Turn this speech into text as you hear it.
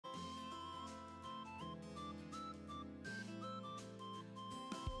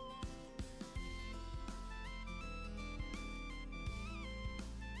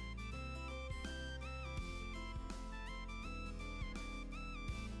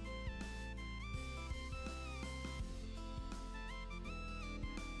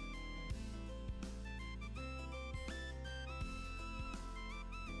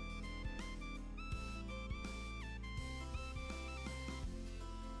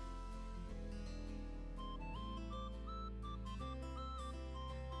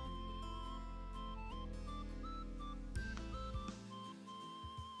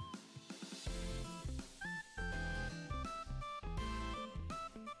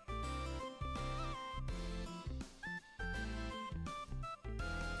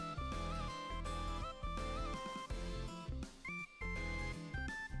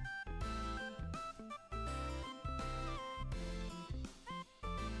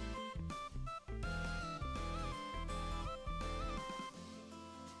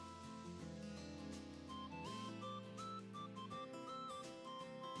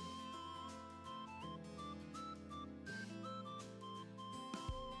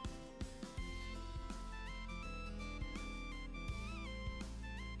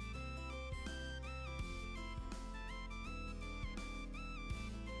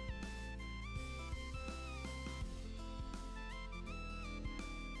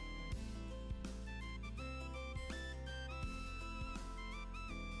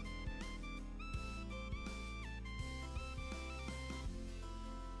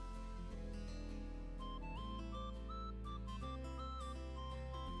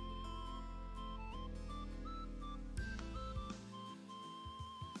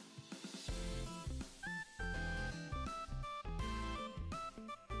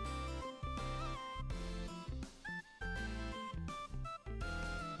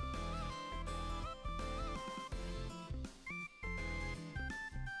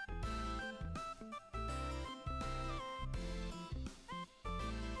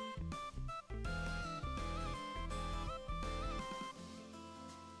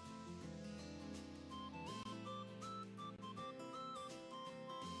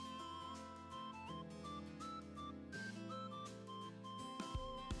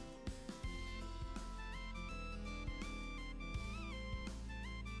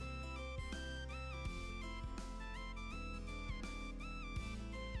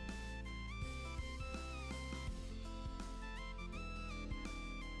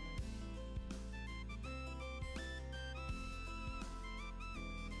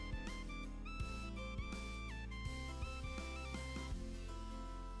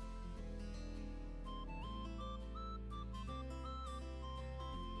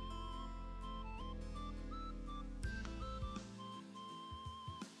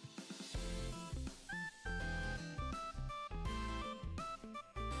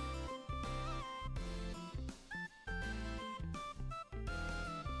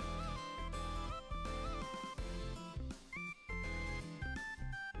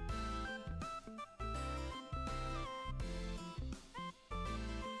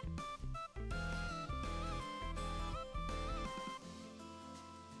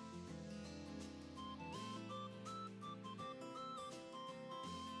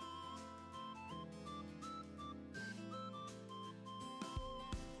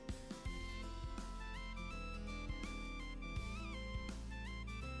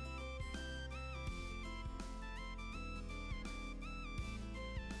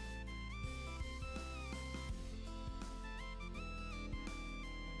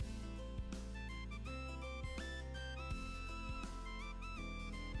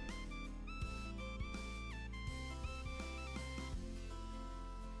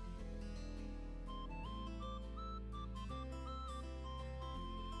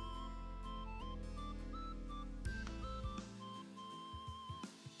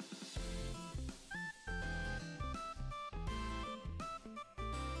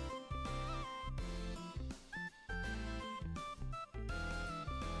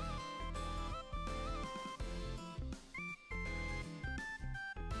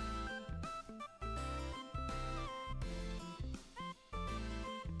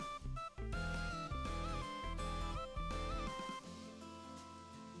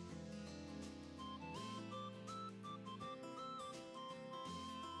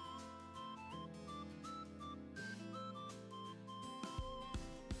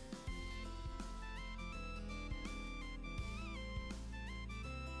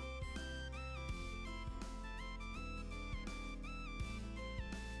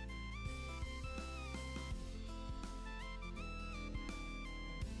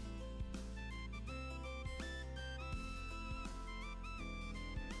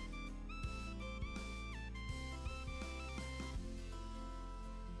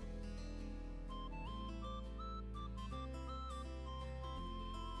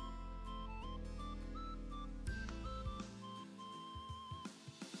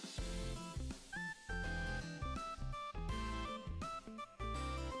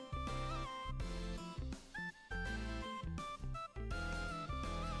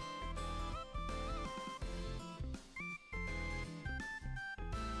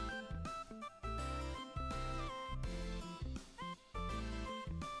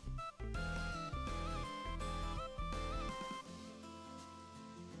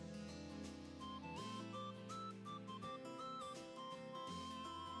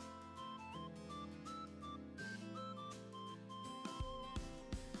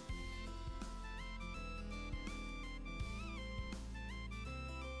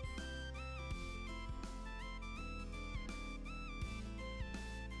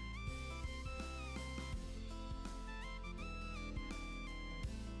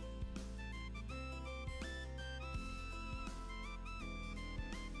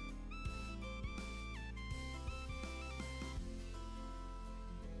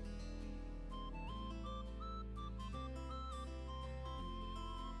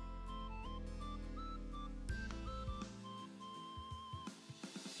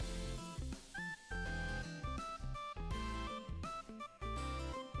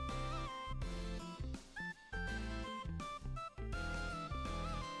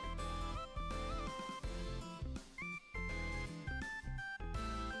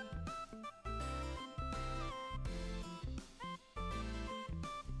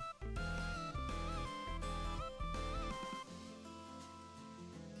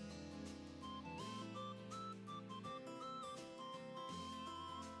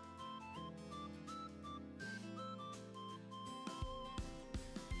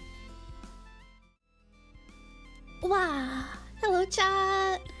Wow! Hello,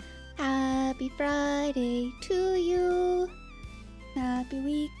 chat! Happy Friday to you! Happy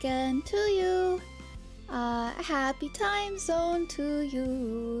weekend to you! Happy time zone to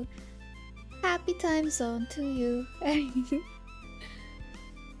you! Happy time zone to you!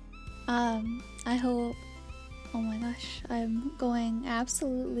 I hope... Oh my gosh, I'm going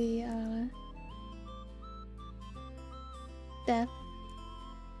absolutely, deaf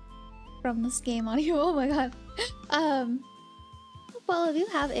from this game audio. Oh my god. Hope all of you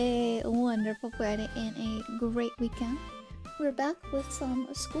have a wonderful Friday and a great weekend. We're back with some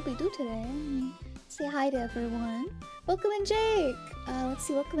Scooby Doo today. Say hi to everyone. Welcome in, Jake. Let's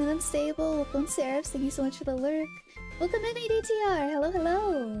see. Welcome in, Unstable. Welcome, Seraph. Thank you so much for the lurk. Welcome in, ADTR. Hello,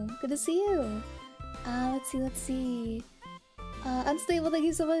 hello. Good to see you. Let's see. Unstable, thank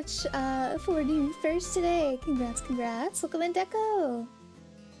you so much for being first today. Congrats. Welcome in, Deco.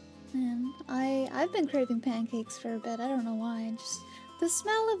 Man, I've been craving pancakes for a bit. I don't know why. Just the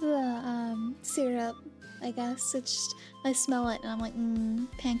smell of the syrup, I guess. It's just, I smell it and I'm like,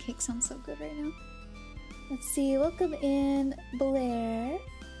 pancakes sound so good right now. Let's see. Welcome in, Blair.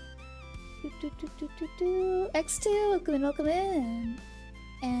 X2, welcome in.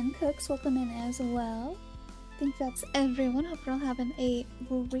 And Cooks, welcome in as well. I think that's everyone. Hope you're all having a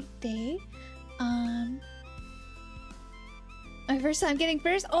great day. My first time getting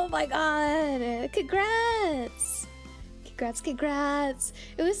first. Oh my god! Congrats! Congrats!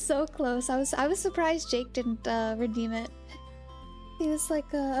 It was so close. I was surprised Jake didn't redeem it. He was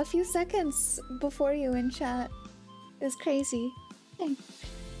like a few seconds before you in chat. It was crazy.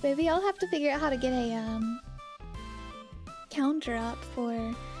 Maybe I'll have to figure out how to get a counter up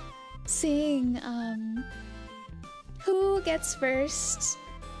for seeing who gets first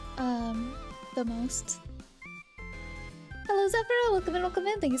the most. Hello Zephyr, welcome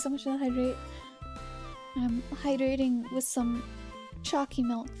in. Thank you so much for the hydrate. I'm hydrating with some chalky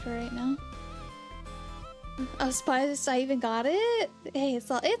milk for right now. I was surprised I even got it. Hey,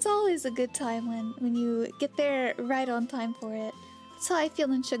 it's always a good time when you get there right on time for it. That's how I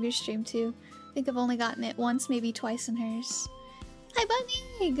feel in Sugar Stream too. I think I've only gotten it once, maybe twice in hers. Hi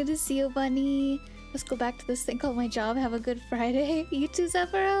Bunny! Good to see you, Bunny. Let's go back to this thing called my job. Have a good Friday. You too,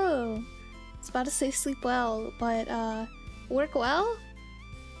 Zephyro! I was about to say sleep well, but work well?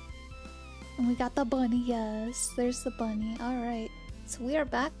 And we got the bunny, yes. There's the bunny. Alright. So we are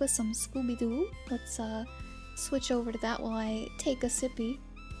back with some Scooby Doo. Let's switch over to that while I take a sippy.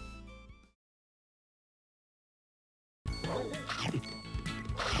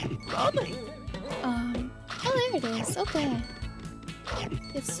 Oh, there it is. Okay.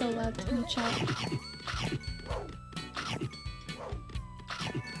 It's so loud to me, chat.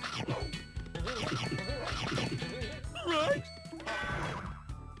 Right?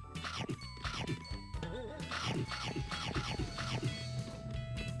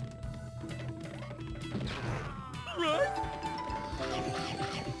 Right?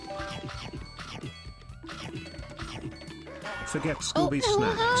 Forget Scooby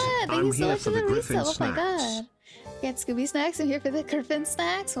Snacks. I'm you so here much for the Griffin Oh snacks. my god. Get Scooby Snacks. I'm here for the Griffin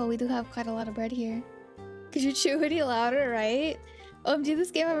Snacks. Well, we do have quite a lot of bread here. Could you chew any louder, right? OMG, this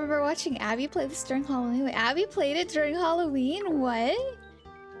game, I remember watching Abby play this during Halloween. Wait, Abby played it during Halloween? What?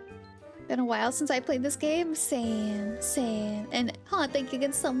 Been a while since I played this game. Same. And thank you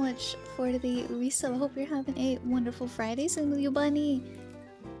again so much for the resub. I hope you're having a wonderful Friday. Same with you, Bunny.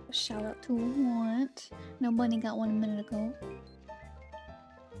 A shout out to Want. No, Bunny got one a minute ago.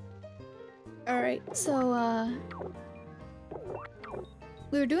 Alright, so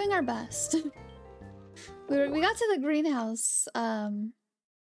we were doing our best. we got to the greenhouse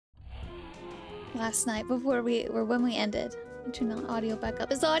last night before when we ended. Turn the audio back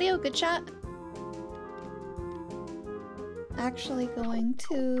up. Is the audio good, chat? Actually going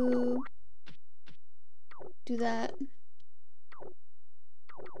to do that.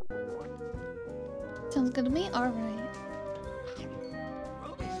 Sounds good to me? Alright.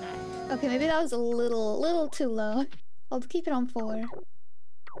 Okay, maybe that was a little too low. I'll keep it on 4.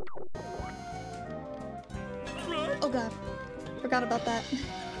 Oh god. Forgot about that.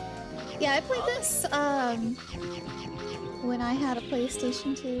 Yeah, I played this when I had a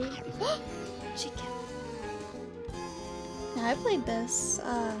PlayStation 2. Chicken. Yeah, I played this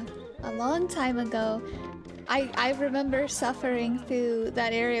a long time ago. I remember suffering through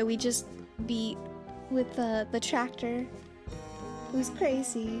that area we just beat with the tractor. It was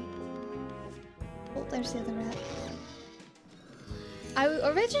crazy. Oh, there's the other rat. I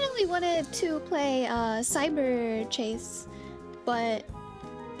originally wanted to play Cyber Chase, but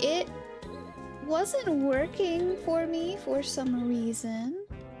it wasn't working for me for some reason.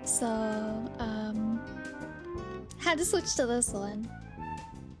 So, Had to switch to this one.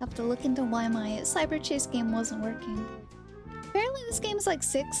 Have to look into why my Cyber Chase game wasn't working. Apparently this game is like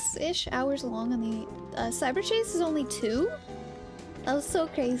 6-ish hours long and the Cyber Chase is only 2? That was so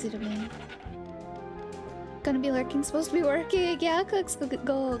crazy to me. Gonna be lurking, supposed to be working. Yeah, cooks,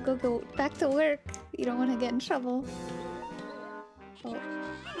 go back to work. You don't want to get in trouble.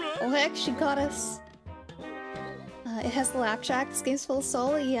 Oh heck, she got us. It has the laugh track. This game's full of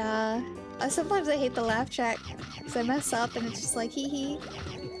soul. Yeah. Sometimes I hate the laugh track because I mess up and it's just like hee hee.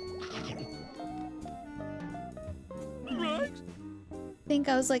 I think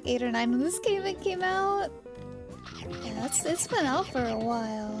I was like 8 or 9 when this game came out. Yeah, it's been out for a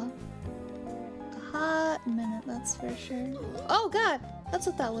while. A hot minute, that's for sure. Oh god! That's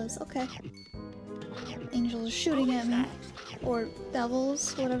what that was. Okay. Angels shooting at me. Or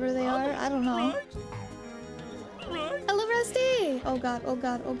devils, whatever they are. I don't know. Hello, Rusty! Oh god, oh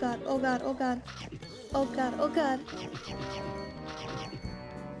god, oh god, oh god, oh god. Oh god, oh god.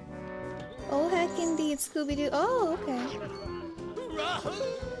 Oh heck indeed, Scooby Doo. Oh, okay.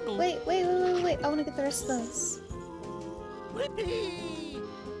 Wait. I wanna get the rest of those.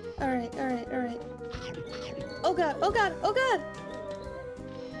 Alright. Oh god, oh god, oh god!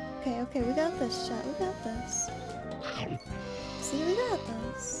 Okay, we got this, chat. We got this. See, we got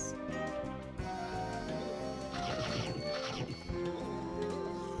this.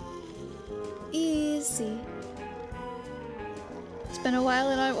 Easy. It's been a while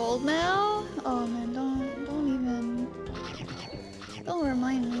and I'm old now? Oh man, don't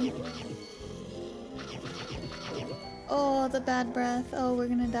remind me. Oh, the bad breath. Oh, we're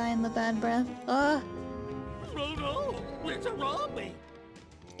gonna die in the bad breath. Ugh. No, it's a zombie.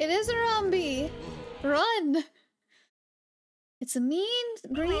 It is a zombie. Run! It's a mean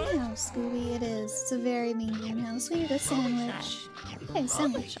greenhouse, Scooby. It is. It's a very mean greenhouse. We need a sandwich. Hey,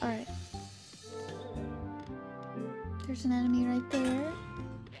 sandwich. Alright. There's an enemy right there.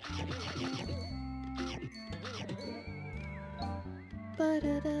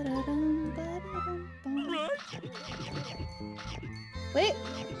 Wait!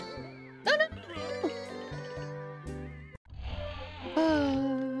 No!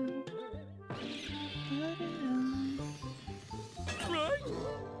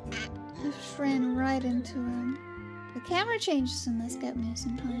 I just ran right into him. The camera changes in this get me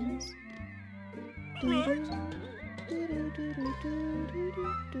sometimes.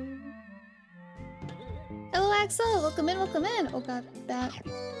 Hello Axel! Welcome in, welcome in! Oh god, bat.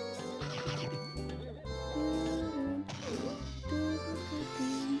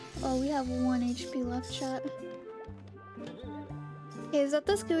 Oh, we have 1 HP left, chat. Okay, is that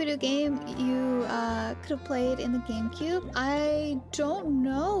the Scooby Doo game you could have played in the GameCube? I don't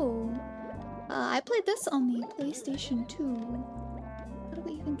know. I played this on the PlayStation 2. How do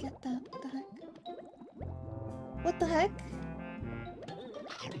we even get that? What the heck?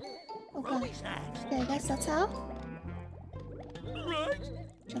 Oh god. Okay, I guess that's how?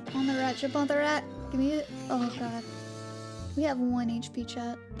 Jump on the rat, jump on the rat! Give me it. Oh god. We have 1 HP,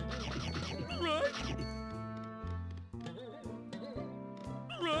 chat.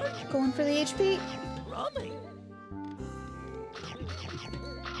 Going for the HP.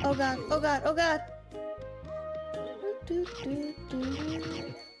 Oh god, oh god, oh god!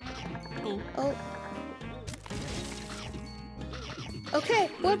 Oh. Okay,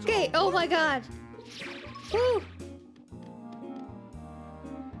 whoop gate! Oh my god! Woo!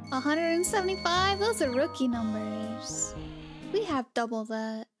 175? Those are rookie numbers. We have double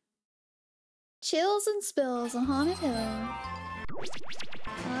that. Chills and spills on Haunted Hill.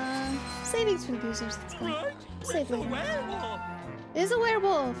 Savings for the boozers. Let's go. Save later. It is a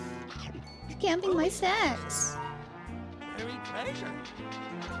werewolf! He's camping my snacks.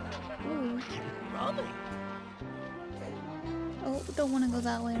 Ooh. Oh, don't want to go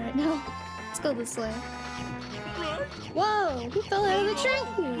that way right now. Let's go this way. Whoa! He fell out of the tree!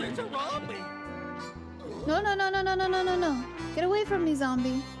 No. Get away from me,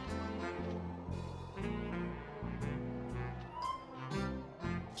 zombie.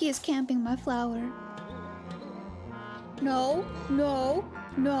 He is camping my flower. No.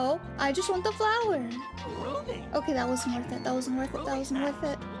 I just want the flower. Okay, that wasn't worth it. That wasn't worth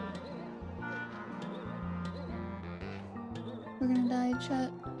it. We're gonna die,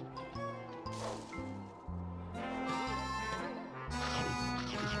 chat.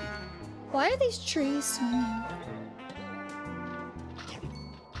 Why are these trees swinging?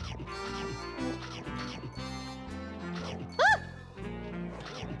 Ah!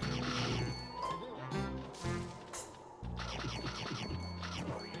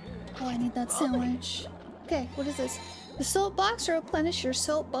 Oh, I need that sandwich. Okay, what is this? The soap box will replenish your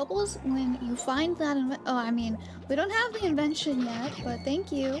soap bubbles when you find that oh, I mean, we don't have the invention yet, but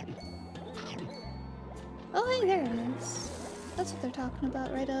thank you. Oh, hey, there it is. That's what they're talking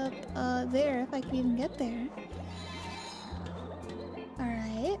about right up there, if I can even get there.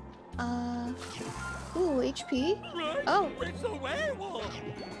 Alright. Ooh, HP. Right, Oh. it's a werewolf.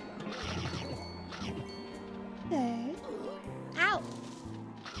 Okay. Ow!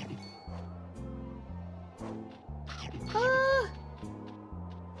 Ah!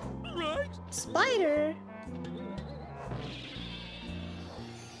 Right. Spider!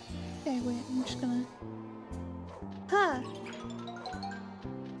 Okay, wait, I'm just gonna... Ha!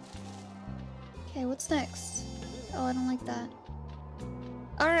 Okay, what's next? Oh, I don't like that.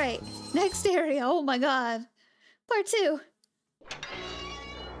 Alright, next area. Oh my god. Part 2.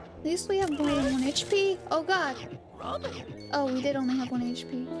 At least we have more than 1 HP. Oh god. Oh, we did only have 1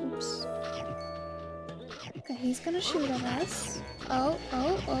 HP. Oops. Okay, he's gonna shoot at us. Oh,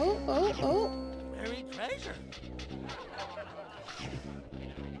 oh, oh, oh, oh. Buried treasure.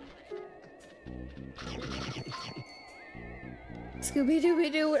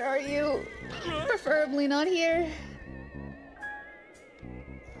 Scooby-Doo, where are you? Preferably not here.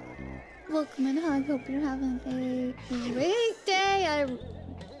 Welcome and hug. Hope you're having a great day.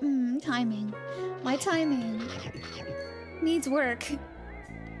 Timing. My timing needs work.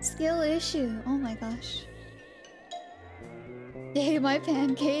 Skill issue. Oh my gosh. Yay, my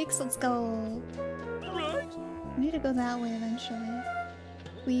pancakes. Let's go. We need to go that way eventually.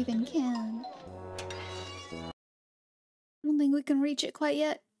 We even can. I don't think we can reach it quite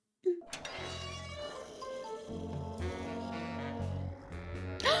yet.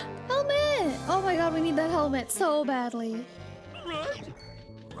 Helmet! Oh my god, we need that helmet so badly.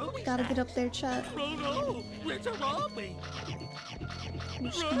 Gotta get up there, chat. Frodo, it's a zombie. I'm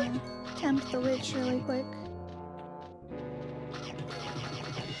just gonna tempt the witch really quick.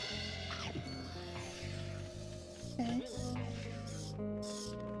 Okay.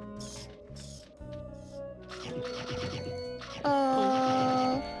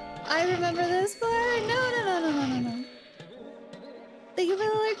 Oh, I remember this part. No. Thank you for the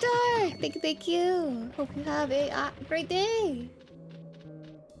alert, Dark. Thank you. Hope you have a great day.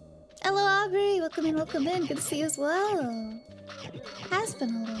 Hello, Aubrey. Welcome in. Good to see you as well. Has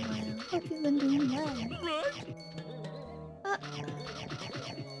been a little while. Hope you've been doing well.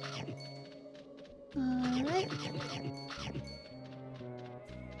 Alright.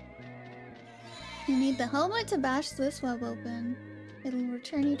 You need the helmet to bash this web open. It'll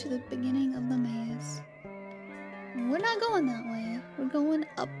return you to the beginning of the maze. We're not going that way. We're going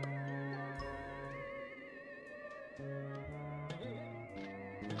up.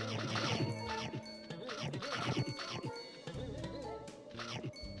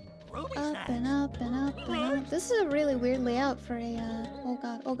 Up and up and up and up. This is a really weird layout for a, oh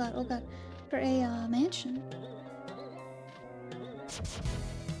god. For a, mansion.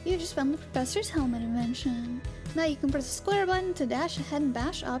 You just found the professor's helmet invention. Now you can press the square button to dash ahead and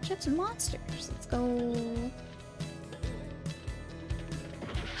bash objects and monsters. Let's go.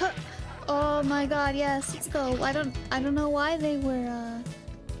 Huh. Oh my god, yes, let's go. I don't know why they were,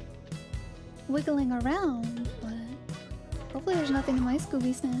 wiggling around, but hopefully there's nothing in my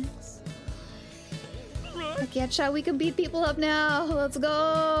Scooby snacks. Like, yeah, chat, we can beat people up now. Let's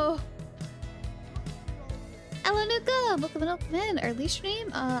go. Hello, Nuka! Welcome in. Early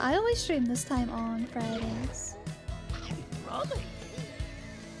stream? I always stream this time on Fridays. Alright.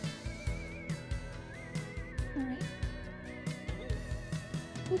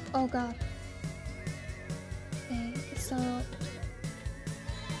 Oop, oh god. Okay, so...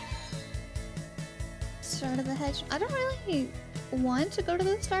 Start of the hedge... I don't really want to go to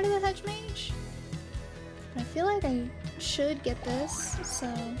the start of the hedge mage. But I feel like I should get this,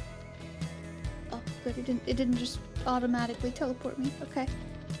 so... Oh, good, it didn't just automatically teleport me. Okay.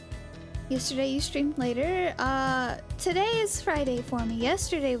 Yesterday you streamed later. Today is Friday for me.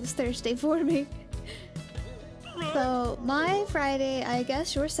 Yesterday was Thursday for me. So, my Friday, I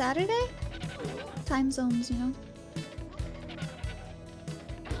guess your Saturday? Time zones, you know.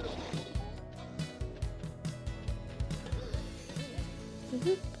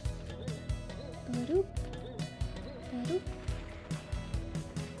 Ba-doop. Ba-doop. Ba-doop.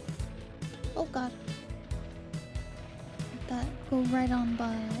 Oh god. Let that go right on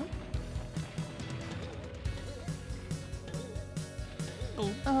by.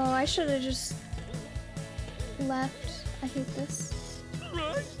 Oh, I should have just left. I hate this.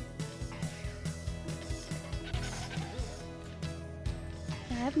 Yeah,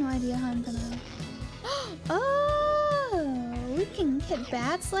 I have no idea how I'm gonna... Oh! We can hit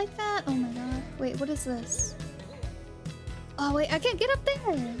bats like that? Oh my god. Wait, what is this? Oh wait, I can't get up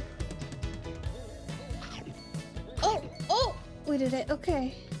there. Oh, we did it.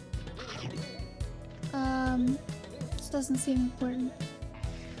 Okay. This doesn't seem important.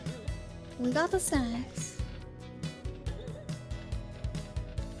 We got the snacks.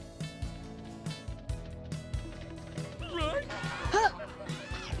 Right? Huh.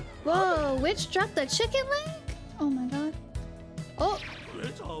 Whoa, which dropped the chicken leg? Oh my god. Oh,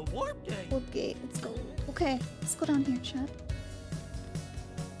 It's a warp gate. warp gate. Let's go. Okay, let's go down here, chat.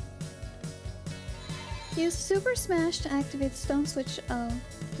 Use Super Smash to activate Stone Switch. Oh,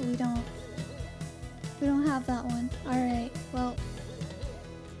 we don't. We don't have that one. Alright, well.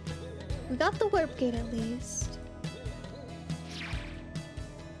 We got the warp gate at least.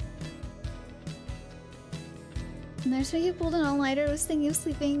 And there's when you pulled an all-nighter, was thinking of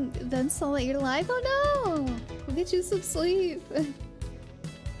sleeping, then saw that you're live. Oh no! We'll get you some sleep.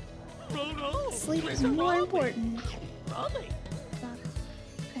 Oh no. Sleep is It's a more Robbie. important. Robbie.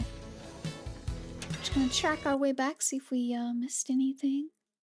 Okay. Just gonna track our way back, see if we missed anything.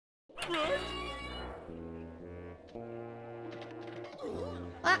 Right?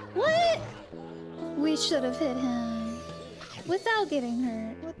 Ah, what? We should have hit him without getting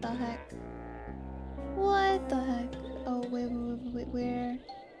hurt. What the heck? What the heck? Oh, wait, where?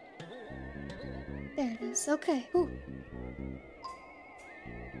 There it is. Okay. Ooh.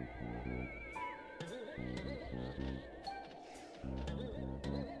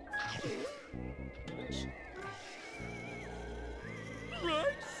 Right?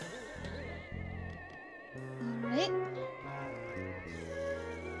 Alright.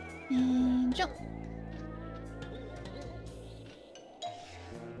 And jump.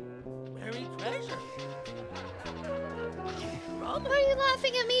 Buried treasure. Why are you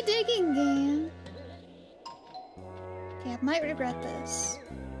laughing at me digging, game? Okay, I might regret this.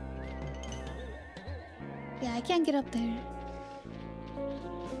 Yeah, I can't get up there.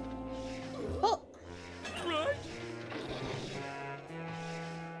 Oh! Right?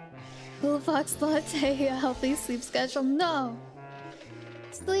 Will Fox Latte a healthy sleep schedule? No!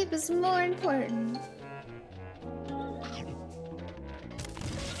 Sleep is more important.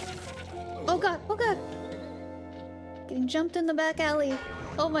 Oh god, oh god! Getting jumped in the back alley.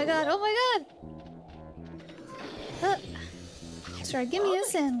 Oh my god, oh my god! Sorry, give me a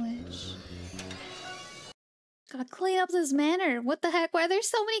sandwich. Gotta clean up this manor. What the heck? Why are there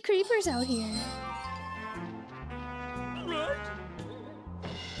so many creepers out here? Right?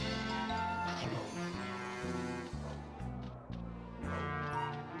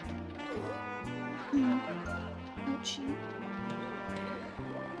 Ouchie.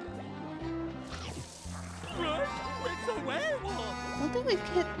 Right? It's a werewolf. I don't think we've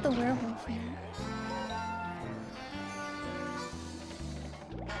hit the werewolf yet.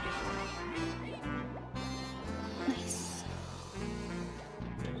 Nice.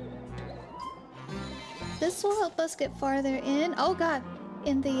 This will help us get farther in. Oh god!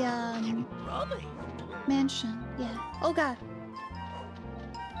 In the Robbie. mansion. Yeah. Oh god.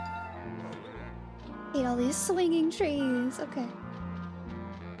 Hate all these swinging trees. Okay.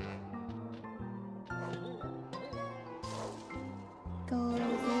 Go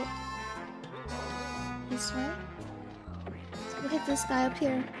this way. Let's go hit this guy up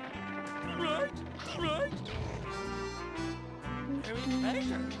here. Right? Right? Buried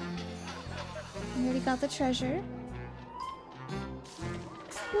treasure. We already got the treasure.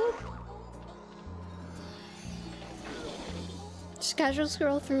 Whoop. Just casual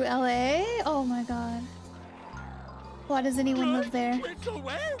scroll through LA? Oh my god. Why does anyone live there? It's a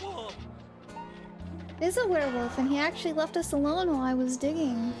werewolf. It's a werewolf and he actually left us alone while I was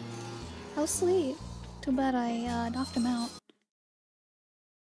digging. How sweet. Too bad I knocked him out.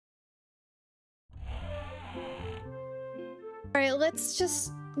 Alright, let's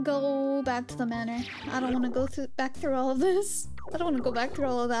just go back to the manor. I don't want to go back through all of this. I don't want to go back through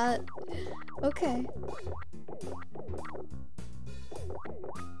all of that. Okay.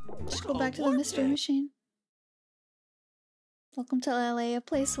 Just go back to the mystery machine. Welcome to LA, a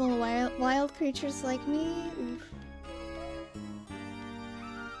place full of wild creatures like me. Oof.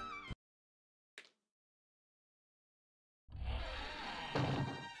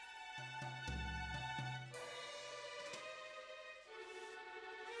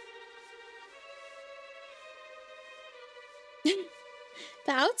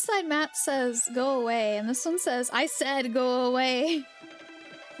 The outside map says go away, and this one says I said go away.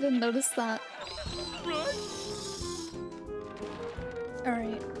 I didn't notice that.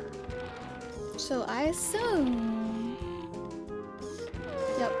 Alright. So I assume...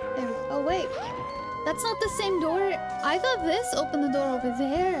 Yep, there we go. Oh wait! That's not the same door! I thought this opened the door over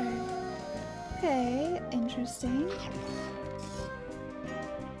there! Okay, interesting.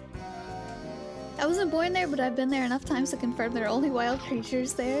 I wasn't born there, but I've been there enough times to confirm there are only wild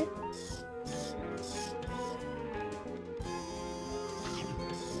creatures there.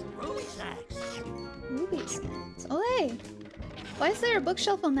 Ruby snacks. Ruby snacks. Oh hey! Why is there a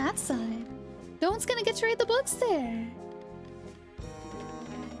bookshelf on that side? No one's gonna get to read the books there!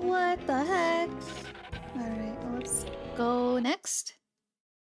 What the heck? Alright, well, let's go next.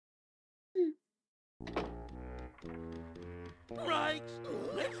 Right.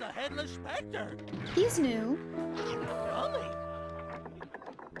 It's the headless specter. He's new. Rummy.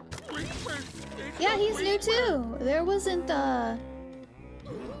 Creepers. It's Yeah, the he's new creeper. too! There wasn't,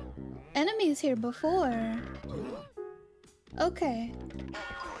 enemies here before. Okay.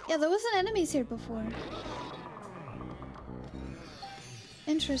 Yeah, there wasn't enemies here before.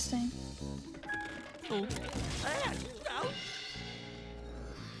 Interesting. Oh, ouch.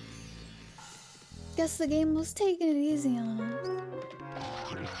 Guess the game was taking it easy on us.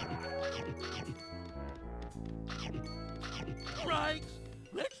 Right.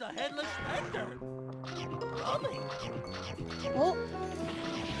 It's the headless specter. Rummy. Oh,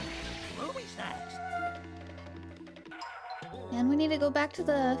 Ruby snacks. and we need to go back to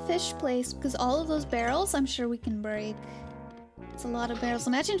the fish place because all of those barrels I'm sure we can break. It's a lot of barrels.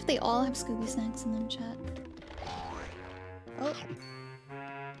 Imagine if they all have Scooby snacks in them, chat. Oh.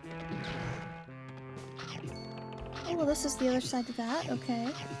 Oh, well, this is the other side of that. Okay.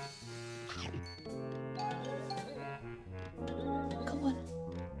 Come on.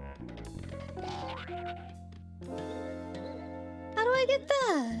 How do I get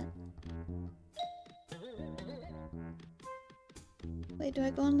that? Wait, do I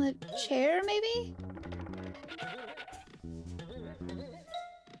go on the chair, maybe?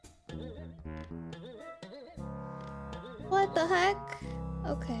 What the heck?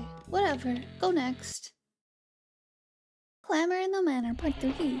 Okay, whatever. Go next. Clamor in the Manor, part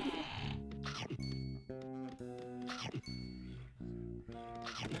 3.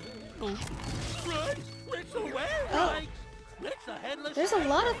 Oh, right. It's away. Oh. Right. It's the headless There's a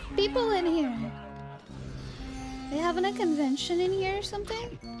lot of people in here. They having a convention in here or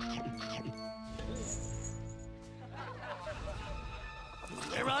something?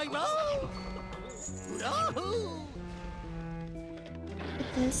 Here I roll. Yahoo!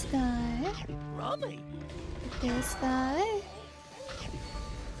 With this guy. Rummy. With this guy.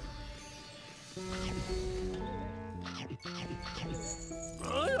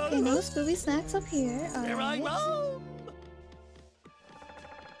 Okay, no Scooby snacks up here. Here I Alright. roll.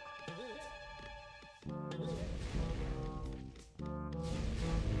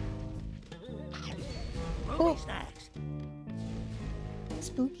 Ruby Oh. snacks.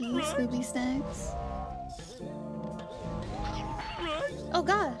 Spooky Scooby snacks. Right. Oh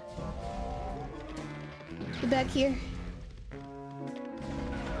god! Get back here.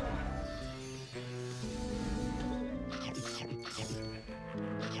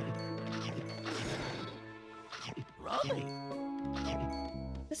 Rummy.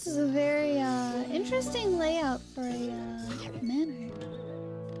 This is a very interesting layout for a manor.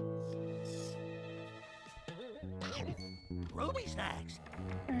 Ruby snacks.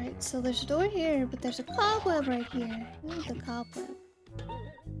 Alright, so there's a door here, but there's a cobweb right here. Ooh, the cobweb.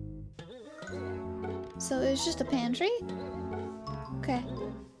 So it was just a pantry? Okay.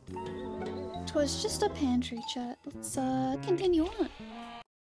 It was just a pantry, chat. Let's continue on.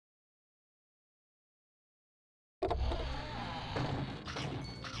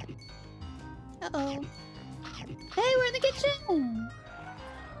 Uh-oh. Hey, we're in the kitchen!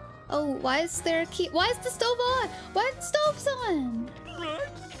 Oh, why is there a key? Why is the stove on? Why is the stoves on? Right.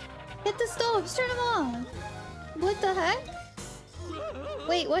 Hit the stoves, turn them off. What the heck?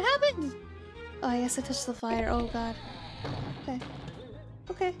 Wait, what happened? Oh, I guess I touched the fire. Oh god. Okay.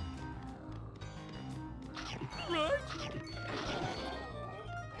 Okay. Right.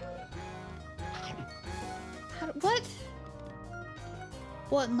 What?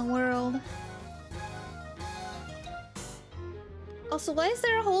 What in the world? Also, why is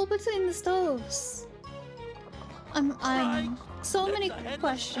there a hole between the stoves? I'm so many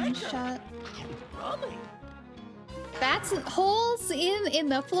questions, chat. Rummy. Bats and holes in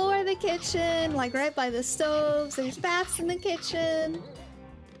the floor of the kitchen, like right by the stoves. There's bats in the kitchen.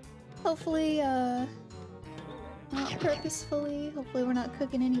 Hopefully, not purposefully. Hopefully we're not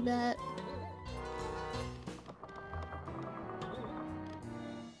cooking any bat.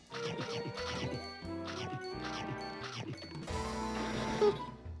 Oop.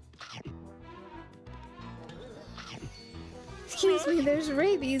 Excuse me, there's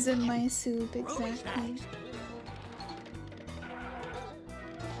rabies in my soup, exactly.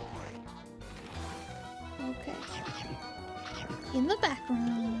 Okay. In the back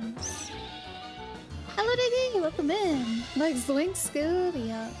rooms. welcome in. Like Zoink Scooby,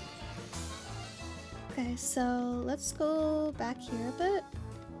 yeah. Okay, so let's go back here a bit.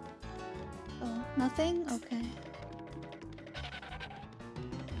 Oh, nothing? Okay.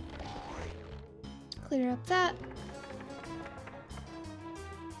 Clear up that.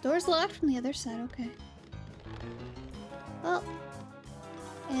 Door's locked from the other side, okay. Well,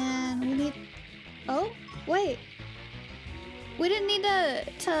 and we need... Oh, wait. We didn't need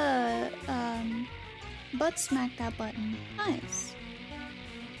to butt smack that button. Nice.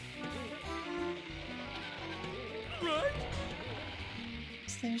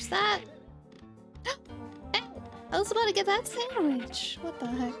 So there's that. Hey, I was about to get that sandwich. What the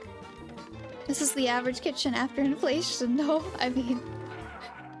heck? This is the average kitchen after inflation. No, I mean...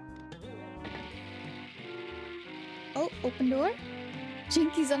 Oh, open door?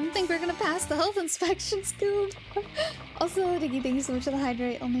 Jinkies, I don't think we're gonna pass the health inspection, Scoob. Also, Diggy, thank you so much for the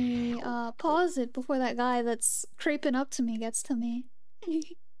hydrate. Only pause it before that guy that's creeping up to me gets to me.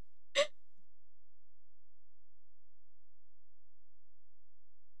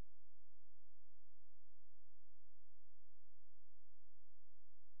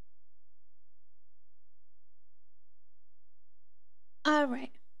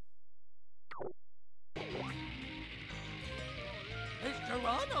 Alright. It's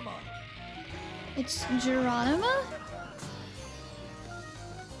Geronimo. It's Geronimo?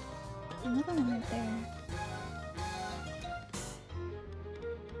 Another one right there.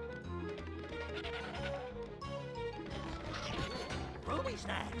 Ruby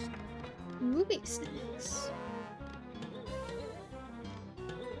snacks. Ruby snacks.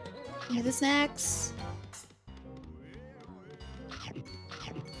 Give me the snacks.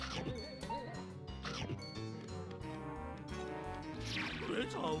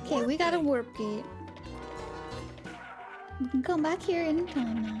 Okay, we got a warp gate. We can come back here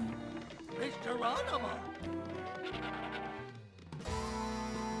anytime now. It's Geronimo.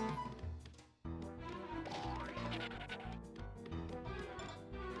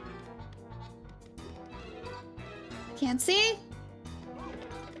 Can't see?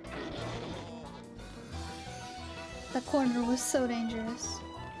 That corner was so dangerous.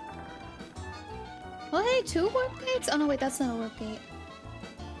 Oh hey, 2 warp gates? Oh no, wait, that's not a warp gate.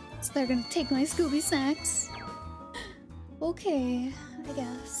 So they're gonna take my Scooby snacks. Okay, I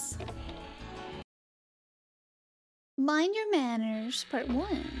guess. Mind your manners, part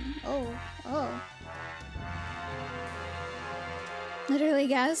 1. Oh. Literally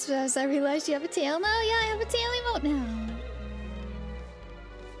gasped as I realized you have a tail now? Yeah, I have a tail emote now.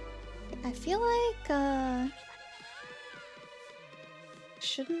 I feel like,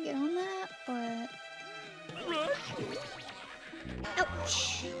 shouldn't get on that, but...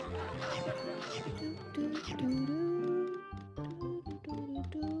 Ouch!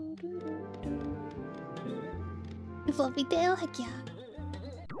 Fluffy tail? Heck yeah.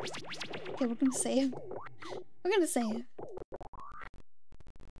 Okay, we're gonna save. We're gonna save.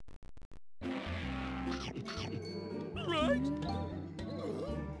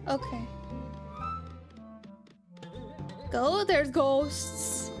 Okay. Go, there's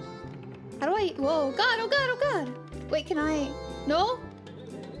ghosts. How do I... Whoa, God, oh God, oh God. Wait, can I... No?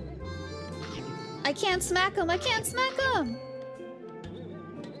 I can't smack him, I can't smack him.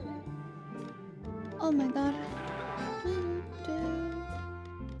 Oh my God.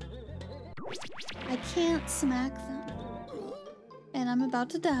 I can't smack them. And I'm about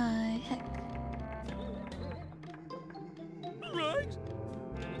to die. Heck.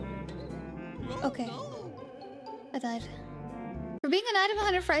 Okay. I died. For being an item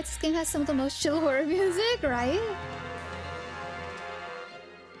 100 frights, this game has some of the most chill horror music, right?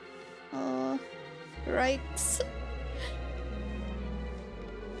 Oh, yikes.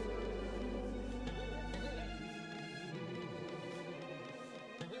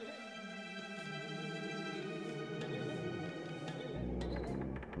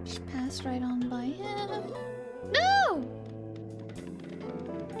 Just passed right on by him. No!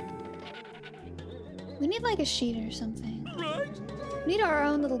 We need like a sheet or something. We need our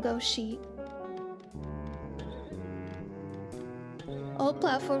own little ghost sheet. Old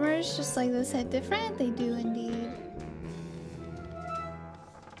platformers just like this hit different? They do indeed.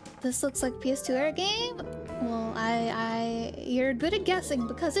 This looks like PS2 era game? Well, you're good at guessing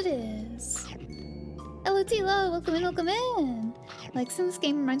because it is. Hello Tilo, welcome in, welcome in. Like, since this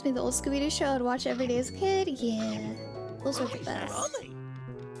game reminds me of the old Scooby Doo show I'd watch every day as a kid. Yeah, those were the best.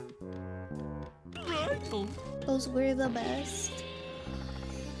 Those were the best.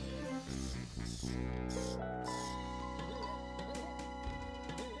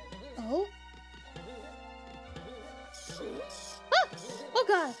 Oh? Ah! Oh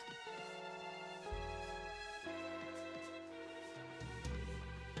God!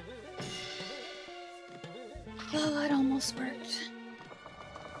 Oh, it almost worked.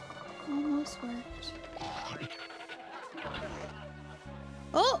 Almost worked.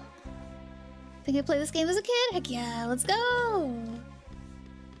 Oh! Think I played this game as a kid? Heck yeah, let's go!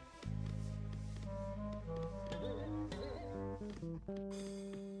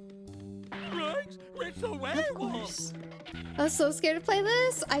 Right? It's a Of werewolf. course. I was so scared to play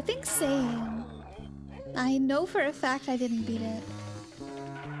this. I think same. I know for a fact I didn't beat it.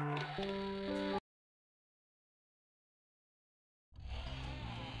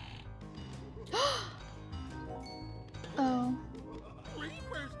 Oh.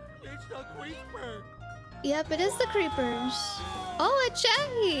 Creepers. It's the creeper. Yep, it is the creepers. Oh, a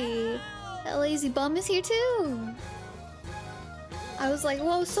Chatty! That lazy bum is here too. I was like,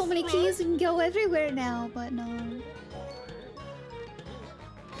 whoa, so many keys, we can go everywhere now, but no.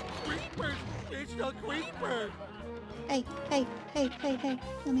 Creepers. It's the creeper. Hey, hey, hey, hey, hey,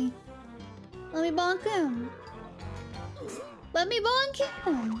 let me bonk him. Let me bonk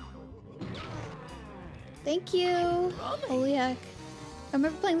him. Thank you. Holy heck. I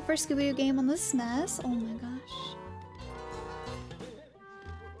remember playing the first Scooby Doo game on the SNES. Oh my gosh.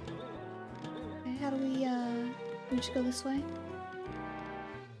 Okay, how do we should go this way?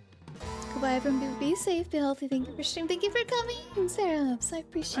 Goodbye everyone, be safe, be healthy, thank you for streaming, thank you for coming, Sarah, I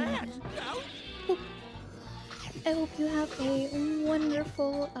appreciate it. I hope you have a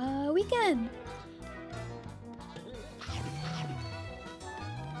wonderful weekend.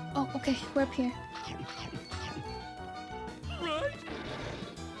 Oh, okay, we're up here. Right?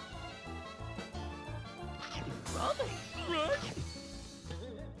 Right?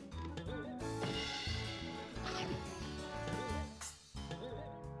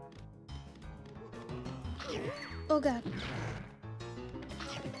 Oh god.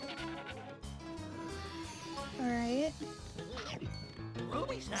 Alright.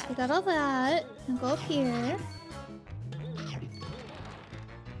 So we got all that. And go up here.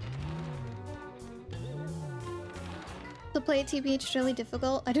 To play TBH is really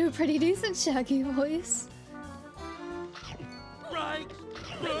difficult. I do a pretty decent Shaggy voice. Right?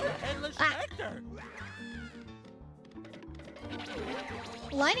 It's a headless specter.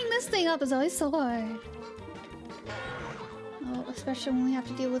 Lining this thing up is always so hard. Oh, especially when we have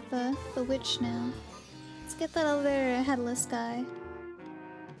to deal with the witch now. Let's get that other headless guy.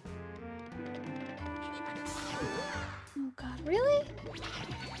 Oh god, really?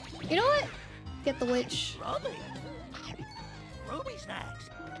 You know what? Get the witch. Ruby snacks.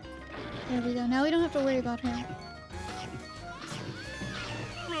 There we go. Now we don't have to worry about her.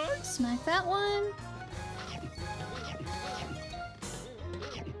 Smack that one.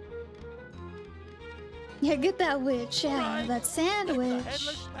 Yeah, get that witch. Yeah, that sandwich.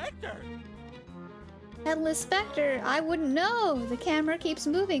 Headless specter. Headless specter. I wouldn't know. The camera keeps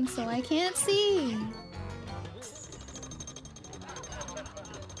moving, so I can't see.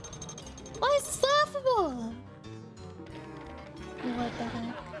 Why is this laughable? What the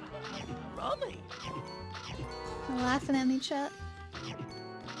heck? Rummy. They're laughing at me, chat.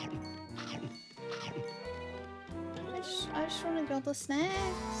 I just want to grab the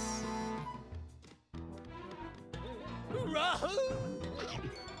snacks. Rahoo!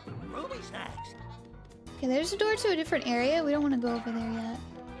 Ruby snacks. Okay, there's a door to a different area. We don't want to go over there yet.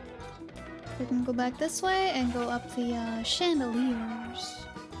 We can go back this way and go up the chandeliers.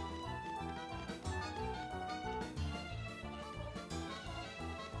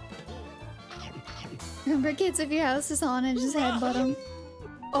 Remember, kids, if your house is haunted, just headbutt them.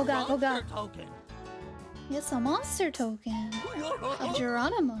 Oh god, oh god. Token. It's a monster token of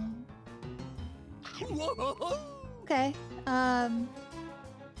Geronimo. Okay,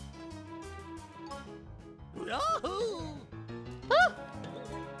 Yahoo! Oh!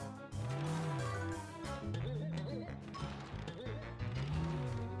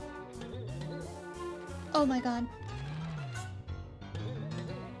 Oh my god.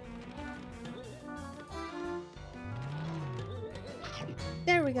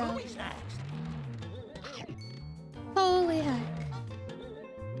 There we go. Ruby snacks. Holy heck.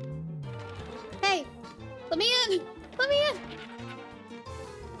 Hey! Let me in! Let me in!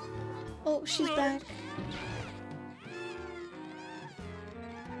 Oh, she's back.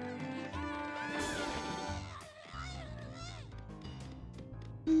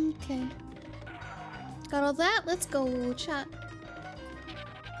 Okay. Got all that? Let's go, chat.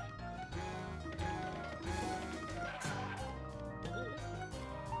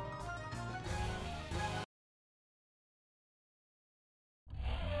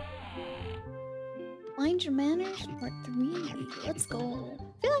 Mind Your Manners, Part 3. Let's go.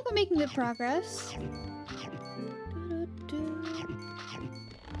 I feel like we're making good progress.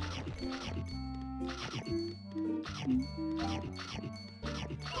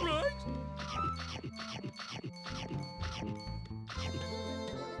 Right?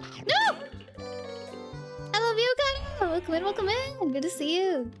 No! I love you, Kyle! Welcome in, welcome in! Good to see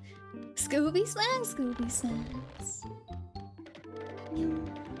you! Scooby Snacks, Scooby Snacks.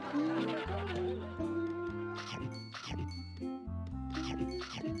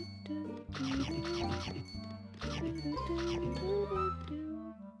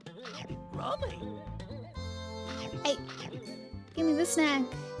 Rummy. Hey, give me the snack.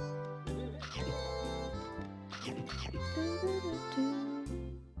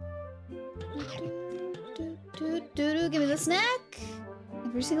 Give me the snack.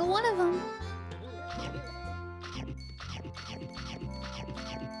 Every single one of them.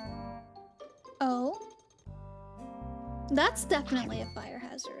 Oh. That's definitely a fire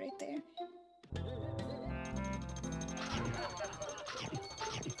hazard right there.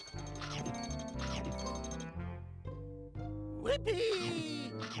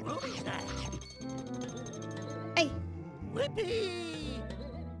 Whippy! Ruby snack. Hey. Whippy!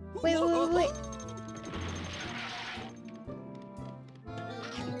 Wait.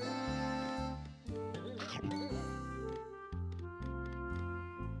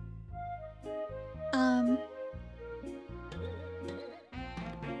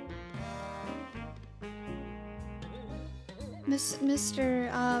 Mr.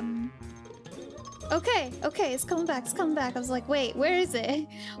 Okay, it's coming back, I was like, wait, where is it?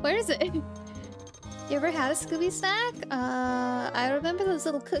 Where is it? You ever had a Scooby snack? I remember those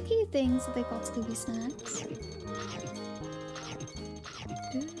little cookie things that they called Scooby snacks.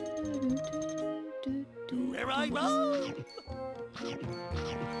 Where I roam!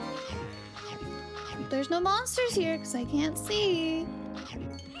 There's no monsters here because I can't see.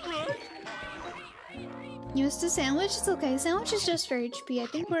 You missed a sandwich? It's okay. Sandwich is just for HP. I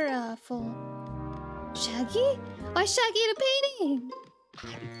think we're full. Shaggy? Why is Shaggy in a painting?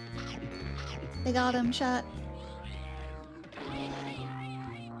 They got him, chat.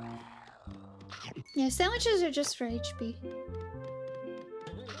 Yeah, sandwiches are just for HP.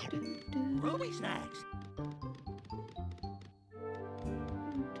 Ruby snacks.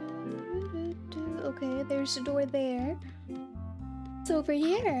 Okay, there's a door there. It's over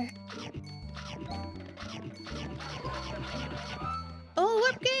here. Oh,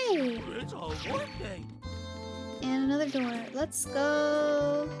 warp gate! It's a warp gate. And another door. Let's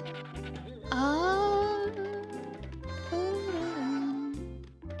go.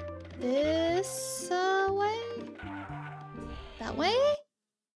 This way? That way?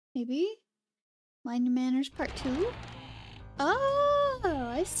 Maybe? Mind Your Manners Part 2? Oh,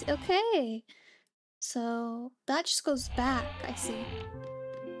 I see. Okay. So that just goes back. I see.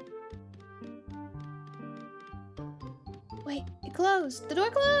 Wait, it closed. The door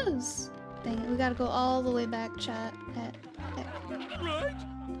closed. Dang it, we gotta go all the way back, chat. Heck.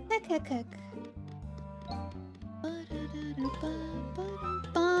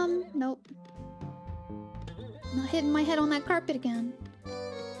 Nope. Not hitting my head on that carpet again.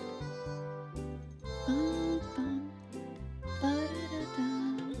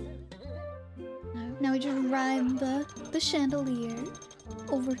 Now we just ride the chandelier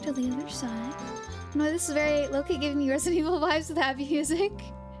over to the other side. No, this is very low-key giving me Resident Evil vibes with happy music.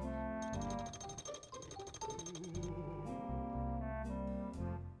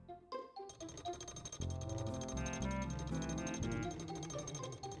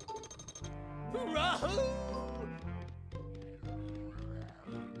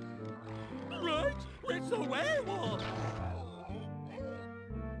 Right, it's a werewolf.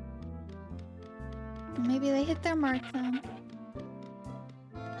 Maybe they hit their mark then.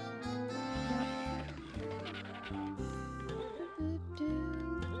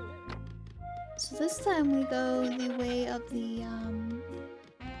 So this time we go the way of the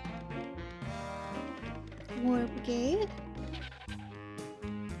warp gate.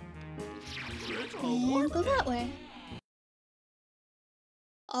 And go that way.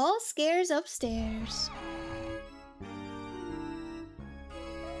 All scares upstairs.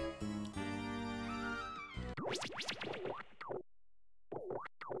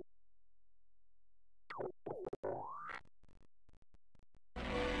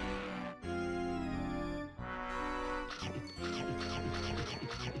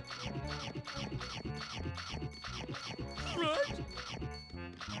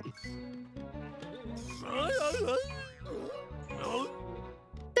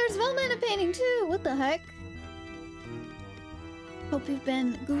 There's Velma in a painting too! What the heck? Hope you've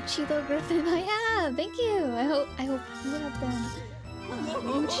been Gucci though, Griffin. I have! Thank you! I hope you have been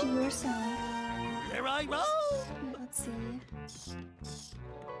Gucci yourself. Here I roam! Let's see.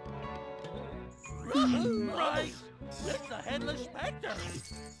 Right! It's the headless specter!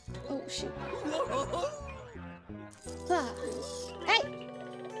 Oh, shoot. Ah. Hey!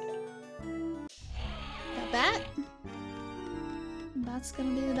 Got bat? Bat's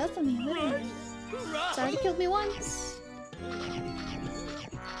gonna do the death of me, literally. It's already killed me once.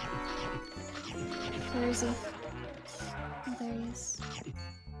 Where is he? Oh, there he is.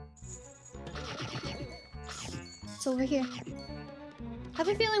 It's over here. I have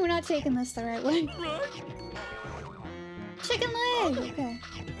a feeling we're not taking this the right way. Chicken leg! Okay.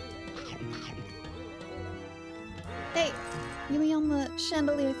 Hey, give me on the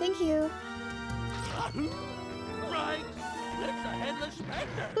chandelier, thank you. Right! It's the headless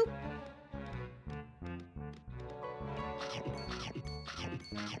specter! Boop.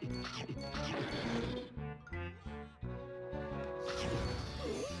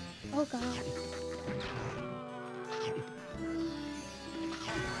 Oh god.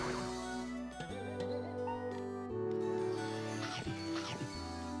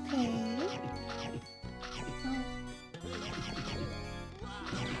 Okay. Oh.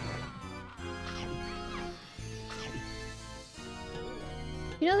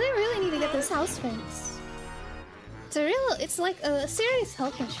 You know, they really need to get this house fixed. It's like a serious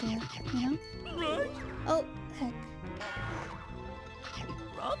health issue, you know? Right! Oh, heck.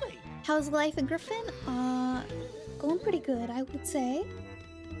 Rummy! How's life in Griffin? Going pretty good, I would say.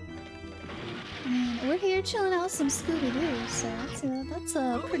 I mean, we're here chilling out some Scooby Doo, so that's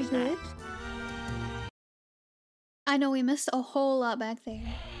pretty good. I know we missed a whole lot back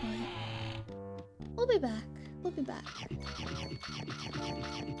there, but we'll be back. We'll be back.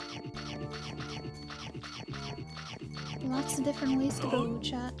 Lots of different ways to go,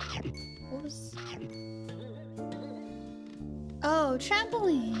 chat. What was... Oh,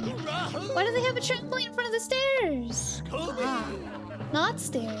 trampoline! Why do they have a trampoline in front of the stairs? Ah, not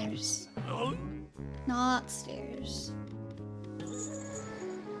stairs. Not stairs.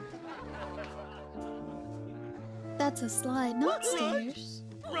 That's a slide, not stairs.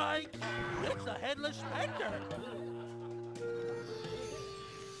 Right! It's the headless specter!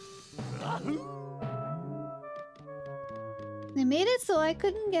 They made it so I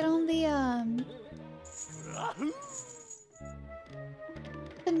couldn't get on the,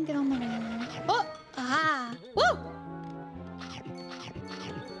 couldn't get on the railing. Oh! Ah! Woo!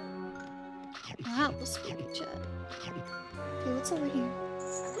 That was spooky, chat. Okay, what's over here?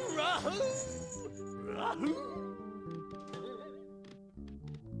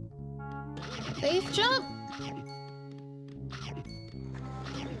 Safe jump!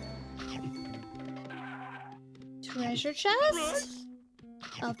 Treasure chest?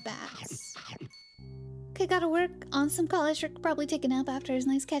 Of bats. Okay, gotta work on some college work. Probably take a nap after. It's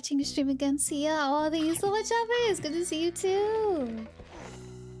nice catching your stream again. See ya. Oh, thank you so much, Jeffrey. It's good to see you too.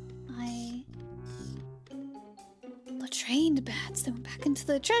 The trained bats. They went back into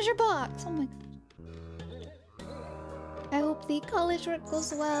the treasure box. Oh my god. I hope the college work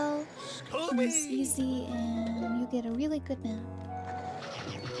goes well. And it's easy and you get a really good nap.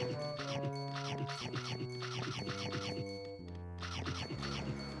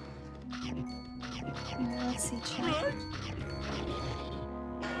 Let's see, chat.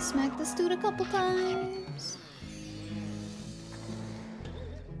 Smack this dude a couple times.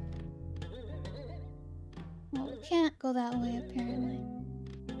 Well, we can't go that way, apparently.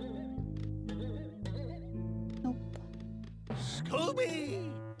 Nope.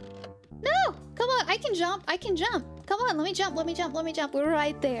 Scooby! No! Come on, I can jump, I can jump. Come on, let me jump, let me jump, let me jump. We're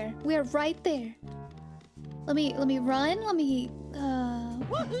right there. We're right there. Let me run, let me,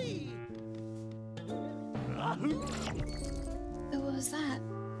 okay. What was that?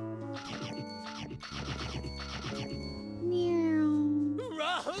 Meow.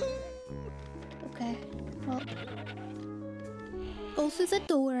 Okay, well. Go through the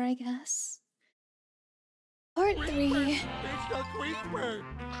door, I guess. Part 3. It's the creeper!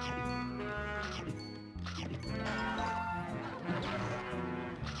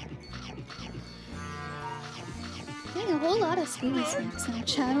 Getting a whole lot of Scooby snacks in the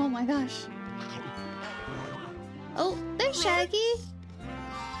chat, oh my gosh. Oh, there's Shaggy!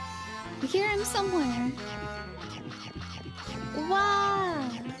 I hear him somewhere. Wow!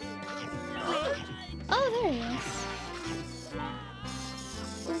 Oh, there he is.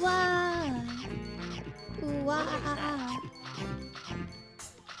 Wow! Wow!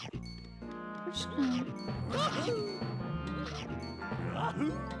 We're just gonna...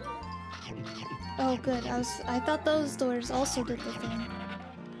 Oh, good. I thought those doors also did the thing.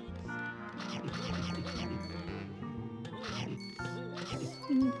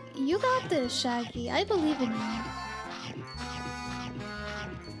 You got this, Shaggy. I believe in you.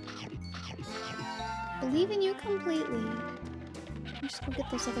 believe in you completely. Just go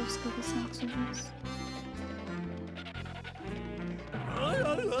get those other Scooby snacks with us.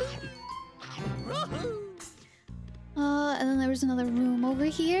 And then there was another room over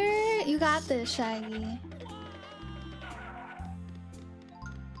here. You got this, Shaggy.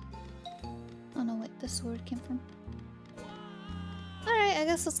 Oh no, wait, this sword came from. Alright, I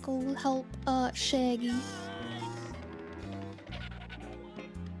guess let's go help Shaggy.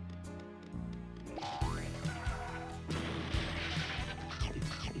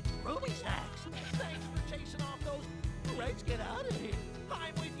 Ruby snacks! Thanks for chasing off those. Let's get out of here.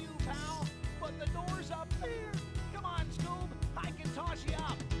 I'm with you, pal. But the door's up there. Come on, Scoob. I can toss you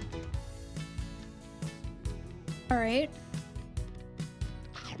up. Alright.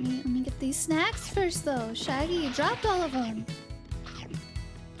 Let me get these snacks first, though. Shaggy, you dropped all of them.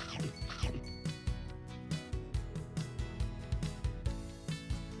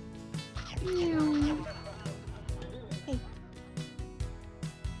 Meow. Hey.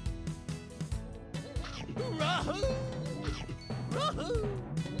 Rahoo! Rahoo!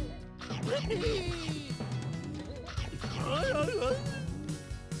 Whee!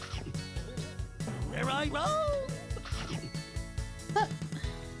 Where I roam! Huh.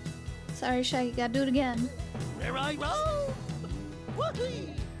 Sorry, Shaggy, gotta do it again. Where I roam!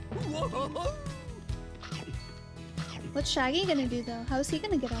 Whee! Whoa! What's Shaggy gonna do, though? How's he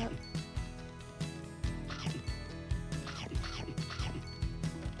gonna get up?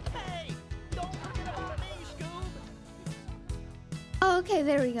 Hey! Don't forget about me, Scoob! Oh, okay,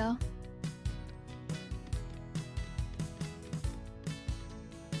 there we go.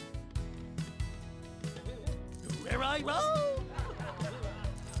 Where I roam!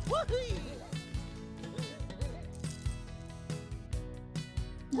 Whee!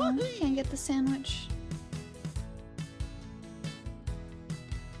 No, can't get the sandwich.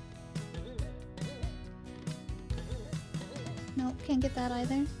 Nope, can't get that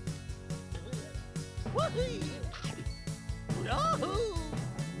either. Whee! Yahoo!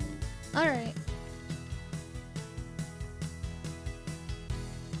 Alright.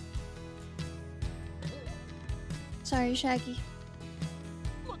 Sorry, Shaggy.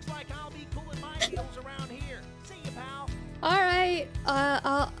 Looks like I'll be cooling my heels around here. See you, pal. Alright,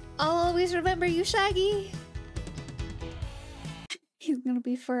 I'll always remember you, Shaggy. He's gonna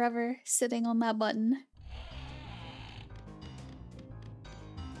be forever sitting on that button.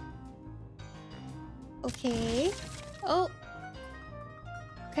 Okay. Oh.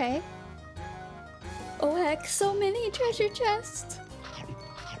 Okay. Oh heck, so many treasure chests.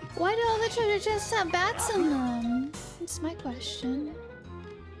 Why do all the treasure chests have bats in them? That's my question.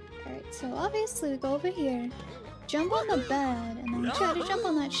 Alright, so obviously we go over here, jump on the bed, and then we try to jump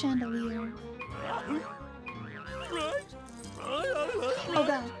on that chandelier. Oh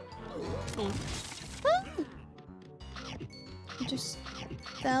god. Ah! I just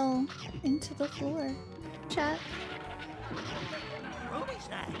fell into the floor. Chat. Ruby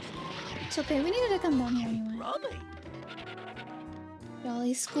snacks. It's okay, we needed to come down here anyway. Ruby.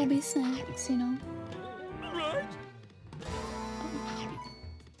 Jolly Scooby snacks, you know. Right.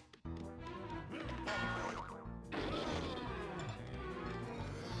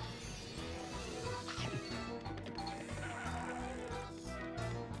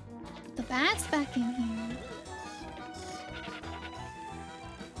 The bat's back in here.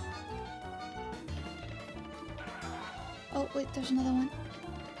 Oh, wait, there's another one.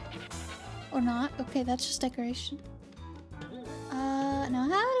 Or not. Okay, that's just decoration. Now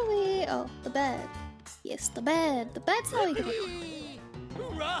how do we... Oh, the bed. Yes, the bed. The bed's how we get it.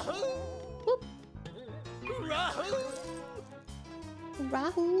 Rahoo! Whoop. Rahoo!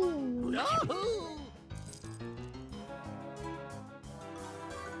 Rahoo. Rahoo!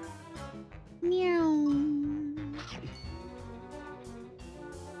 Meow.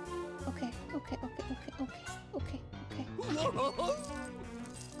 Okay, okay, okay, okay, okay, okay, okay. Whoa!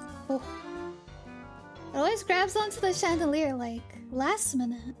 Oh. It always grabs onto the chandelier like last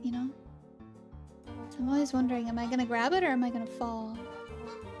minute, you know? So I'm always wondering, am I gonna grab it or am I gonna fall?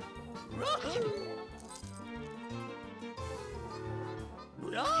 Rahoo!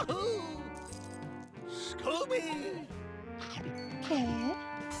 Rahoo! Scooby! Okay.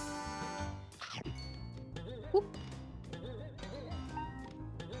 Whoop.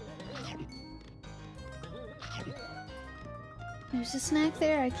 There's a snack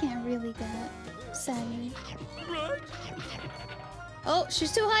there I can't really get. Sadly. Right. Oh,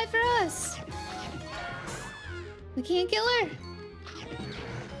 she's too high for us! We can't kill her!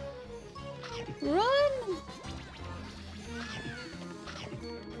 Run!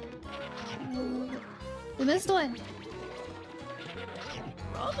 We missed one.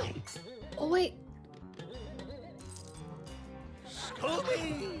 Ruby! Oh wait.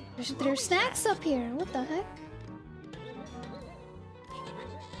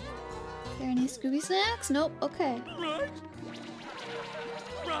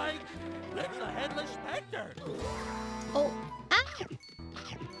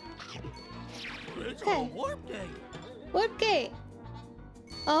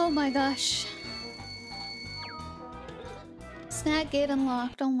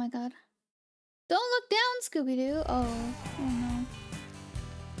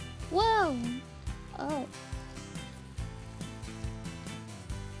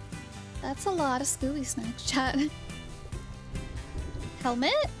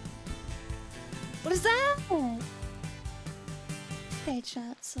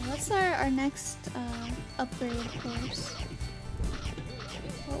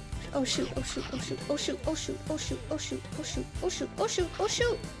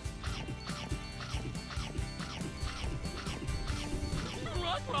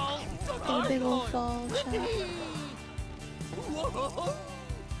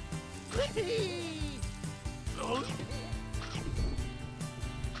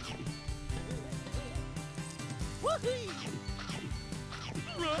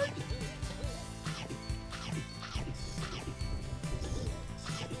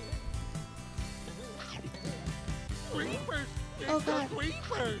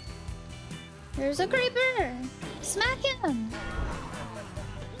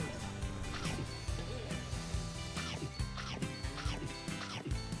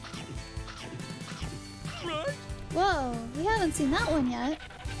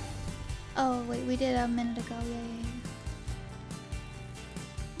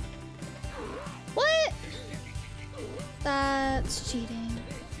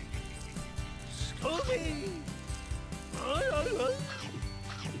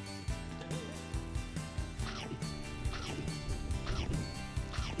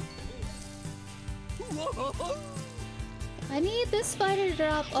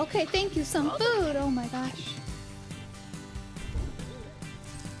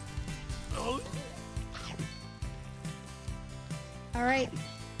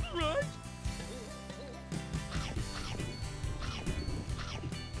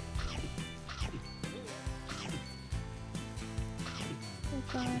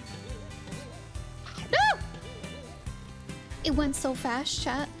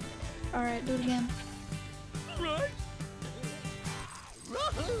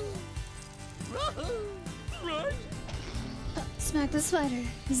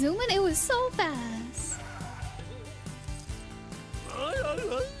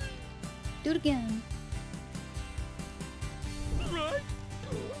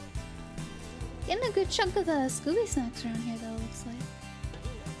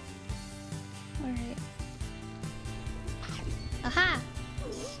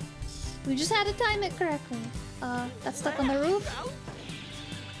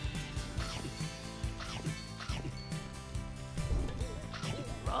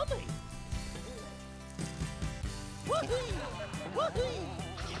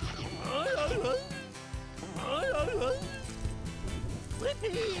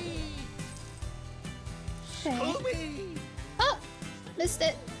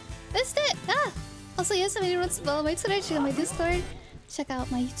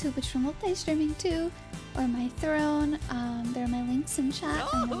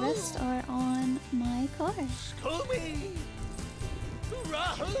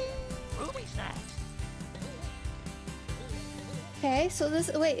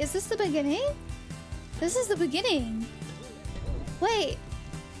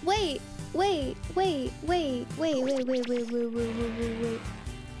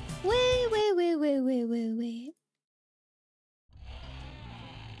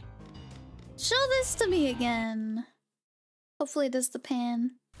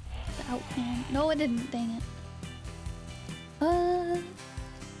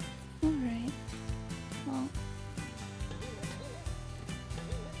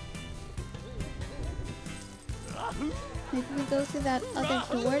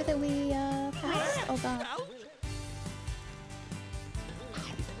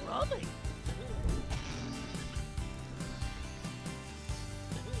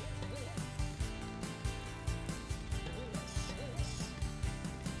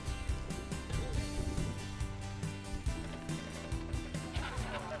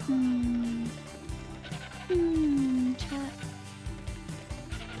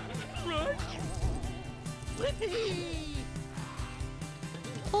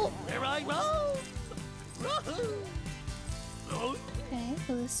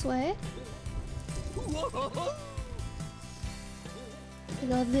 We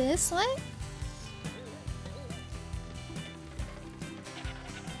go this way.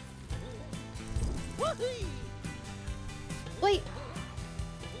 Wait.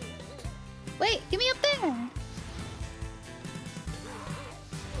 Wait, get me up there.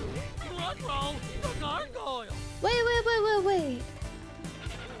 The gargoyle. Wait.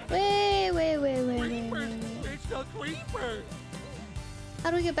 It's the creeper. How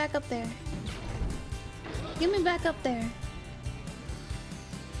do we get back up there? Get me back up there.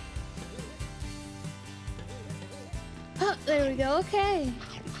 Oh, there we go. Okay.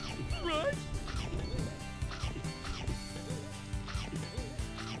 Right.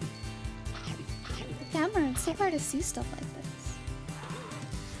 The camera, it's so hard to see stuff like this.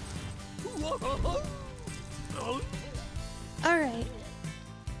 Alright.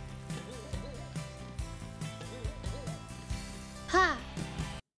 Ha!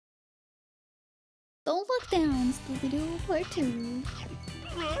 Don't look down, Scooby-Doo, part 2.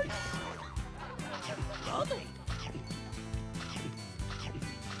 Right. Lovely.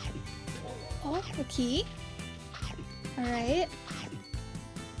 Oh, a key. Alright.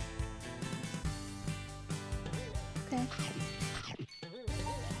 Okay.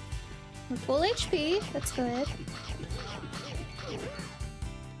 We're full HP, that's good.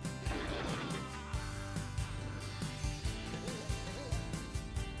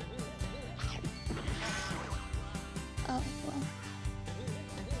 Oh, well.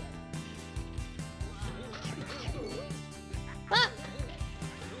 Ah!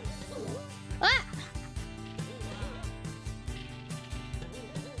 Ah!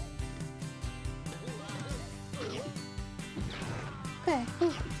 Okay.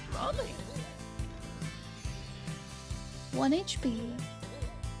 Ooh. Lovely. 1 HP.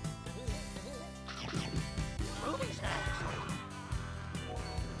 Ruby's next.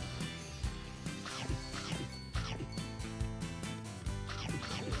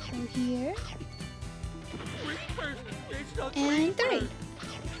 Go here. Creepers. It's the And creeper. 3.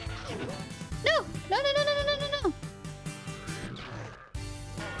 No! No!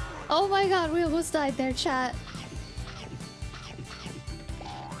 Oh my god, we almost died there, chat.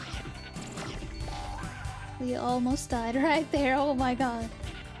 We almost died right there. Oh my god.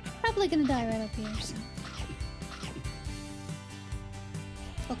 Probably gonna die right up here, so.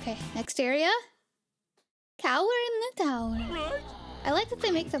 Okay, next area. Cower in the tower. Right. I like that they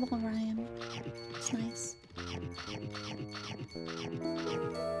make them all rhyme. It's nice.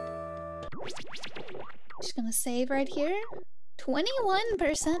 Just gonna save right here.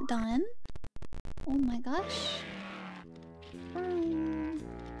 21% done. Oh my gosh.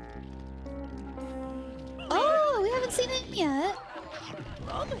 Oh, we haven't seen it yet.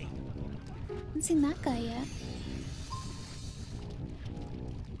 Lovely. Haven't seen that guy yet.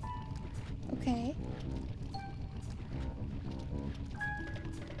 Okay.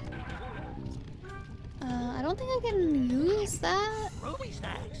 I don't think I can use that Ruby's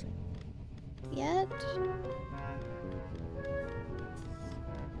next. yet.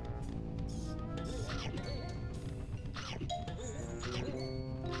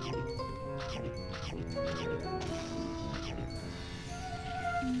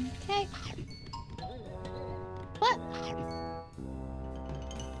 Okay. What?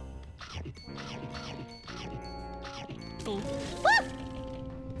 What?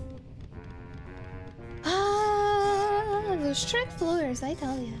 Ah, those trick floors, I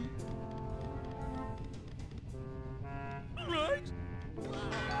tell ya. Right.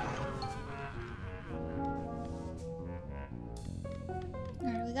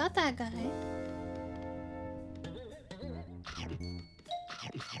 Alright, we got that guy.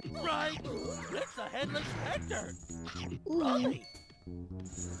 Right. It's the headless Hector. Ooh. Lovely.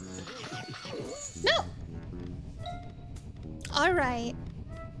 No! Alright.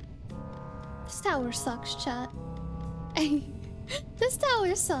 This tower sucks, chat. This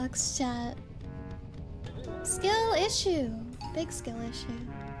tower sucks, chat. Skill issue. Big skill issue.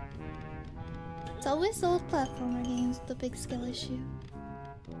 It's always those platformer games with the big skill issue.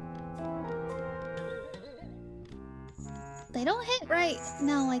 They don't hit right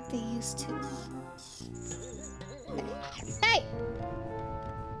now like they used to. Okay. Hey!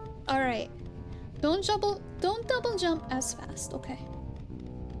 Alright. Don't double jump as fast, okay.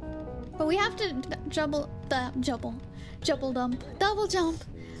 But we have to double jump.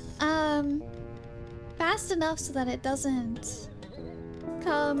 Fast enough so that it doesn't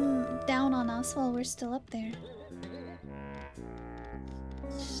come down on us while we're still up there.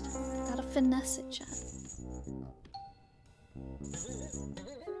 Just gotta finesse it, chat.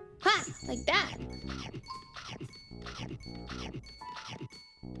 Ha! Like that.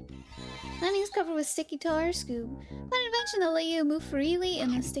 Landing's covered with sticky tar, Scoob. An invention that let you move freely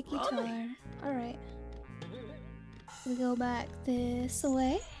in the sticky tar. Alright. We go back this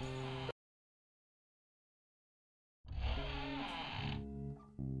way.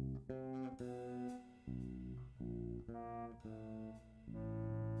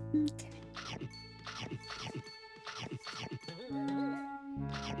 Okay.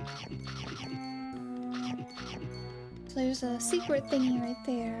 So there's a secret thingy right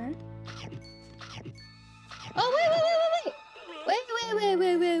there. Oh wait!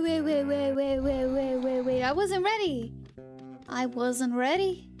 Wait! I wasn't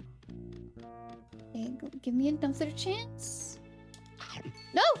ready. Okay, give me another chance.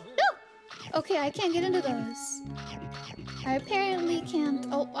 No! Okay, I can't get into those. I apparently can't.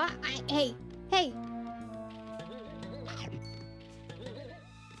 Oh, hey!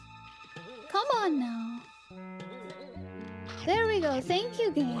 Come on now. There we go. Thank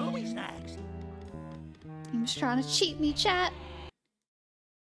you, game. I'm just trying to cheat me, chat.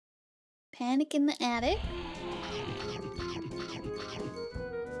 Panic in the attic.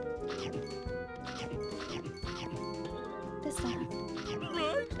 What is that?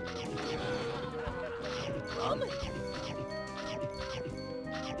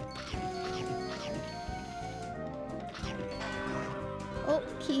 Oh,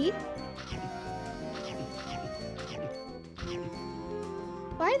 key.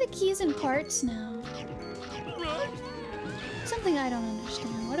 Why are the keys in parts now? Something I don't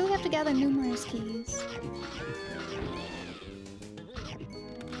understand. Why do we have to gather numerous keys?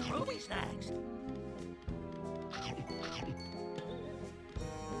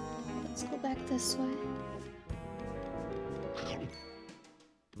 Let's go back this way.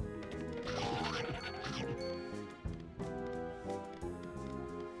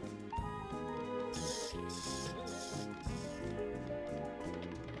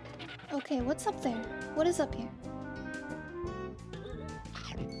 Okay, what's up there? What is up here?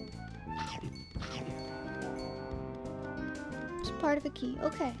 It's part of a key.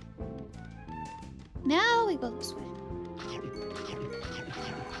 Okay. Now we go this way.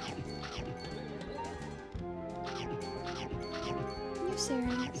 You're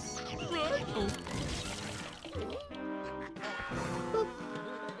serious. Boop.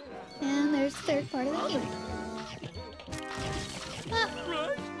 And there's the third part of the key. Ah.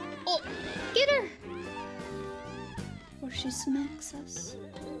 Oh, get her! Or she smacks us.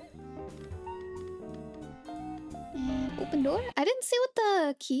 And open door? I didn't see what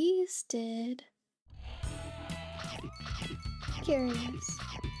the keys did. Curious.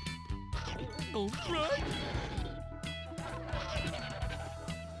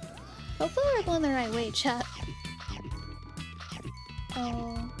 Hopefully we're going the right way, chat.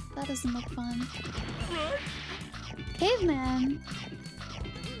 Oh, that doesn't look fun. Caveman!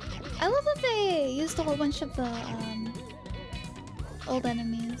 I love that they used a whole bunch of the old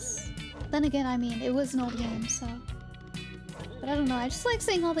enemies. Then again, I mean, it was an old game, so... But I don't know, I just like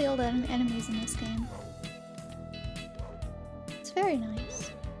seeing all the old enemies in this game. It's very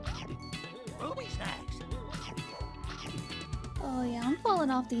nice. Oh yeah, I'm falling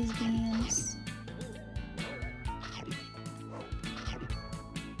off these beams.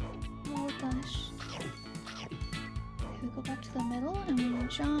 Oh gosh. We go back to the middle and we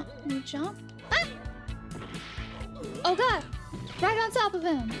jump. Ah! Oh god! Right on top of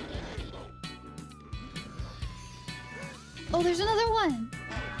him! Oh, there's another one!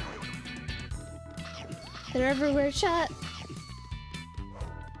 They're everywhere, chat.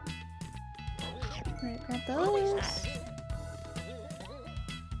 Alright, grab those.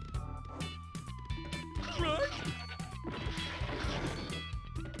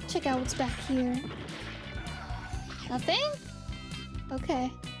 Check out what's back here. Nothing?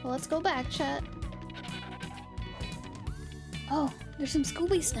 Okay, well let's go back, chat. Oh, there's some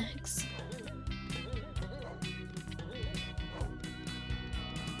Scooby snacks.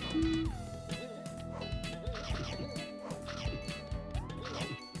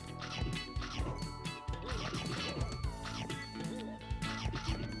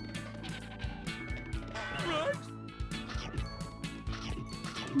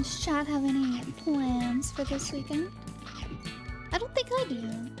 Does chat have any plans for this weekend? I don't think I do.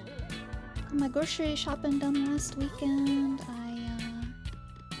 Got my grocery shopping done last weekend.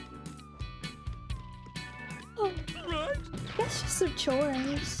 Oh, that's just some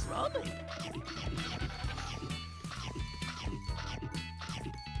chores.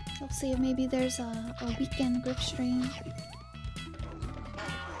 We'll see if maybe there's a weekend Griff stream.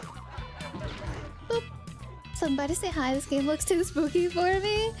 Boop. Somebody say hi, this game looks too spooky for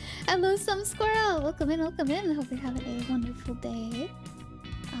me. Hello, some squirrel. Welcome in, welcome in. I hope you're having a wonderful day.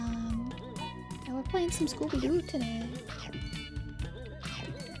 we're playing some Scooby Doo today.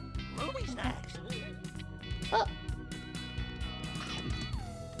 Movie snacks. Oh!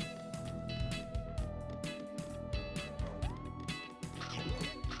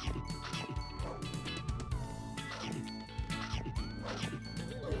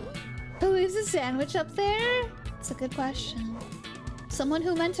 Who is a sandwich up there? It's a good question. Someone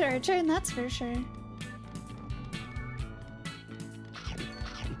who meant our turn, that's for sure.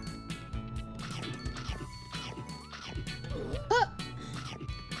 Oh!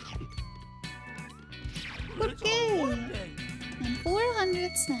 Okay. And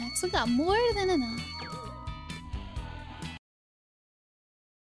 400 snacks. We got more than enough.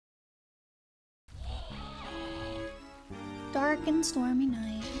 Dark and stormy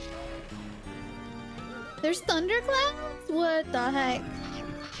night. There's thunderclouds? What the heck?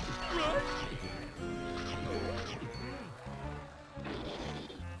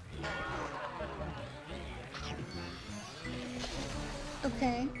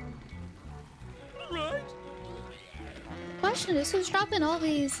 Okay. Question is, who's dropping all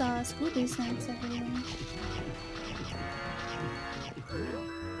these Scooby snacks everywhere?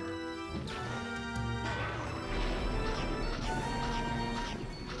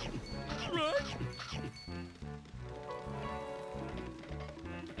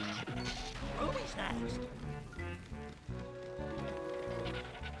 Movie snacks.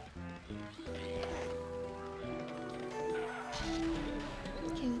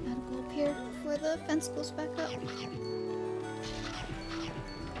 Okay, we gotta go up here before the fence goes back up.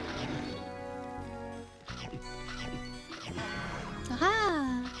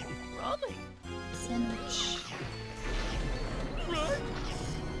 Aha! Rummy. Sandwich.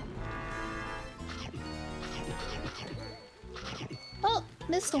 Oh,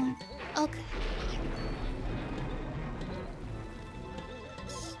 missed one. Okay.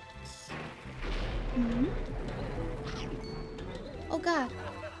 Hmm? Oh god.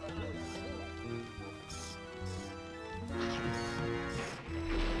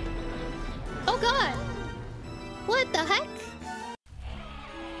 Oh god! What the heck?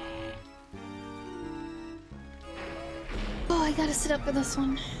 Oh, I gotta sit up for this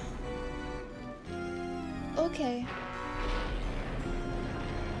one. Okay.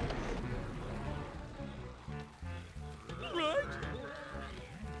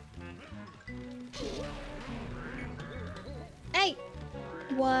 Hey!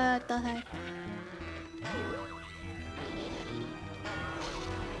 What the heck?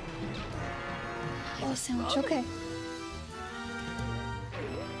 Oh, sandwich, okay.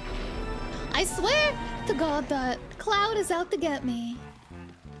 I swear to God that Cloud is out to get me.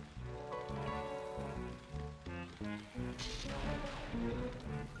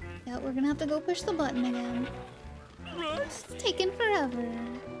 Yeah, we're gonna have to go push the button again. It's taking forever.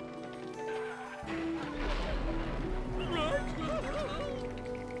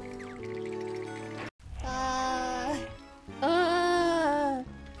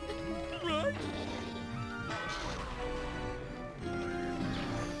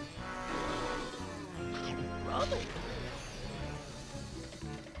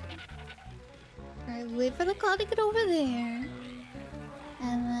 Alright, wait for the cloud to get over there.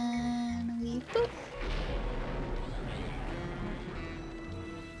 And then we boop.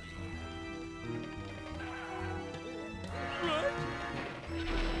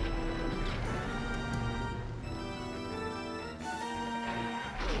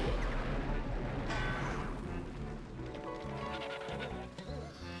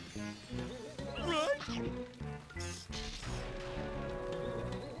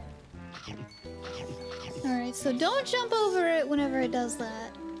 Alright, so don't jump over it whenever it does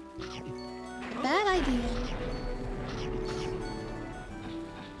that. Bad idea.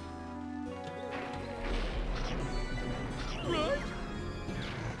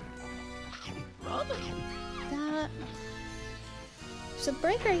 There's a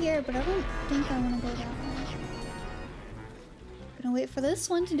break right here, but I don't think I want to go that way. Gonna wait for this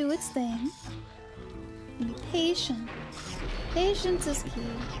one to do its thing. And be patient. Patience is key.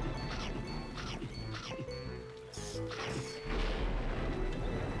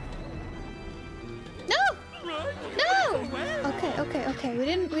 Okay. We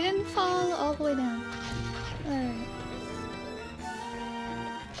didn't fall all the way down. Alright.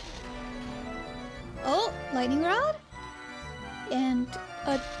 Oh, lightning rod? And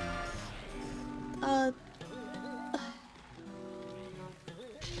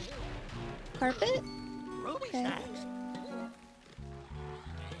carpet? Okay.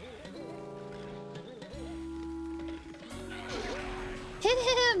 Hit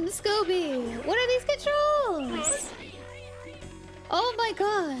him, Scooby! What are these controls? Oh my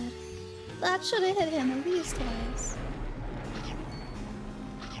god. That should have hit him at least twice.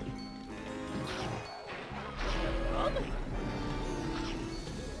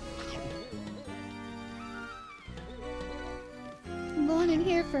 I'm going in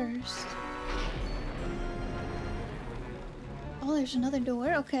here first. Oh, there's another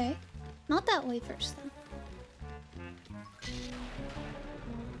door. Okay. Not that way first, then.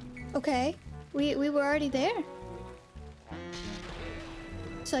 Okay. We were already there.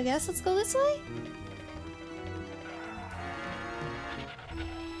 So I guess let's go this way?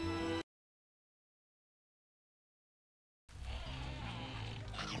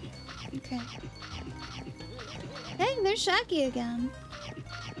 Okay. Hey, there's Shaggy again.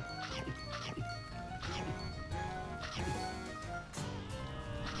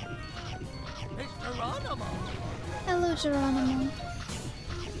 It's Geronimo. Hello, Geronimo.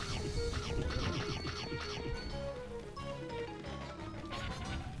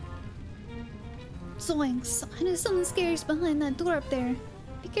 Zoinks. I know something scary's behind that door up there.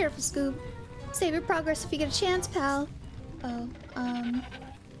 Be careful, Scoob. Save your progress if you get a chance, pal. Oh,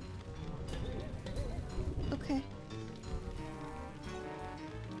 okay.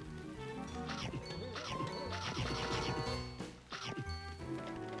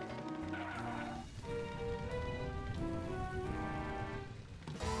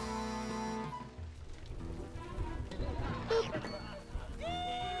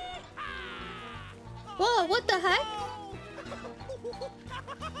 Whoa, what the heck?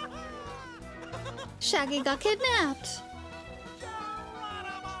 Shaggy got kidnapped.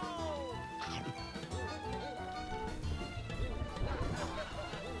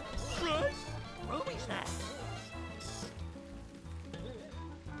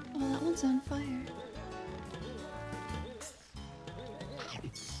 Oh, that one's on fire.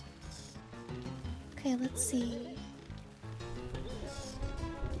 Okay, let's see.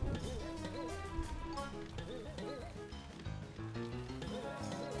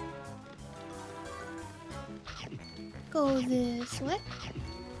 Go this way.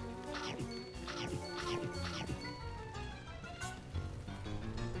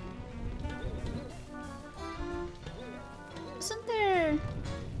 Isn't there...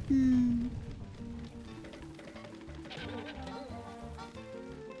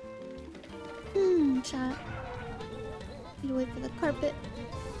 chat. Need to wait for the carpet.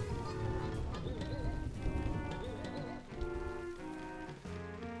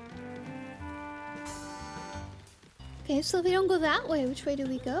 Okay, so if we don't go that way, which way do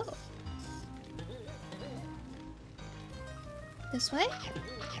we go? This way?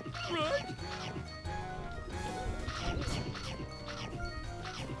 Right?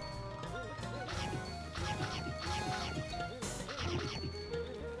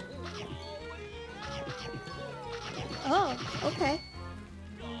 Oh, okay.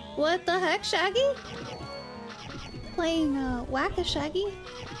 What the heck, Shaggy? Playing Whack-a-Shaggy?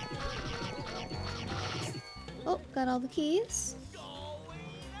 Oh, got all the keys.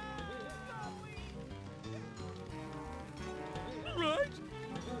 Right?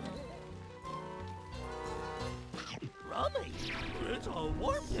 Rummy, it's a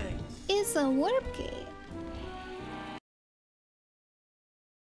warp game. It's a warp game.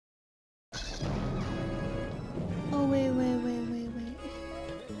 Oh, wait.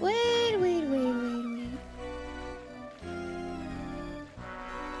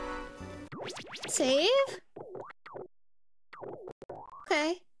 Save?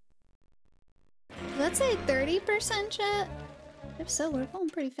 Okay. Let's say 30% chat. If so, we're going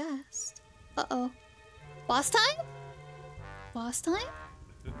pretty fast. Uh-oh. Boss time? Boss time?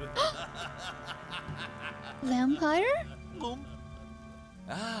 Vampire?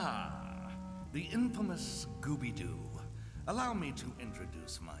 Ah, the infamous Scooby Doo. Allow me to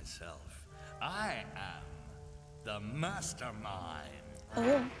introduce myself. I am the mastermind.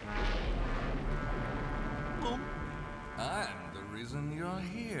 Oh. I'm the reason you're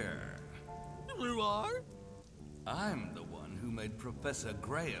here. You are? I'm the one who made Professor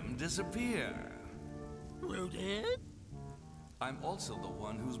Graham disappear. You did? I'm also the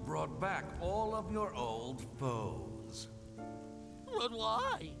one who's brought back all of your old foes. But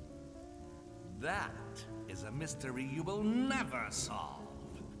why? That is a mystery you will never solve.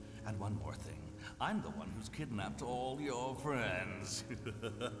 And one more thing. I'm the one who's kidnapped all your friends.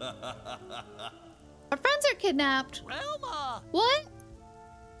 Our friends are kidnapped. Relma! What?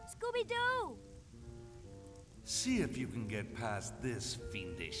 Scooby Doo! See if you can get past this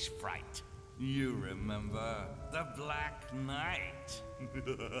fiendish fright. You remember the Black Knight?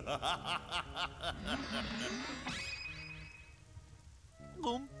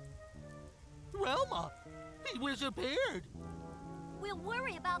 Relma! He disappeared! We'll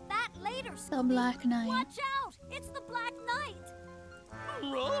worry about that later, Scooby. The Black Knight. Watch out! It's the Black Knight!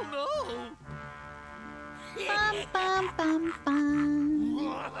 Oh no! Bum, bum, bum, bum.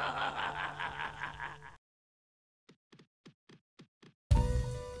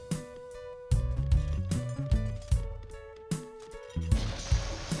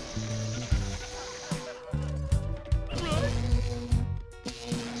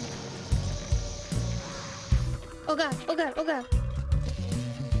 Oh god, oh god, oh god.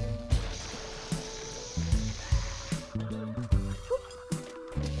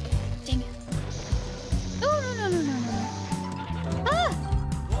 Dang it. No, no, no, no, no, no. Ah!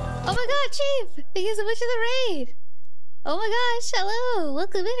 Oh my god, Chief! Thank you so much for the raid! Oh my gosh, hello!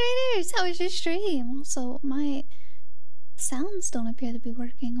 Welcome in, Raiders! How was your stream? Also, my sounds don't appear to be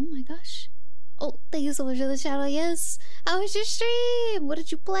working. Oh my gosh. Oh, thank you so much for the channel. Yes. How was your stream? What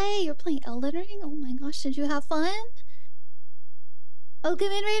did you play? You're playing Elden Ring? Oh my gosh, did you have fun? Welcome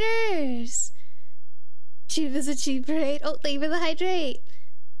in, Raiders! Chief is a cheap raid. Oh, thank you for the hydrate.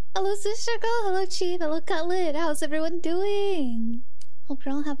 Hello, Sister Girl. Hello, Chief. Hello, Cutlet. How's everyone doing? Hope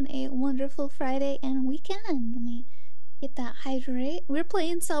you're all having a wonderful Friday and weekend. Let me get that hydrate. We're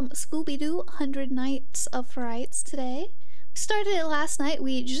playing some Scooby Doo 100 Nights of Frights today. We started it last night.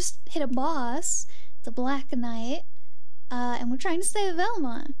 We just hit a boss, the Black Knight, and we're trying to save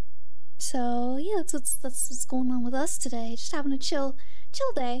Velma. So yeah, that's what's going on with us today. Just having a chill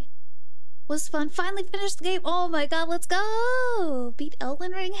day. Was fun. Finally finished the game. Oh my god, let's go! Beat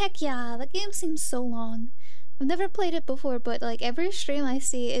Elden Ring. Heck yeah, that game seems so long. I've never played it before, but like every stream I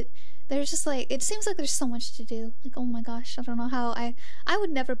see it, there's just like it seems like there's so much to do. Like oh my gosh, I don't know how I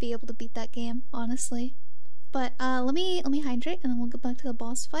would never be able to beat that game, honestly. But let me hydrate and then we'll get back to the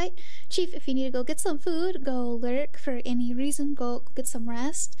boss fight. Chief, if you need to go get some food, go lurk for any reason, go get some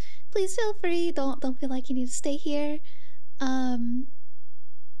rest. Please feel free. Don't feel like you need to stay here.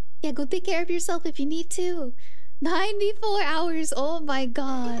 Yeah, go take care of yourself if you need to. 94 hours. Oh my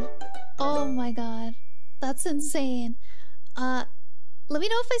god. Oh my god. That's insane. Let me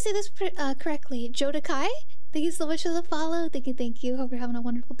know if I say this correctly. Jodakai, thank you so much for the follow. Thank you. Hope you're having a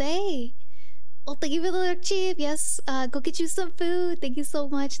wonderful day. Oh, thank you for the lurk, Chief. Yes, go get you some food. Thank you so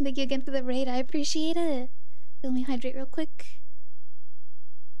much. And thank you again for the raid. I appreciate it. Let me hydrate real quick.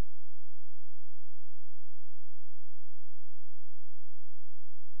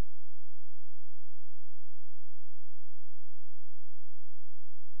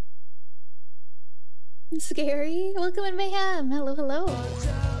 Scary. Welcome in Mayhem. Hello, hello.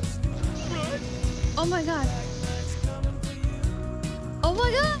 Oh my god. Oh my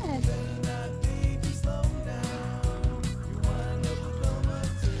god.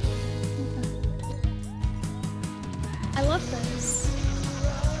 I love this.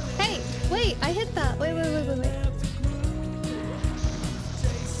 Hey, wait, I hit that. Wait.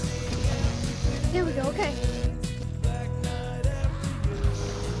 Here we go, okay.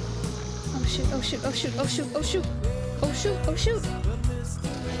 Oh shoot, oh shoot, oh shoot, oh shoot, oh shoot. Oh shoot, oh shoot.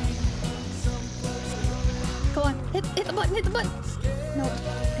 Go on, hit the button, hit the button. Nope,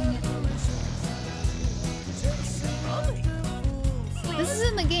 dang it. This is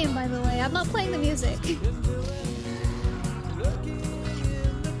in the game, by the way. I'm not playing the music.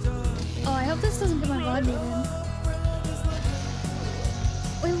 Oh, I hope this doesn't get my volume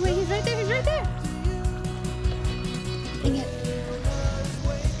in. Wait, he's right there, he's right there! Dang it.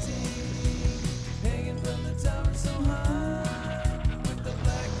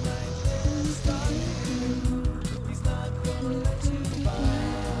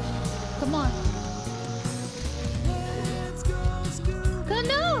 Come on. Oh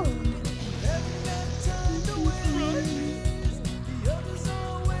no!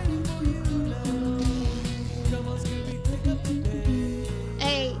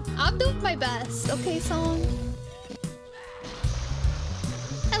 Hey, I'm doing my best. Okay, song.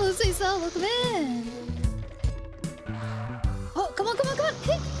 Hello, seiso. Welcome in. Oh, come on.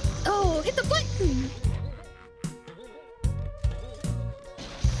 Hit. Oh, hit the button.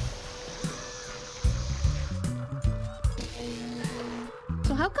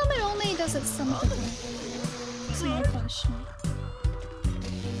 So how come it only does it something? That's my question.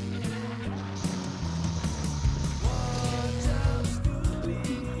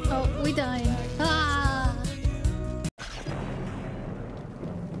 Oh, we died. Ah!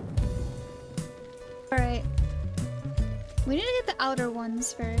 Alright. We need to get the outer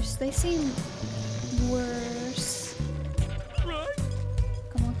ones first. They seem worse. Come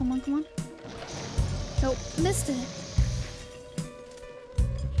on. Nope, missed it.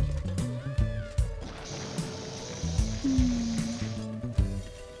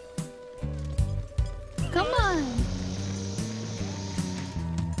 Come on!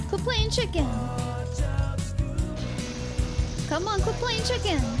 chicken. Come on, quit playing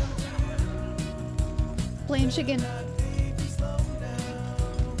chicken. Playing chicken.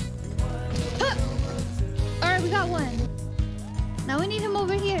 Huh. Alright, we got one. Now we need him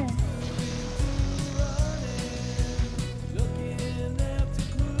over here.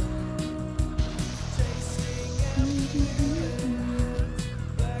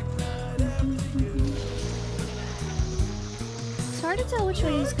 It's hard to tell which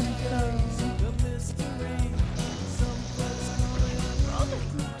way he's gonna go.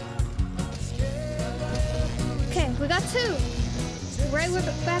 Okay, we got two. Right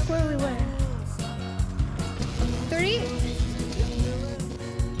back where we were. Three.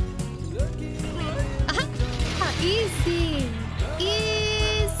 Aha! Easy.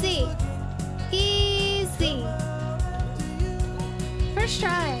 Easy. Easy. First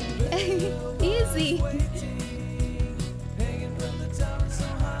try. Easy.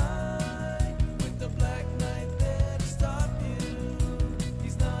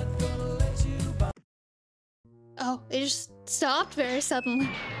 Oh, it just stopped very suddenly.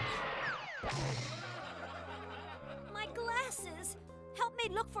 My glasses! Help me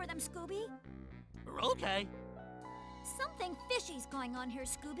look for them, Scooby. Okay. Something fishy's going on here,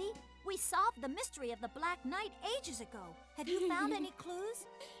 Scooby. We solved the mystery of the Black Knight ages ago. Have you found any clues?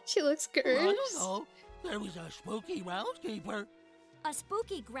 She looks I cursed. don't know. There was a spooky groundskeeper. A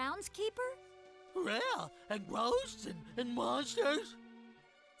spooky groundskeeper? Yeah, and ghosts and monsters.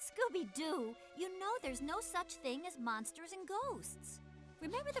 Scooby-Doo, you know there's no such thing as monsters and ghosts.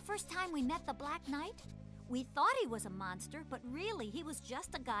 Remember the first time we met the Black Knight? We thought he was a monster, but really he was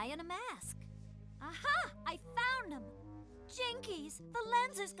just a guy in a mask. Aha! I found him! Jinkies, the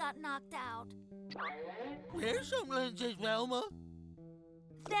lenses got knocked out. Here's some lenses, Velma.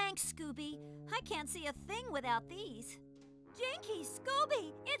 Thanks, Scooby. I can't see a thing without these. Jinkies,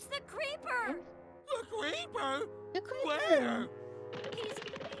 Scooby, it's the Creeper! The creeper? The creeper. Where?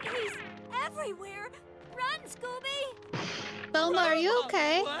 He's everywhere! Run, Scooby! Velma, are you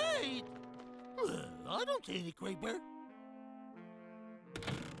okay? Wait! I don't see any creeper.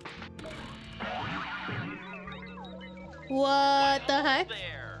 What the heck?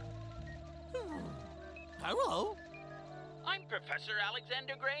 There. Hello? I'm Professor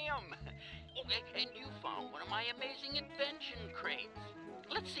Alexander Graham. And you found one of my amazing invention crates.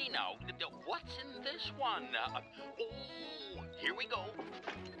 Let's see now. What's in this one? Oh, here we go.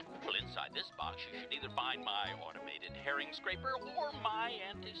 Well, inside this box, you should either find my automated herring scraper or my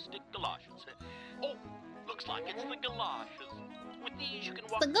anti-stick galoshes. Oh, looks like it's the galoshes. With these, you can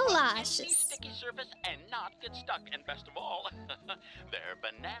walk The across any galoshes. sticky surface and not get stuck. And best of all, they're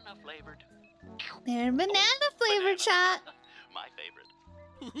banana flavored. They're banana flavored, chat. My favorite.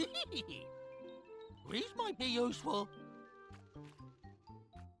 These might be useful.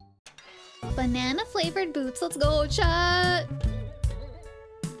 Banana flavored boots. Let's go, chat.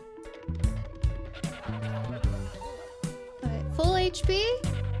 Alright, full HP.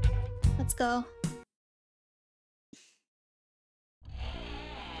 Let's go.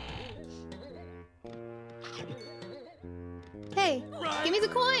 Hey, give me the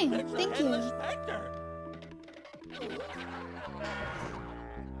coin. It's the Thank headless you. specter.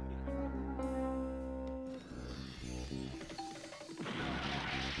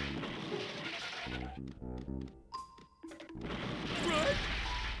 Right.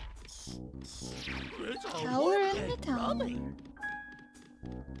 It's all Tower in working, the tower. Mommy.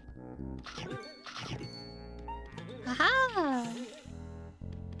 Aha!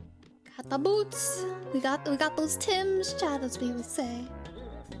 Got the boots. We got those Tims, chat, as we would say.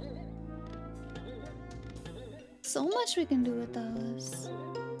 So much we can do with those.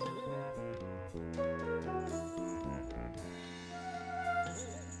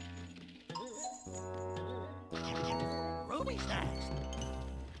 Ruby snacks.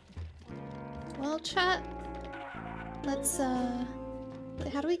 Well, chat. Let's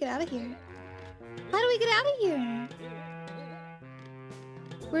wait, how do we get out of here? How do we get out of here?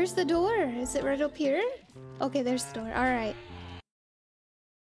 Where's the door? Is it right up here? Okay, there's the door. Alright.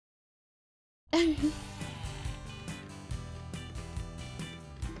 Right.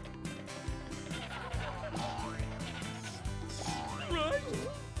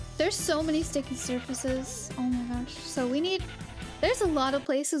 There's so many sticky surfaces. Oh my gosh. So we need... There's a lot of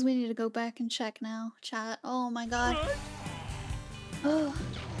places we need to go back and check now, chat. Oh my god. Right. Oh.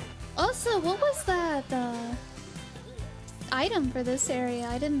 Also, what was that item for this area?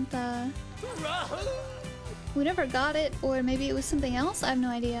 I didn't Right. we never got it, or maybe it was something else. I have no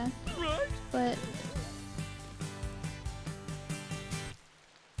idea. Right. But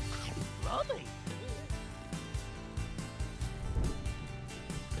Mommy.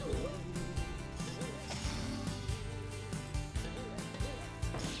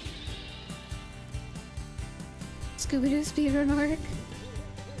 Scooby Doo speedrun arc?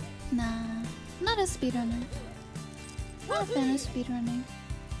 Nah, not a speedrunner. Not a fan of speedrunning.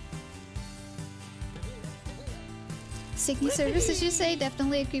 Sticky services, you say?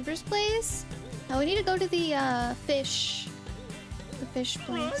 Definitely a creeper's place. Now we need to go to the fish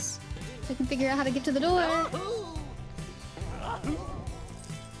place. So I can figure out how to get to the door.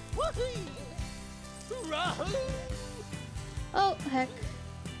 Oh, heck.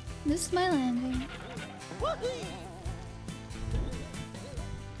 Missed my landing.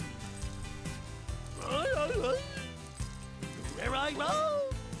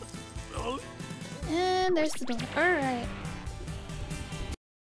 And there's the door. Alright.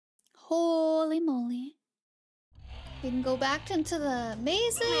 Holy moly. We can go back into the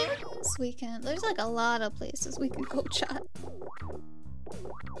mazes. We can. There's like a lot of places we can go, chat.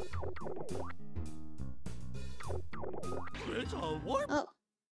 It's a warp. Oh.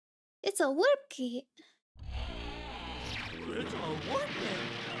 It's a warp key. It's a warp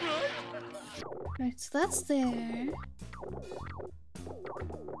gate, right? Right, so that's there.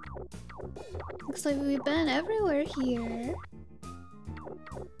 Looks like we've been everywhere here.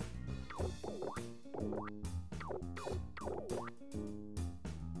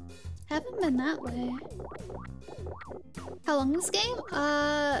 Haven't been that way. How long this game?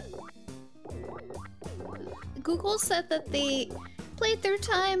 Google said that the playthrough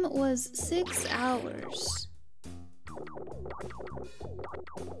time was 6 hours.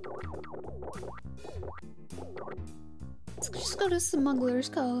 Let's just go to Smuggler's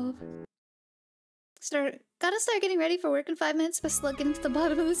Cove. Gotta start getting ready for work in 5 minutes. Best of luck getting to the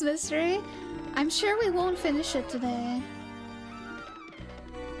bottom of this mystery. I'm sure we won't finish it today.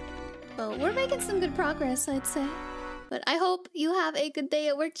 But we're making some good progress, I'd say. But I hope you have a good day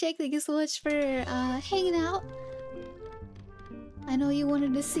at work, Jake. Thank you so much for hanging out. I know you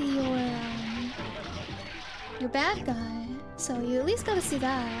wanted to see your bad guy, so you at least gotta see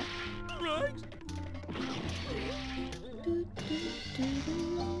that. Right?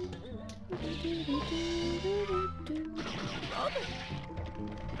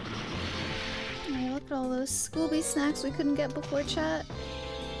 Alright, look at all those Scooby snacks we couldn't get before, chat.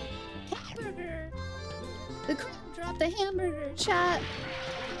 Hamburger! The crew dropped a hamburger, chat!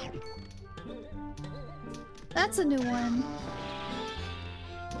 That's a new one.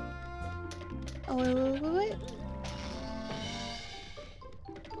 Oh, wait.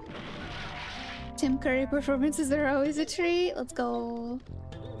 Tim Curry performances are always a treat. Let's go.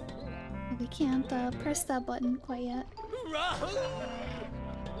 We can't press that button quite yet.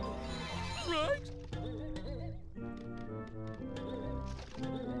 Right?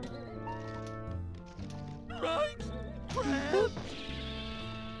 Right? Crab?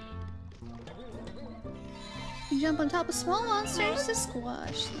 You jump on top of small monsters to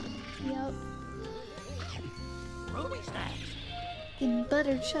squash them. Yep. Ruby snacks. Getting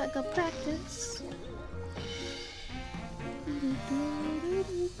buttered shotgun practice.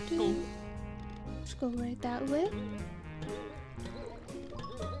 Let's go right that way.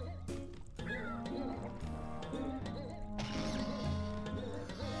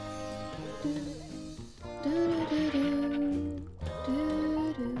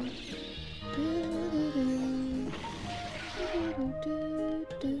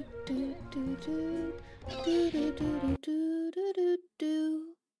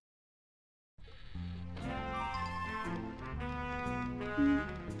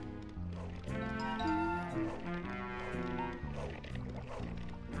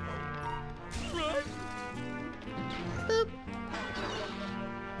 Boop.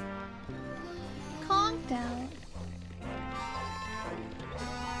 Conked out.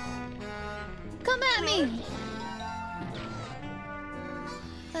 Come at me!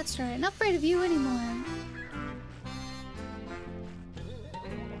 That's right, not afraid of you anymore.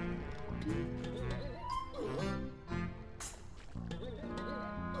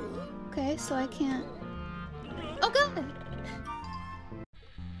 Okay, so I can't... Oh god!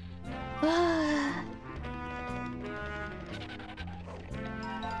 Ah.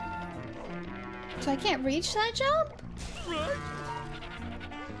 So I can't reach that jump? Right?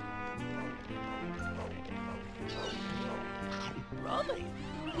 Rummy.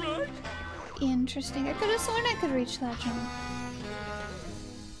 Right? Interesting. I could have sworn I could reach that jump.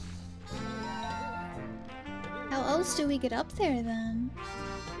 How else do we get up there then?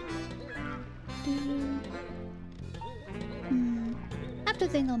 Have to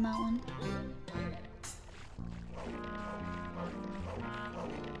think on that one.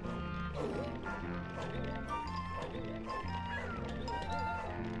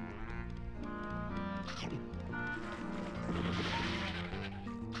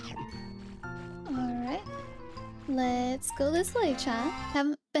 Let's go this way, chat.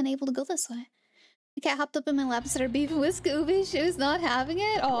 Haven't been able to go this way. The cat hopped up in my lap and started beefing with Scooby. She was not having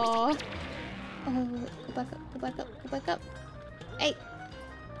it. Aww. Oh, go back up, go back up, go back up. Hey!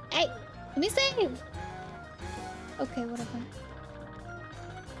 Hey! Let me save! Okay, whatever.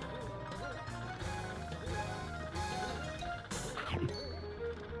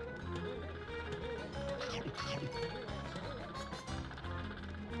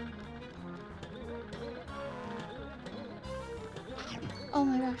 Oh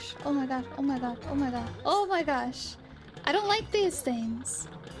my gosh, oh my god, oh my god, oh my god, oh my gosh. I don't like these things.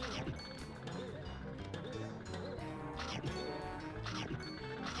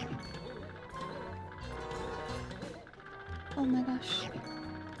 Oh my gosh.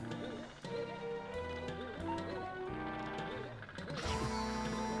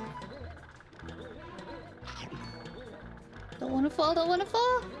 Don't wanna fall, don't wanna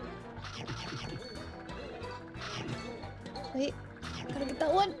fall! Wait, gotta get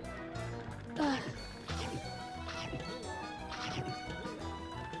that one! Ugh.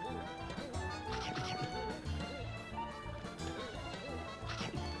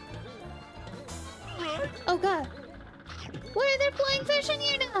 Oh god! Why are there flying fish in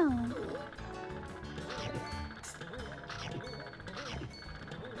here now?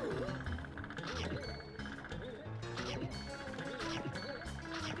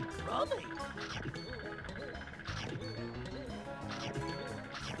 Rummy.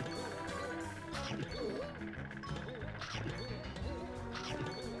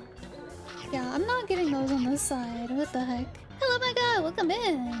 Yeah, I'm not getting those on this side. What the heck? Hello, my god! Welcome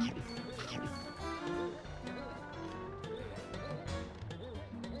in!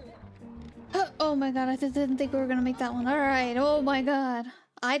 Oh my god, I didn't think we were gonna make that one. Alright, oh my god.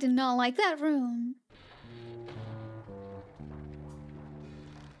 I did not like that room.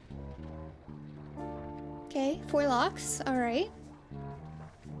 Okay, 4 locks. Alright.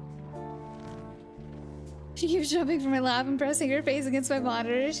 She keeps jumping from my lap and pressing her face against my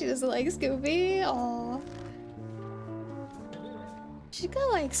monitor. She doesn't like Scooby. Aww. She got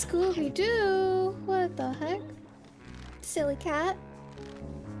like Scooby Doo. What the heck? Silly cat.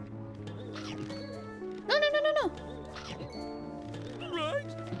 No, no, no, no, no. Right.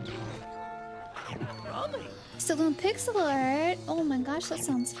 Rummy. Still doing pixel art. Oh my gosh, that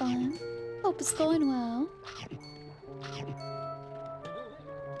sounds fun. Hope it's going well.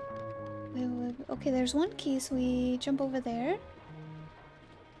 Wait. Okay, there's one key, so we jump over there.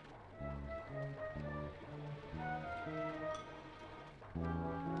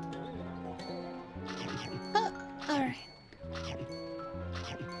 Oh, alright.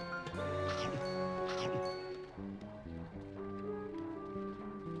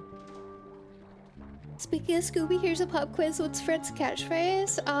 Speaking of Scooby, here's a pop quiz. What's Fred's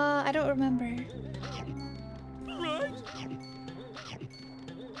catchphrase? I don't remember. Right.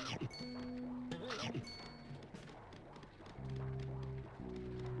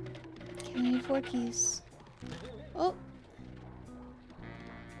 Okay, we need 4 keys. Oh!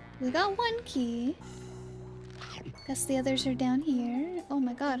 We got 1 key. Guess the others are down here. Oh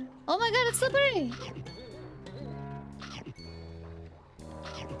my god. Oh my god, it's slippery!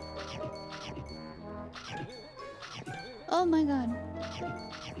 Oh my god.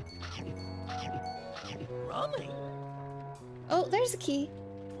 Rummy. Oh, there's a key.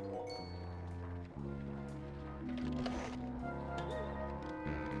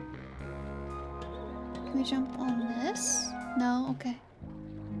 Can we jump on this? No? Okay.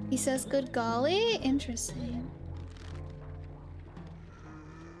 He says good golly? Interesting.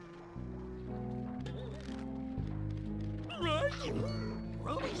 Right.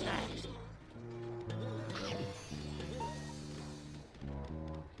 Rummy's next. Okay.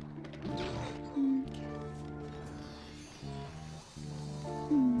 Hmm.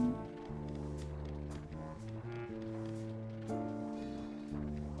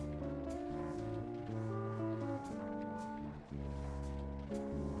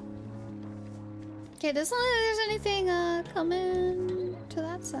 Okay, doesn't look like there's anything coming to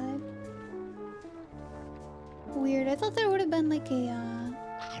that side. Weird. I thought there would have been like a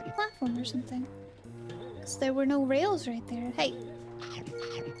platform or something. Because there were no rails right there. Hey!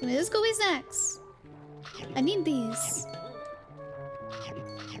 Give me the Scooby snacks! I need these.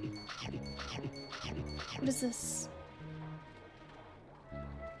 What is this?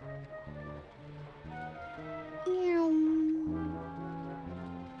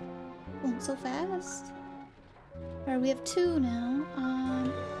 Going so fast. Alright, we have 2 now.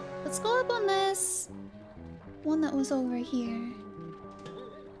 Let's go up on this one that was over here.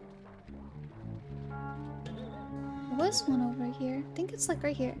 There was one over here. I think it's like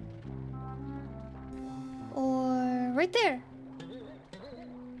right here. Or right there.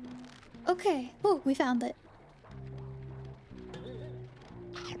 Okay. Oh, we found it.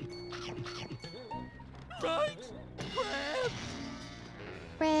 Right? Crabs!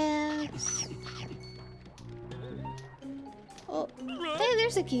 Crabs. Oh, hey,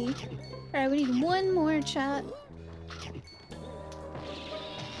 there's a key. Alright, we need one more, chat.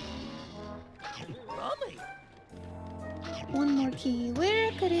 Rummy! One more key.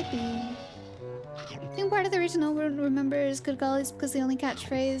 Where could it be? I think part of the reason no one remembers Good Golly is because the only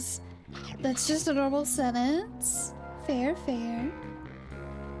catchphrase that's just a normal sentence. Fair, fair.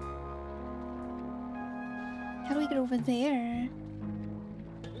 How do we get over there?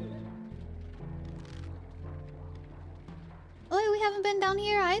 Oh, we haven't been down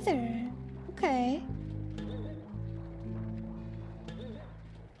here either. Okay.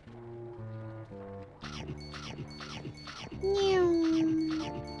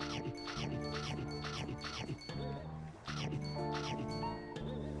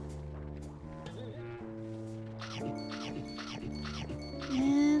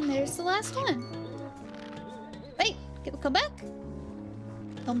 And there's the last one. Wait, come back.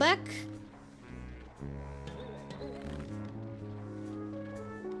 Come back.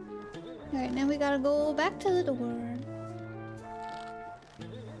 Alright, now we gotta go back to the door.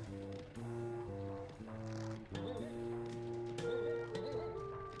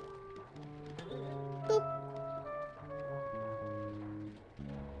 Boop.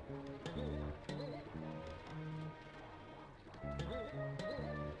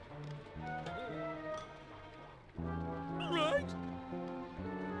 Right?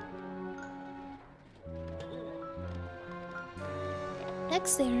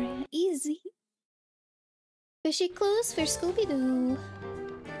 Next area, easy. Fishy clues for Scooby Doo.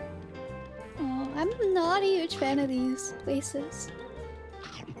 Oh, I'm not a huge fan of these places.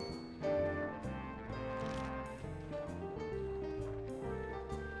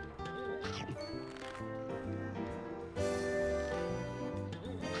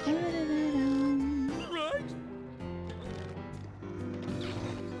 Right?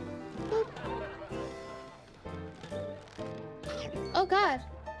 Oh god.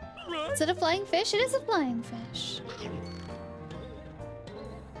 Right? Is it a flying fish? It is a flying fish.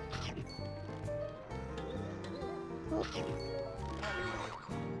 Oh.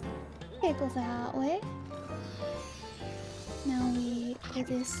 Okay, go that way. Now we go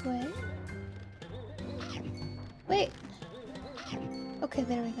this way. Wait. Okay,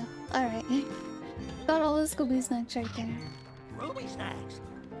 there we go. Alright. Got all the Scooby snacks right there. Ruby snacks!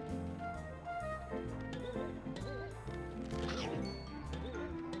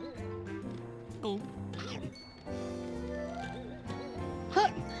 Oh. Huh.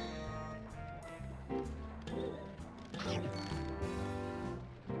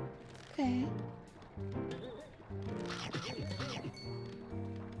 Okay.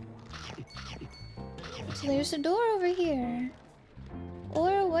 So there's a door over here.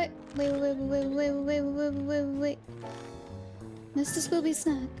 Or what? Wait. Mr. Scooby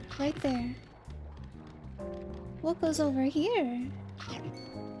snack, right there. What goes over here?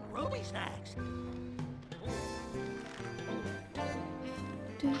 Ruby snacks!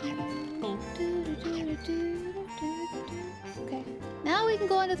 Okay, now we can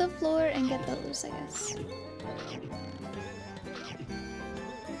go onto the floor and get those, I guess.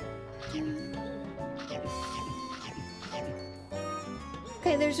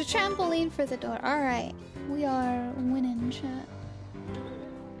 Okay, there's a trampoline for the door. Alright, we are winning, chat.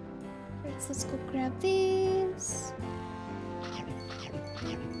 Right, so let's go grab these.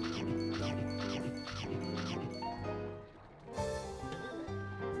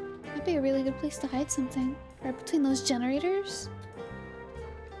 That'd be a really good place to hide something. Right between those generators.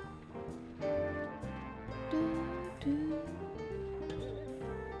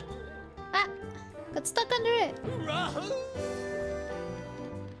 Ah! Got stuck under it! Rahoo!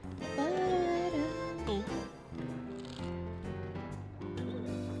 Oh.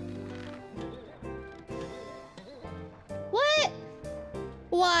 What?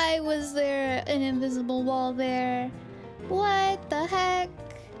 Why was there an invisible wall there? What the heck?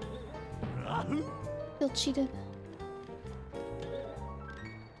 Rahoo! Feel cheated.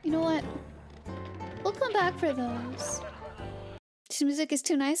 You know what? We'll come back for those. This music is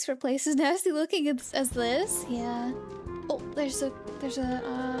too nice for places nasty looking as this. Yeah. Oh, there's a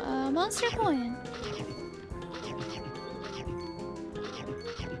monster coin.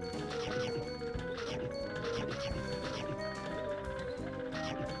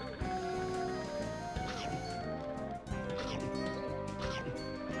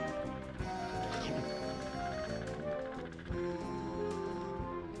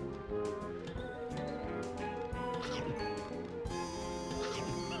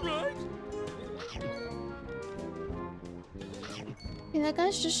 Right? Yeah, that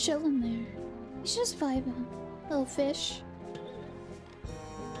guy's just chilling there. He's just vibing. Little fish.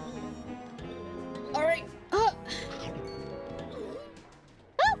 Alright. Oh!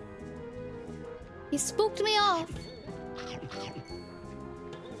 Oh! He spooked me off.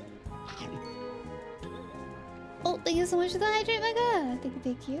 Oh, thank you so much for the hydrate, my god.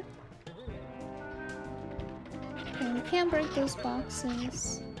 Thank you. Okay, we can't break those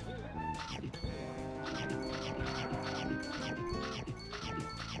boxes.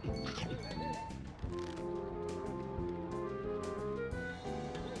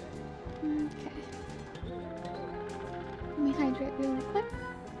 Okay. Let me hydrate really quick.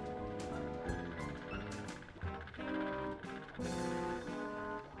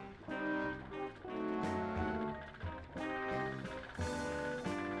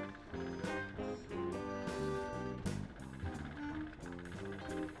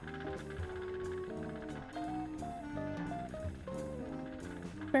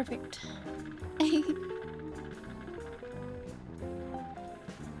 Perfect.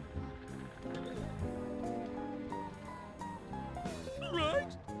 Right?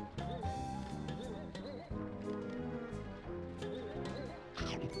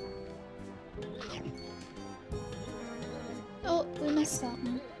 Oh, we missed that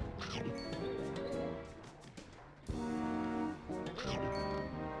one.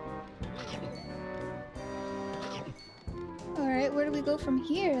 Alright, where do we go from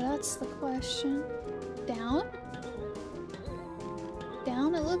here? That's the question. Down?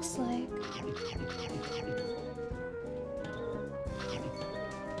 Down, it looks like.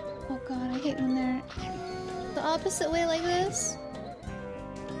 Oh god, I hate when they're the opposite way like this.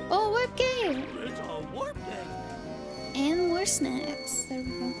 Oh, warp game! It's a warp game. And more snacks. There we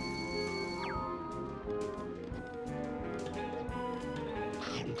go.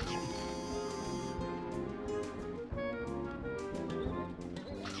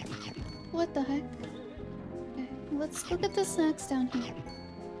 What the heck? Okay, let's look at the snacks down here.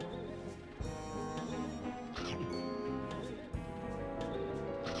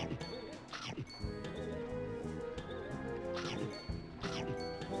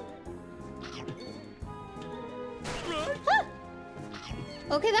 Ah!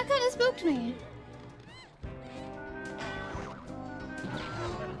 Okay, that kind of spooked me.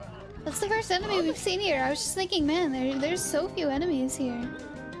 That's the first enemy we've seen here. I was just thinking, man, there's so few enemies here.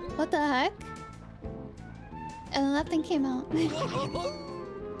 What the heck? And then that thing came out.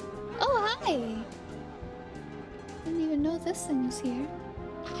 Oh, hi! Didn't even know this thing was here.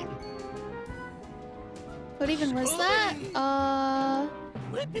 What even was that?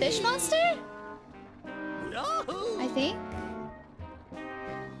 Fish monster? I think.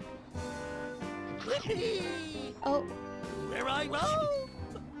 Oh. Where I roam.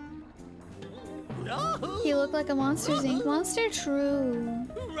 He looked like a Monsters Inc. monster? True.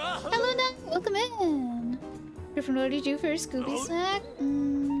 Hello, Nat. Welcome in. Griffin, what did you do for a Scooby snack?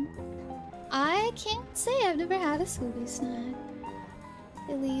 I can't say. I've never had a Scooby snack.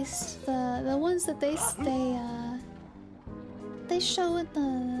 At least the ones that they show at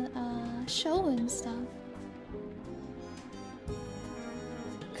the show and stuff.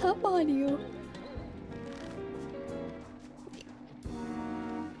 Come on, you.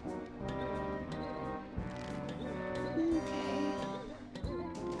 Okay.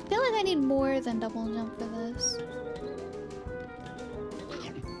 I feel like I need more than double jump for this.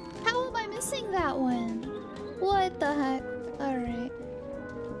 How am I missing that one? What the heck? Alright.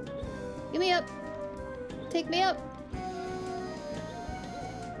 Get me up. Take me up.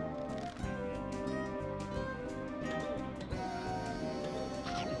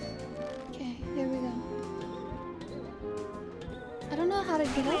 Okay, here we go. I don't know how to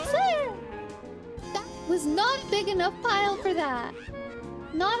get up there. That was not a big enough pile for that.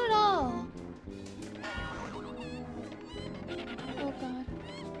 Not at all. Oh god.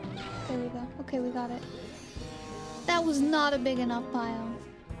 There we go. Okay, we got it. That was not a big enough pile.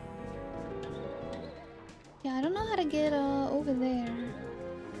 Yeah, I don't know how to get over there.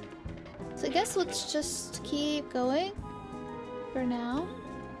 So I guess let's just keep going for now.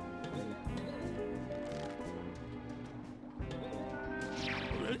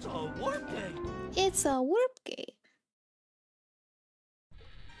 It's a warp gate. It's a warp gate.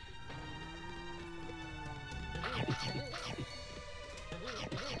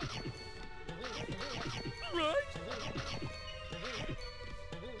 Right?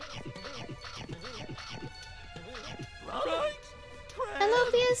 Right?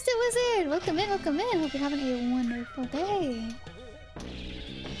 Hello, Fiesta Wizard! Welcome in, welcome in. Hope you're having a wonderful day.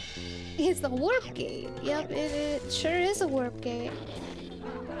 It's the warp gate. Yep, it sure is a warp gate.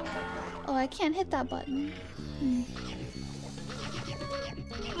 Oh, I can't hit that button.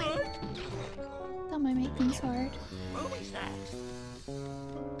 That might make things hard.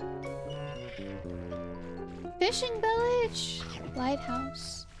 Fishing village!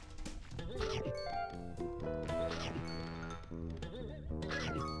 Lighthouse.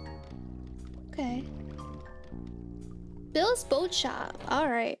 Okay. Bill's boat shop.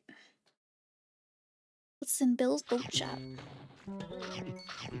 Alright. What's in Bill's boat shop?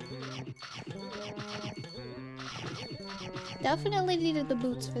 Definitely needed the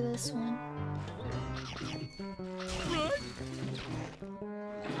boots for this one.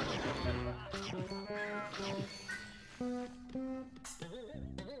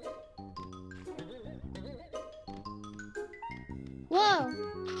 Whoa!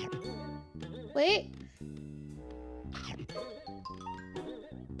 Wait.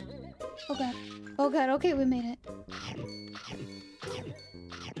 Oh god. Oh god, okay, we made it.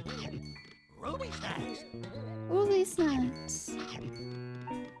 Ruby snacks. Ruby snacks.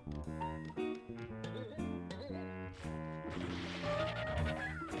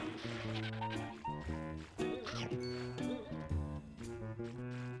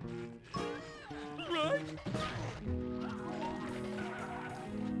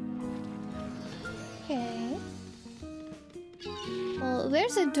 Okay. Well,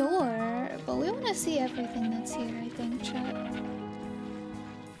 there's a door, but we want to see everything that's here, I think, chat.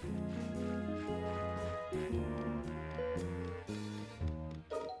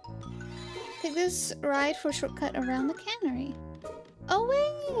 Take this ride for a shortcut around the cannery. Oh,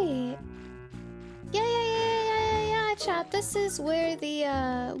 wait! Yeah, chat. This is where the,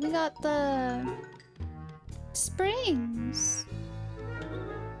 we got the springs.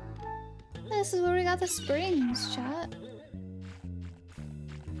 This is where we got the springs, chat.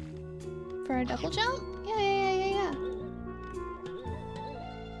 For a double jump? Yeah.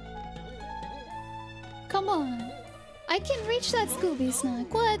 Come on. I can reach that Scooby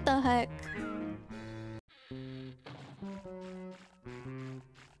snack. What the heck?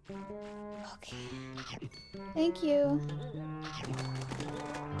 Okay. Thank you.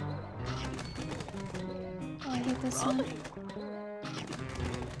 Oh, I hate this one.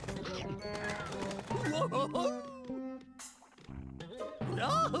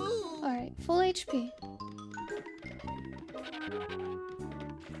 Alright, full HP.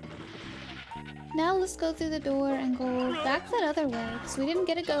 Now let's go through the door and go back that other way, because we didn't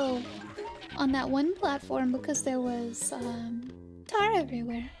get to go on that one platform because there was tar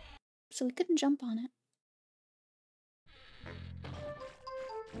everywhere. So we couldn't jump on it.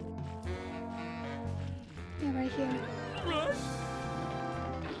 Yeah, right here.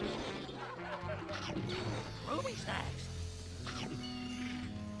 Ruby snacks.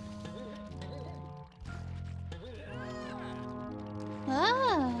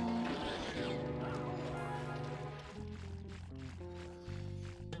 Ah!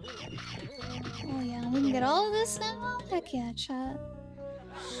 Oh yeah, we can get all of this now? Heck yeah, chat.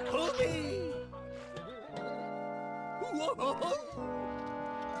 Scooby!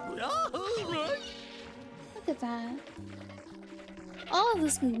 Look at that. All the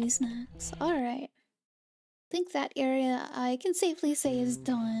Scooby snacks. Alright. I think that area I can safely say is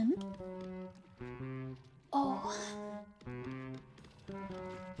done. Oh.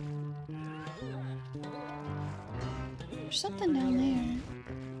 There's something down there.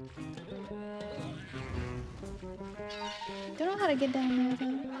 Don't know how to get down there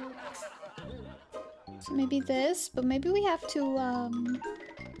though. So maybe this, but maybe we have to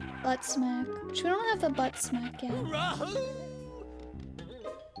butt smack. Which we don't have the butt smack yet.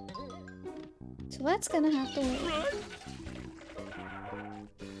 So that's gonna have to wait.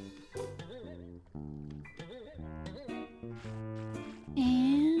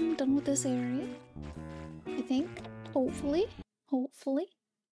 And done with this area. I think. Hopefully.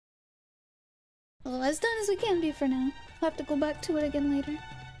 Well, as done as we can be for now. We'll have to go back to it again later.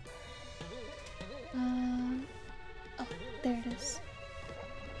 Oh, there it is.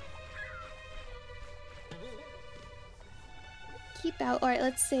 Keep out. Alright,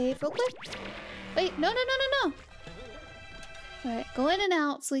 let's save real quick. Wait, no. Alright, go in and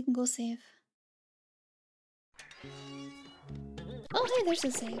out so we can go save. Oh, hey, there's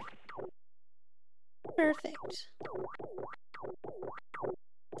a save. Perfect.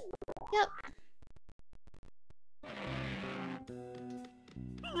 Yep.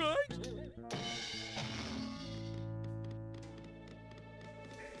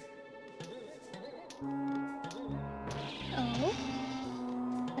 Oh.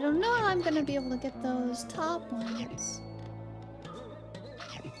 I don't know how I'm gonna be able to get those top ones.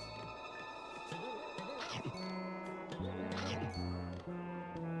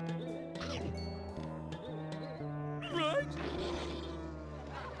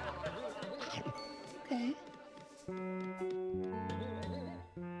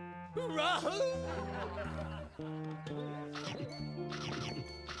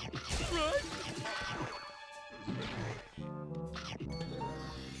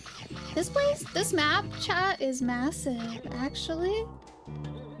 This map chat is massive, actually.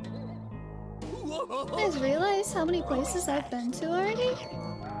 You guys realize how many places I've been to already?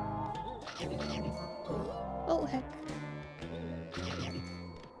 Oh, heck.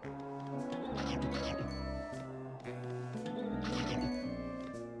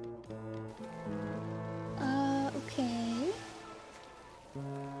 Okay.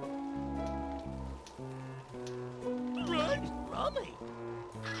 Rummy.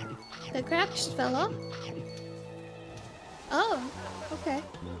 The crab just fell off. Oh, okay.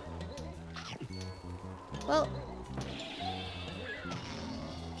 Well,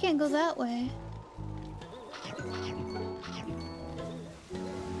 can't go that way.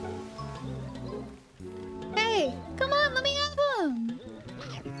 Hey, come on, let me have them.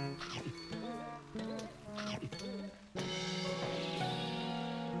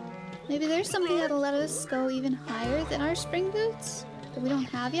 Maybe there's something that'll let us go even higher than our spring boots that we don't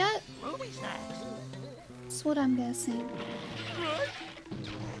have yet. That's what I'm guessing.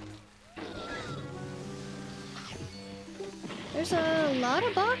 There's a lot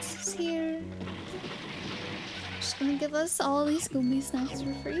of boxes here. Just gonna give us all these Scooby snacks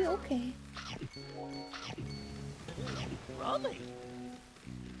for free? Okay.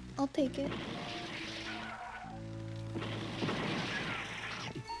 I'll take it.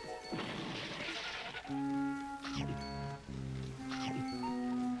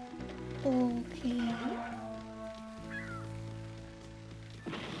 Okay.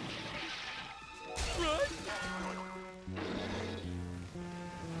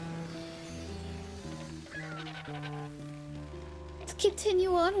 Let's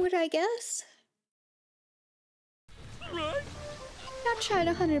continue onward, I guess. Not trying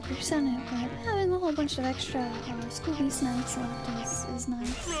to 100% it, but having a whole bunch of extra Scooby snacks left is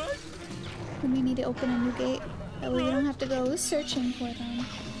nice. When we need to open a new gate, that way we don't have to go searching for them.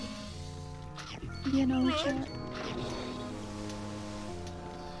 You know, chat.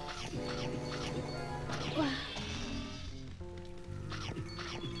 Wow.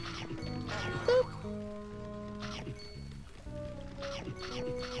 Boop.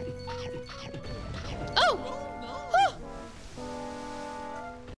 Oh! Oh!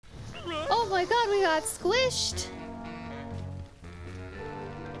 Oh my god, we got squished!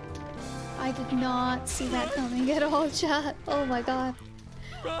 I did not see that coming at all, chat. Oh my god.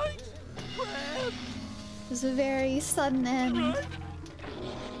 It was a very sudden end.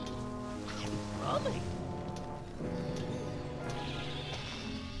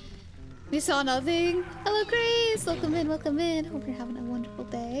 We saw nothing. Hello, Grace! Welcome in, welcome in. Hope you're having a wonderful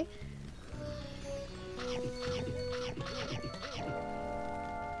day.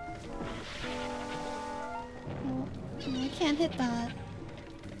 Well, I can't hit that.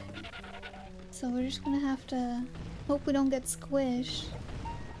 So we're just gonna have to hope we don't get squished.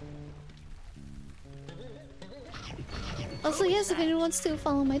 Also, yes, if anyone wants to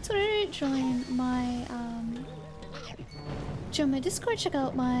follow my Twitter, join my Discord, check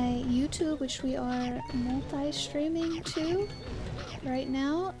out my YouTube, which we are multi-streaming to right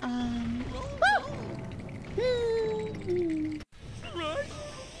now.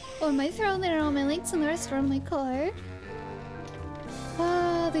 Or I might throw there all my links and the rest are on my card.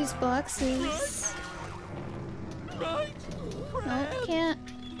 Ah, these boxes. No, can't.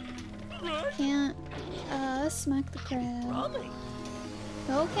 Can't. Smack the crab.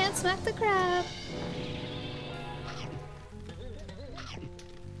 No, can't smack the crab.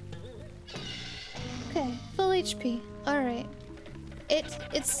 Okay, full HP. Alright.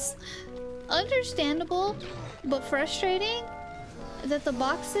 It's understandable, but frustrating that the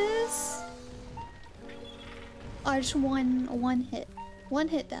boxes are just one hit. One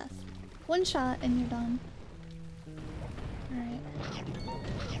hit death. One shot and you're done. Alright.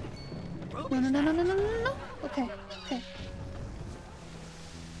 No, no, no, no, no, no, no, no. Okay, okay.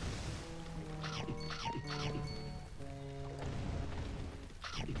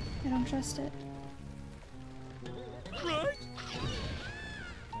 I don't trust it.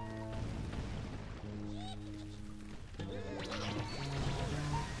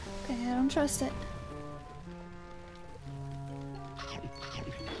 Okay, I don't trust it.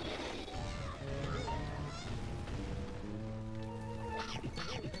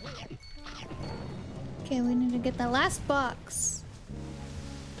 Okay, we need to get that last box.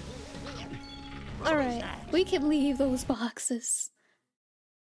 Alright, we can leave those boxes.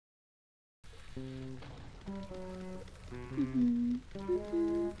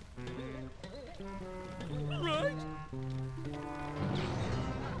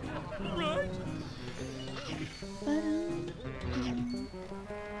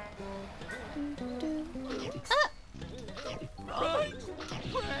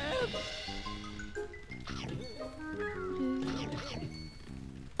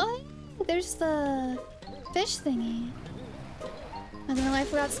 there's the fish thingy. I don't know, I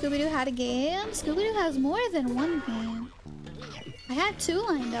forgot Scooby Doo had a game. Scooby Doo has more than one game. I had two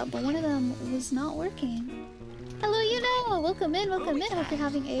lined up, but one of them was not working. Hello, you know! Welcome in, welcome in. Hope you're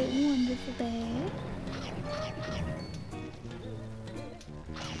having a wonderful day.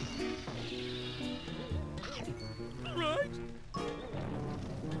 Right?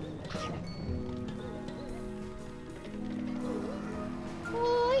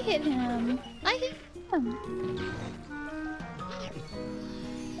 Oh, I hit him. I hit him.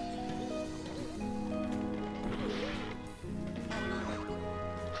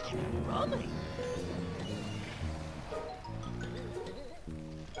 Rummy.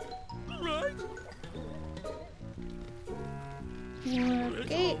 Right?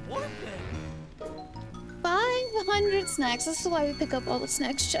 Okay. What 500 snacks. This is why we pick up all the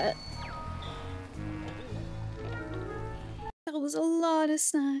snacks, chat. That was a lot of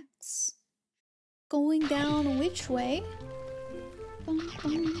snacks. Going down which way? Oh,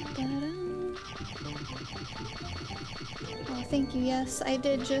 thank you. Yes, I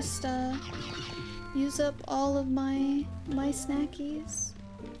did just use up all of my snackies.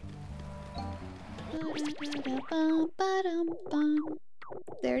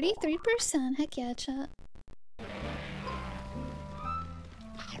 33%. Heck yeah, chat.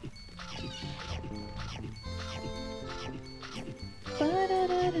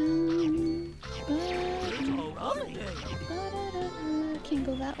 Can't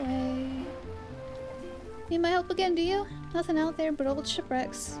go that way. Need my help again, do you? Nothing out there but old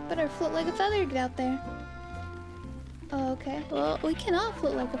shipwrecks. Better float like a feather to get out there. Okay, well, we cannot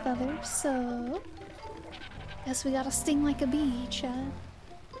float like a feather, so... Guess we gotta sting like a bee, Chad.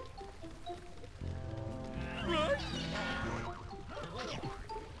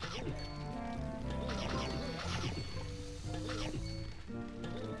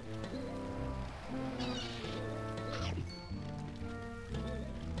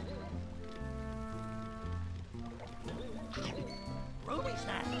 Ruby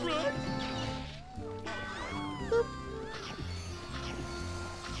snack. Boop.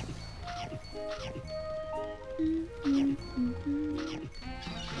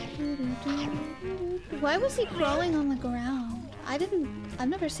 Why was he crawling on the ground? I've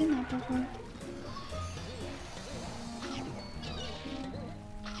never seen that before.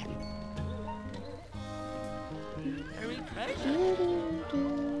 Very treasure.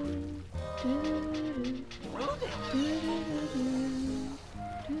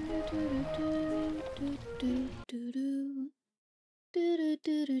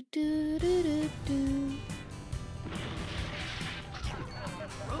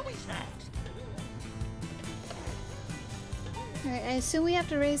 Ruby snacks. Alright, I assume we have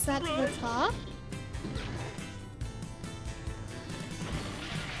to raise that to the top.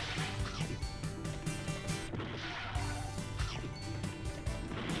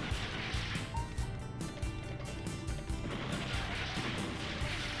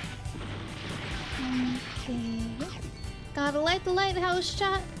 Okay. Gotta light the lighthouse,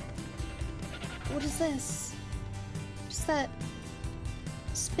 chat. What is this? What's that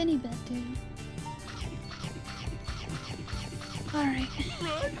spinny bit, dude? Alright.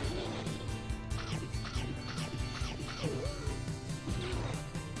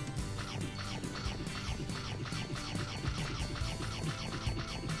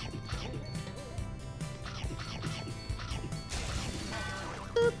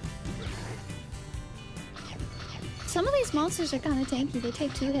 Boop. Some of these monsters are kind of tanky. They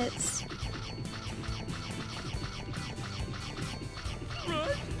take 2 hits.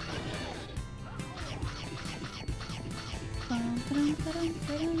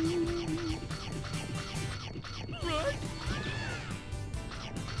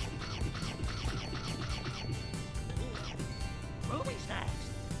 Ruby snacks.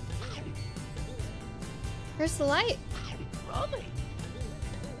 Where's the light? Rummy.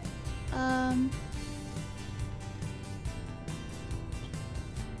 I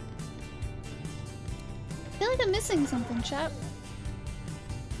feel like I'm missing something, chap.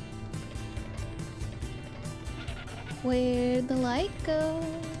 Where'd the light go?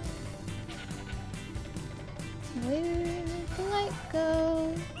 Where'd the light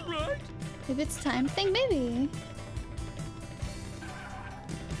go? Right. Maybe it's a time thing, maybe.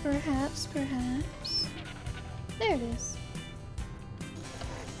 Perhaps, perhaps. There it is.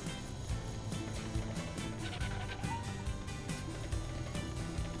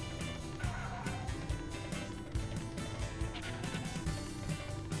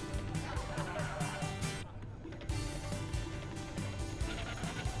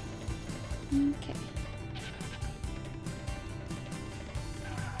 Okay.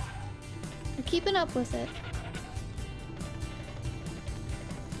 We're keeping up with it.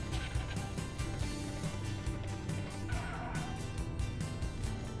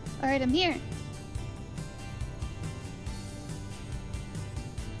 Alright, I'm here.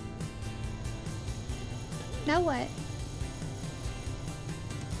 Now what?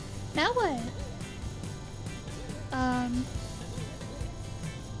 Now what?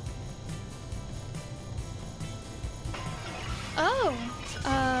 Oh!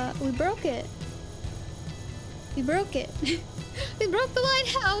 We broke it. We broke it. We broke the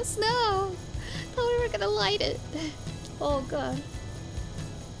lighthouse! No! Thought we were gonna light it. Oh god.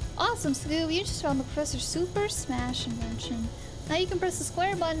 Awesome, Scoob! You just found the Professor Super Smash invention. Now you can press the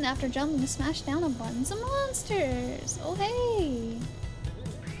square button after jumping to smash down on buttons of monsters! Oh hey!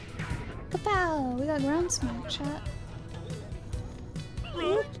 Kapow! We got ground smack, chat.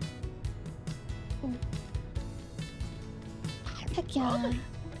 Ooh. Ooh. Heck yeah!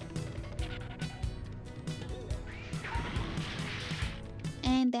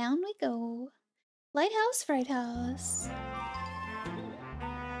 And down we go. Lighthouse, Fright House.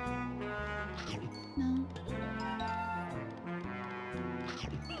 No.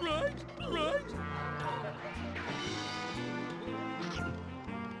 Right.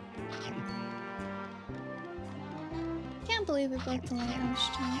 Can't believe we broke the lighthouse,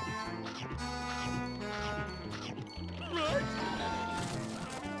 chat.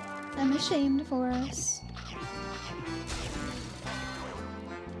 I'm ashamed for us.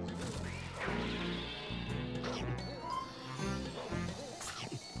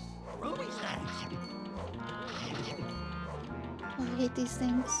 Oh, I hate these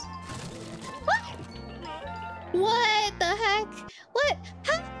things. What? What the heck? What?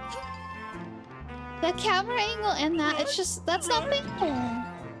 Huh? The camera angle and that, it's just, that's not fair.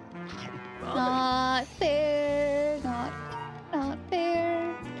 Not fair. Not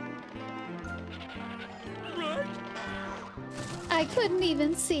fair. I couldn't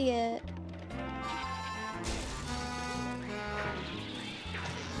even see it.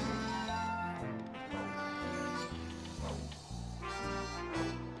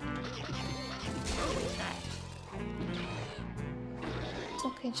 It's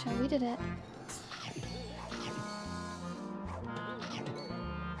okay, Chad, we did it.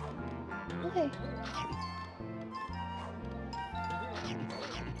 Okay.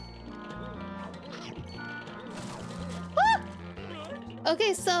 Ah!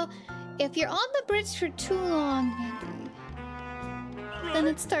 Okay, so if you're on the bridge for too long, maybe, then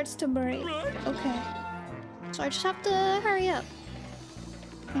it starts to break. Okay. So I just have to hurry up.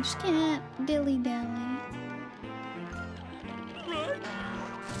 I just can't dilly-dally.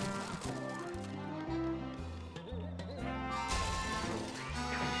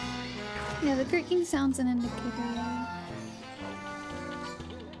 Yeah, the creaking sound's an indicator, yeah.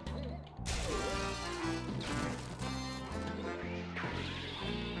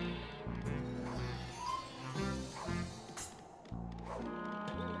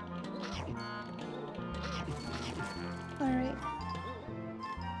 Alright.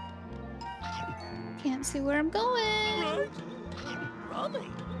 Can't see where I'm going. Rummy.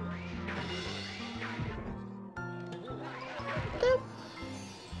 Boop.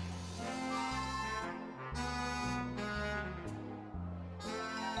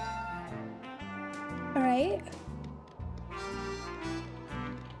 Alright.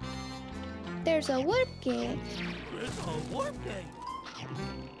 There's a warp gate. There's a warp gate.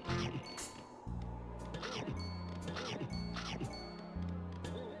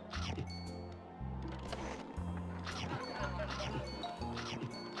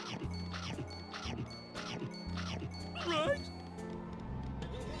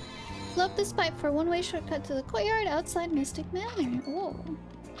 Love this pipe for a one-way shortcut to the courtyard outside Mystic Manor. Whoa.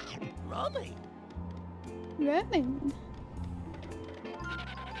 Rummy. Ramming.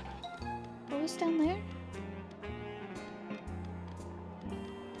 What was down there?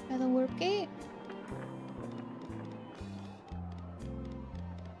 By the warp gate?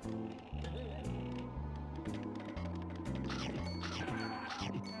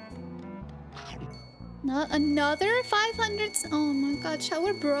 Not another 500. Oh my god, chat,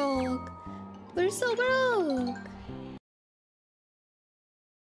 we're broke. We're so broke.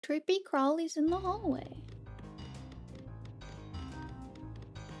 Trippy crawlies in the hallway.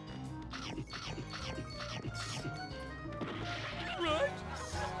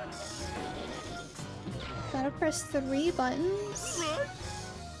 Gotta press 3 buttons.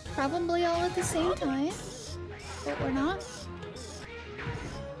 Probably all at the same time. But we're not.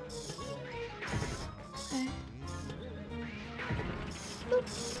 Okay.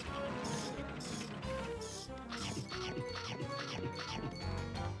 Boop.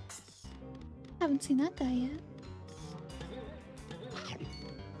 Haven't seen that guy yet.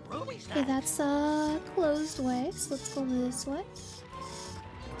 Okay, that's a closed way, so let's go this way.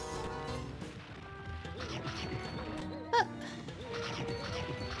 Ah.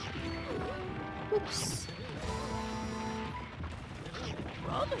 Oops.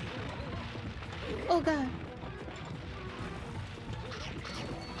 Oh god.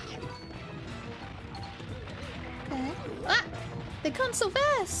 Okay. Ah! They come so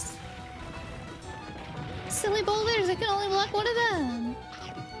fast! Silly boulders, I can only block one of them.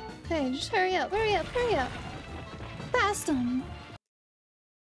 Okay, just hurry up, hurry up, hurry up. Past them.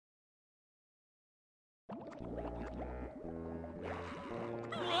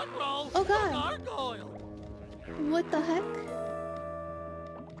 Oh god. What the heck?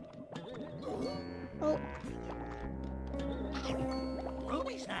 Oh.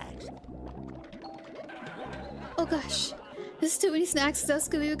 Ruby snacks. Oh gosh. This is too many snacks as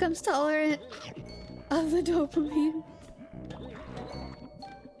Scooby becomes tolerant of the dopamine.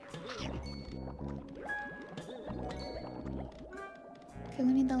 Okay,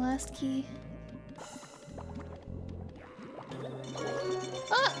 we need the last key.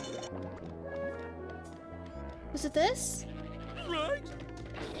 Ah! Was it this? Right.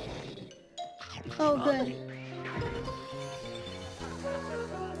 Oh, good.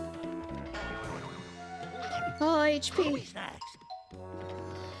 Oh, HP. Ruby snacks.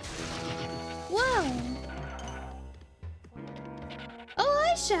 Whoa! Oh,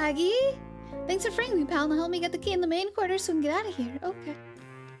 hi, Shaggy! Thanks for freeing me, pal. Now help me get the key in the main quarters so we can get out of here. Okay.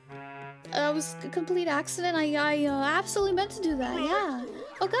 That was a complete accident. I absolutely meant to do that. Yeah.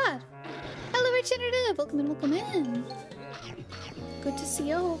 Oh, God. Hello, Regenerative. Welcome in, welcome in. Good to see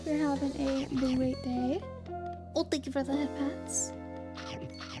you. Hope you're having a great day. Oh, thank you for the head pats.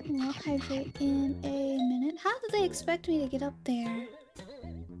 I'll hydrate in a minute. How did they expect me to get up there?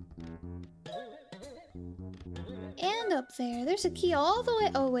 And up there. There's a key all the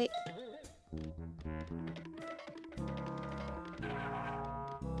way. Oh, wait.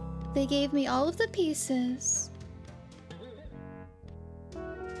 They gave me all of the pieces.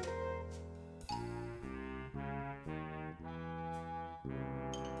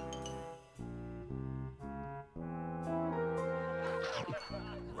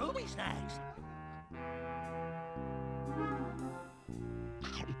 Ruby snacks.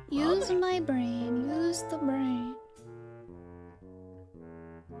 Use my brain. Use the brain.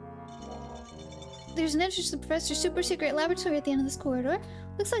 There's an entrance to the professor's super secret laboratory at the end of this corridor.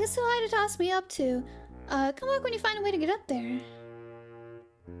 Looks like it's too high to toss me up to. Come back when you find a way to get up there.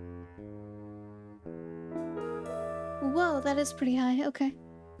 Whoa, that is pretty high. Okay.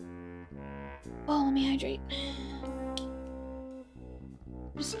 Oh, let me hydrate.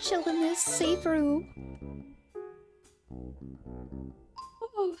 Just chill in this safe room.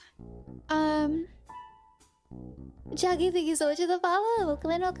 Oh. Jackie, thank you so much for the follow.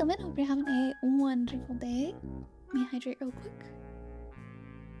 Welcome in, welcome in. Hope you're having a wonderful day. Let me hydrate real quick.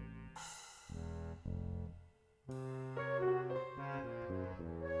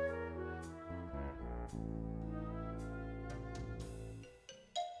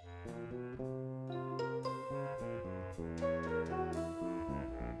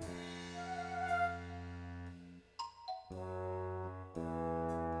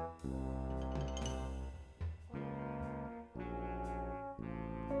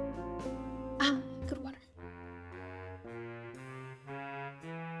 Ah, good water.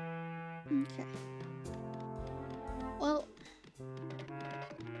 Okay. Well,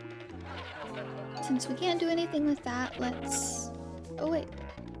 since we can't do anything with that, let's... Oh, wait.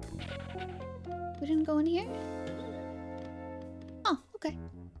 We didn't go in here? Oh, okay.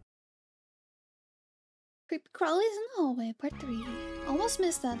 Creepy crawlies in the hallway, part 3. Almost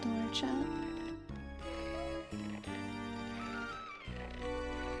missed that door, chat.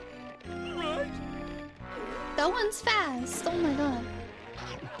 That one's fast! Oh my god.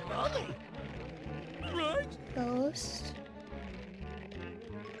 Right. Ghost.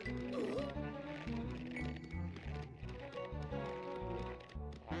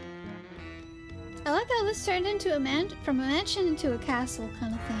 I like how this turned into from a mansion into a castle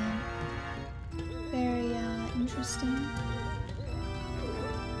kind of thing. Very, interesting.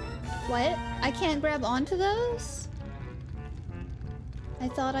 What? I can't grab onto those? I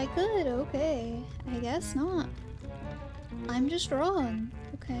thought I could. Okay. I guess not. I'm just wrong.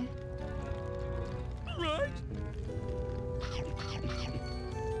 Okay. Right.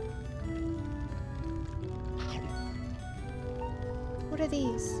 What are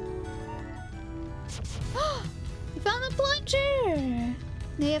these? We found the plunger!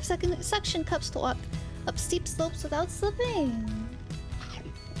 They have suction cups to walk up steep slopes without slipping.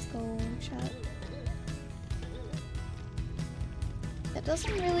 Let's go, chat. That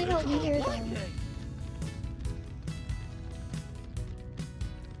doesn't really help me here though.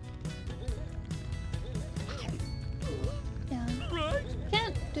 Yeah.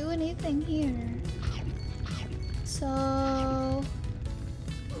 Can't do anything here. So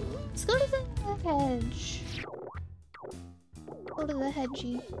let's go to the hedge. Go to the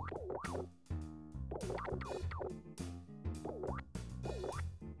hedgy.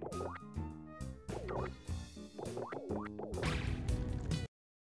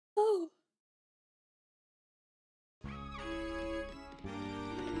 Oh.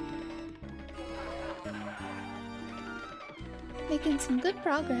 Making some good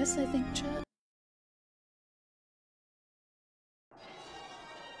progress, I think, chat.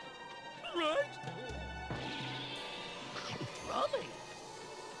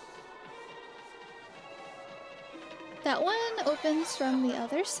 That one opens from the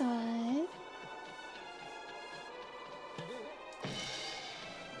other side.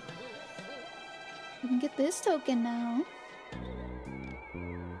 We can get this token now.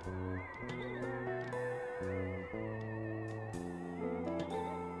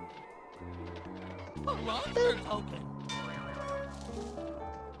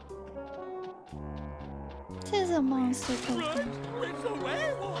 Tis a monster token. It's a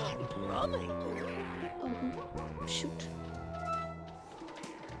werewolf! Rummy! Oh, shoot.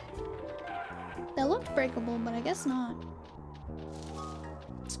 That looked breakable, but I guess not.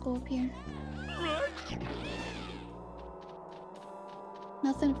 Let's go up here.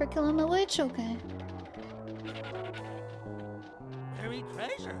 Nothing for killing the witch, okay. Buried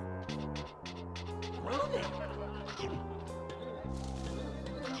treasure! Rummy!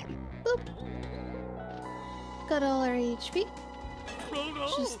 Boop! Got all our HP.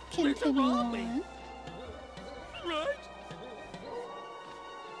 Just continue on.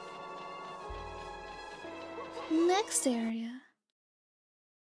 Next area.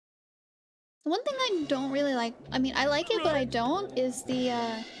 The one thing I don't really like, I mean, I like it, but I don't, is the,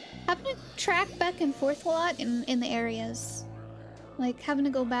 having to track back and forth a lot in the areas. Like, having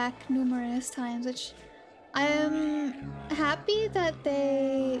to go back numerous times, which I'm happy that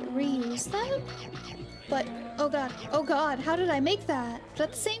they reuse them. But, oh god, how did I make that? But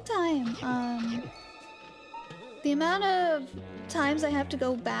at the same time, the amount of times I have to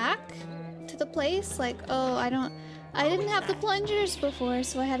go back to the place, like, oh, I didn't have the plungers before,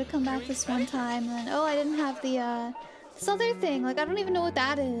 so I had to come back this one time, and then, oh, I didn't have the, this other thing, like, I don't even know what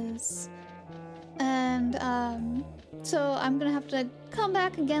that is. And, so I'm gonna have to come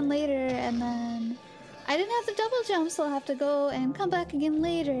back again later, and then I didn't have the double jump, so I'll have to go and come back again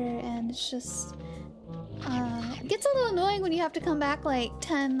later, and it's just, it gets a little annoying when you have to come back like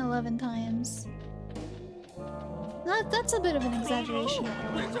 10, 11 times. That's a bit of an exaggeration.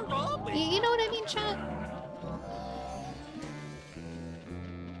 You know what I mean, chat?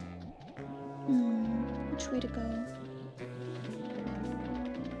 Which way to go?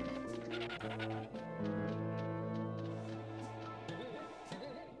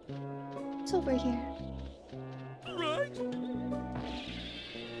 It's over here.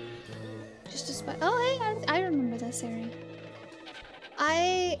 Just a spot. Oh, hey, I remember this area.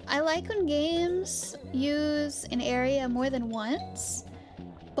 I like when games use an area more than once,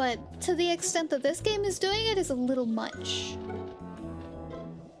 but to the extent that this game is doing it is a little much.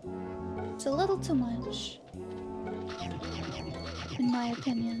 It's a little too much, in my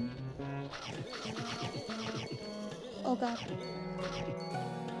opinion. Oh god.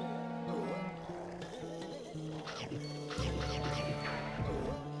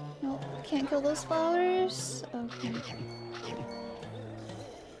 Nope, can't kill those flowers. Okay.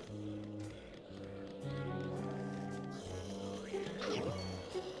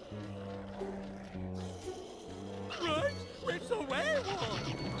 It's a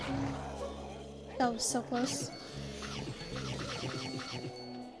werewolf! That was so close.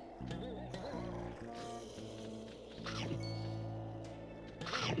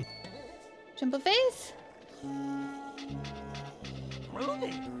 Jump of faith!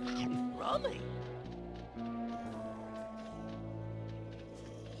 Rummy! Rummy!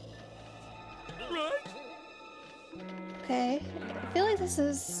 Okay, I feel like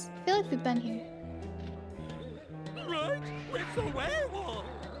we've been here. It's a werewolf!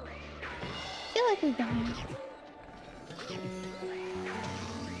 I feel like we've been here.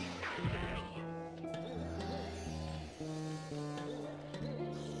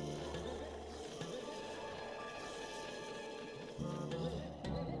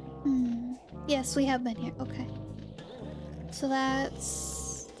 Yes, we have been here. Okay. So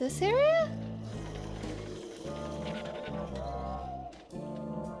that's this area?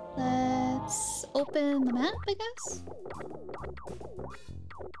 Let's open the map, I guess?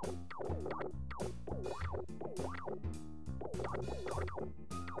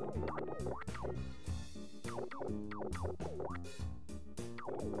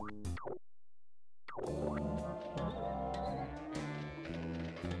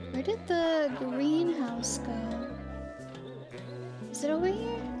 Where did the greenhouse go? Is it over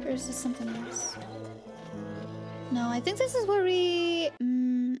here? Or is this something else? No, I think this is where we...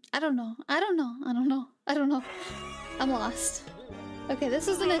 I don't know. I'm lost. Okay, this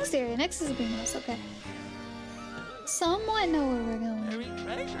is the next area. Next is the greenhouse. Okay. Somewhat know where we're going. Buried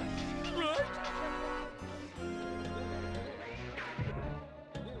treasure. Right?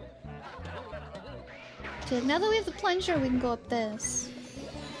 Okay, now that we have the plunger, we can go up this.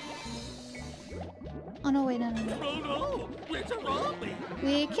 Oh no, wait, no. Oh no! It's a zombie!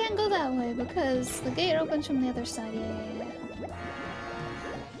 We can't go that way because the gate opens from the other side. Yeah.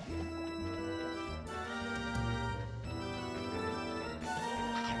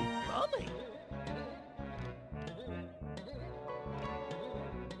 Zombie!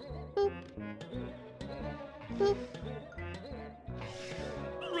 Boop. Boop.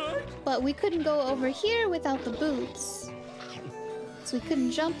 Right? But we couldn't go over here without the boots. So we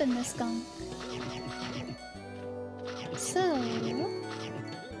couldn't jump in this gunk. So...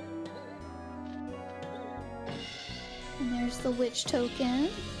 And there's the witch token.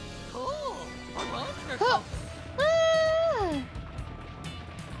 Cool! A monster Oh! Ah!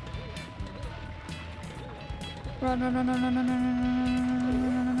 Run.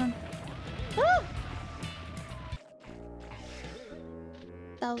 Ah!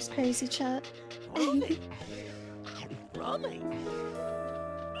 That was crazy, chat. Zombie! Zombie!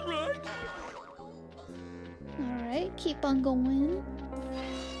 Right? Alright, keep on going.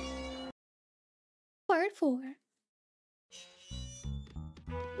 Part 4.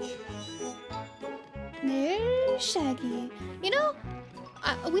 There's Shaggy. You know,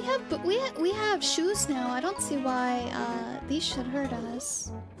 we have shoes now. I don't see why these should hurt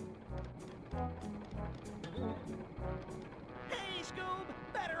us. Hey, Scoob!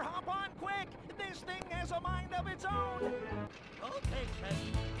 Better hop on quick! This thing has a mind of its own! Okay,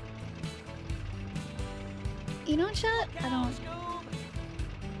 Teddy. You know, chat? Scoob!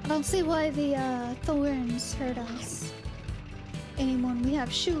 I don't see why the thorns hurt us anymore. We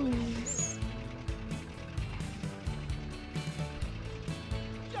have shoes.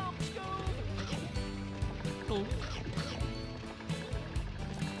 Jump, Scoob! Oh.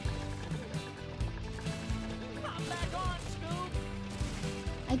 Hop back on, Scoob!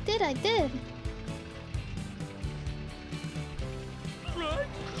 I did. Right?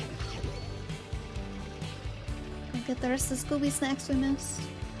 I'll get the rest of the Scooby snacks we missed.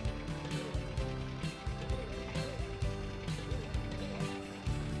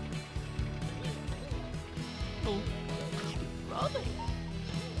 Oh. Zombie!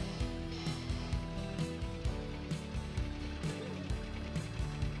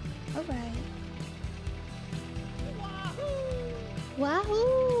 Alright. Wahoo!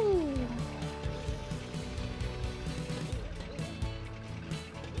 Wahoo!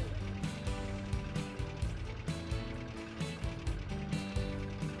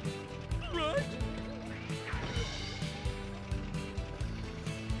 Right?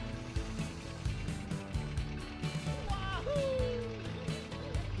 Wahoo!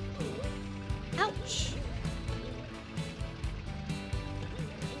 Ouch!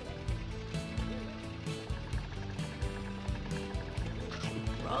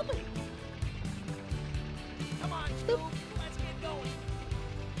 Zombie! Come on, Scoob! Let's get going!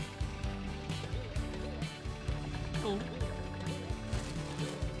 Oh.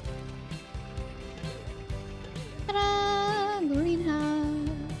 Ta-da!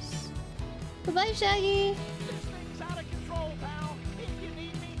 Greenhouse. Goodbye, Shaggy. This thing's out of control, pal. If you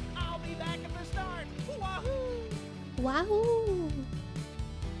need me, I'll be back at the start. Wahoo! Wahoo!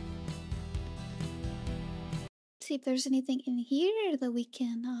 See if there's anything in here that we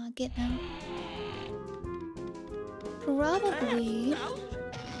can get now. Probably. Ouch!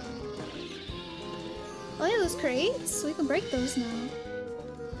 Oh yeah, those crates. We can break those now.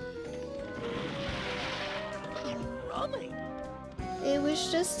 Rummy! It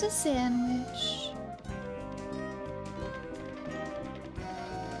was just a sandwich.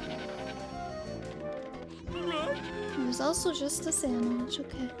 Right? It was also just a sandwich.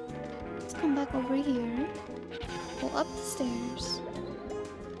 Okay. Let's come back over here. Go up the stairs.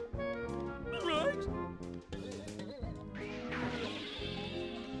 Right?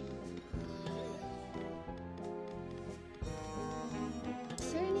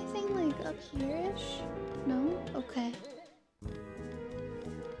 Is there anything like up here-ish? No? Okay.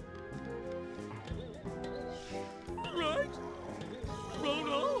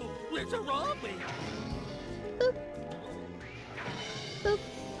 It's a zombie. Boop. Boop.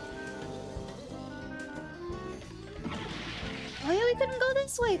 Oh yeah, we couldn't go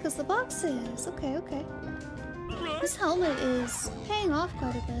this way because the box is. Okay, okay. This helmet is paying off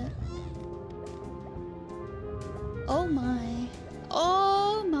quite a bit. Oh my.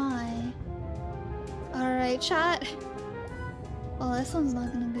 Oh my. Alright, chat. Well, this one's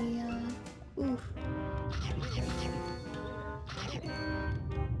not gonna be, oof.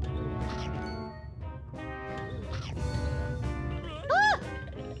 Ah!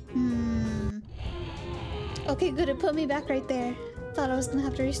 Okay, good, it put me back right there. Thought I was gonna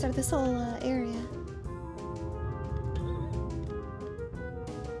have to restart this whole, area.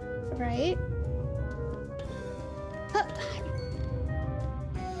 Right? Huh.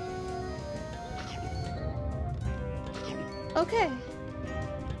 Okay.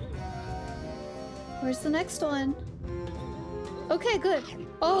 Where's the next one? Okay, good.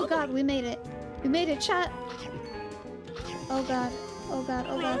 Oh god, we made it. We made it, chat. Oh god. Oh god,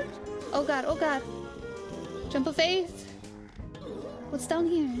 oh god. Oh god, oh god. Jump of faith. What's down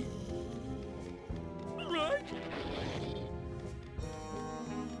here?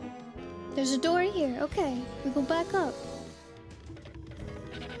 There's a door here. Okay, we go back up.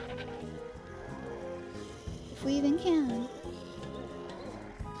 If we even can.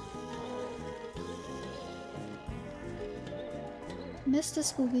 Missed a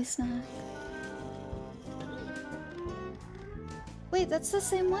Scooby snack. Wait, that's the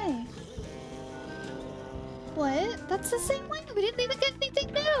same way. What? That's the same way? We didn't even get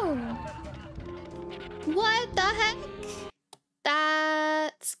anything new! What the heck?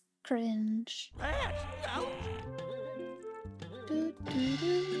 That's cringe. Doo, doo,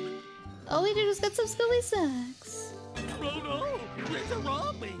 doo. All we did was get some Scooby snacks. Oh no! It's a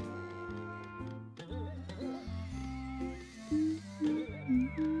zombie.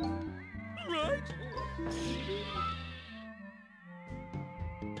 Right?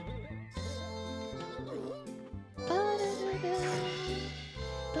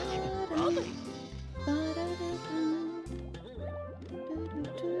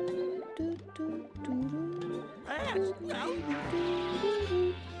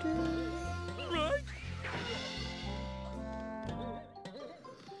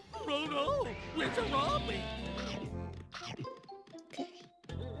 Oh no! It's a zombie. Okay.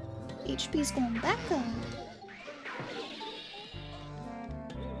 HP's going back up.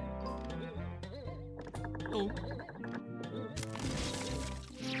 Oh.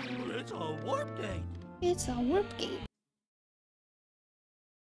 It's a warp gate. It's a warp gate.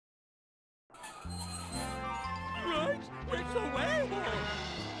 Right? It's a werewolf.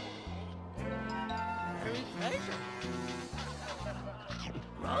 Very treasure.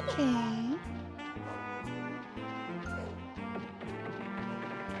 Okay.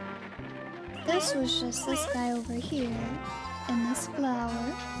 This was just this guy over here and this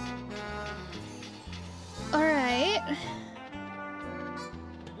flower. Alright.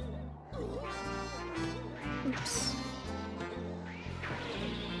 Oops.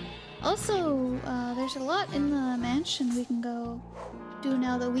 Also, there's a lot in the mansion we can go do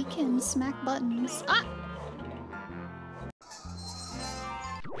now that we can smack buttons. Ah!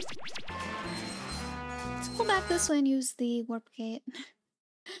 Let's go back this way and use the warp gate.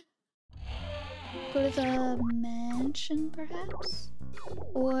 Go to the mansion, perhaps?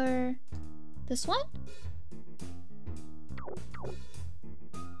 Or this one?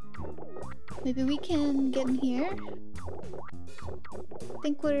 Maybe we can get in here? I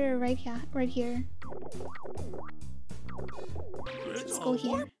think we're right here. Let's go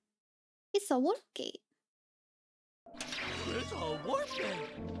here. It's a warp gate. It's a warp gate.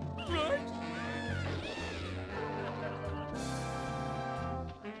 Right?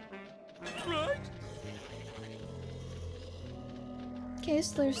 Right? Okay,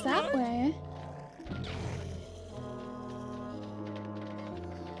 so there's that way.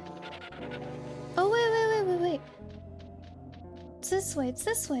 Oh, wait. It's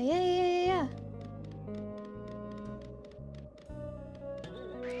this way, Yeah.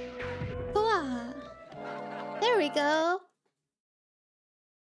 Hooah! There we go.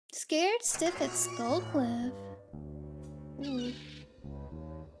 Scared stiff at Skull Cliff. Ooh.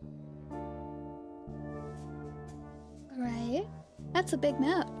 Right. That's a big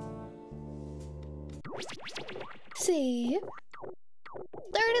map. See?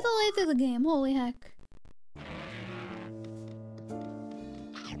 Third of the way through the game, holy heck.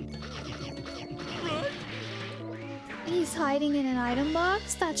 He's hiding in an item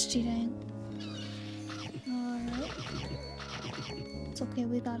box? That's cheating. Alright. It's okay,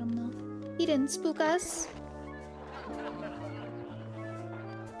 we got him though. He didn't spook us.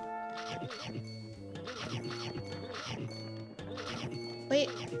 Wait,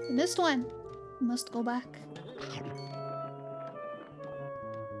 I missed one. Must go back.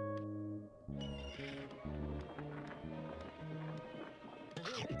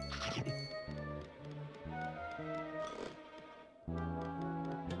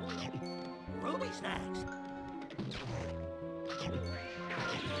 Ruby snacks.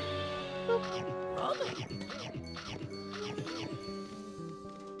 Ruby.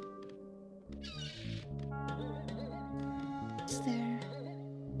 Is there?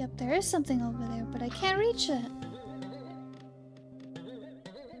 Yep, there is something over there, but I can't reach it.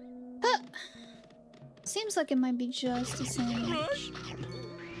 Huh. Seems like it might be just a sandwich.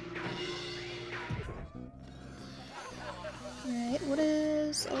 Right, what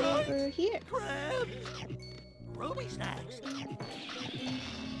is over here? Crabs. Ruby snacks.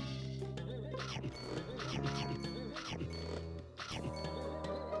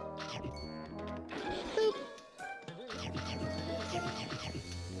 Boop.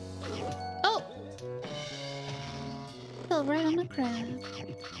 Oh! Fell right on the crab.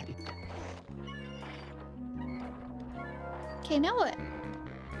 Okay, now what?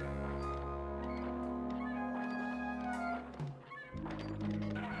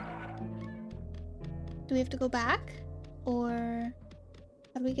 Do we have to go back? Or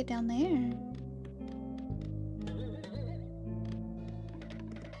how do we get down there?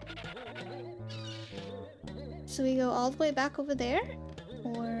 So we go all the way back over there?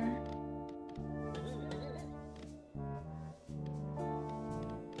 Or...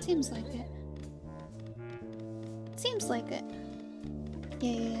 Seems like it. Seems like it.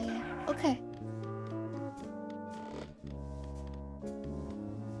 Yeah. Okay.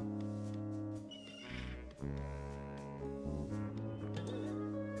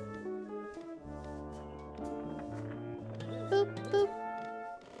 Boop, boop.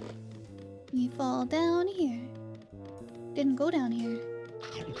 We fall down here. Didn't go down here.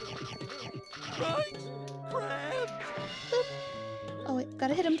 Right. Crabs. Boop. Oh wait,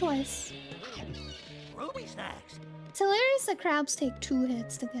 gotta hit him twice. Ruby snacks. It's hilarious that crabs take 2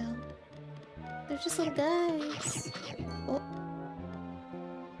 hits to kill. They're just little guys. Oh.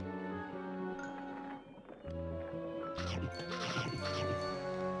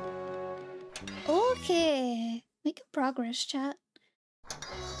 Okay. Making progress, chat.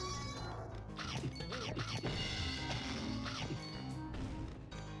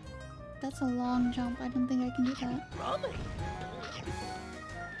 That's a long jump. I don't think I can do that. Ruby.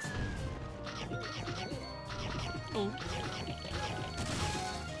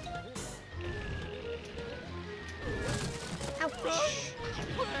 Ouch. Crabs.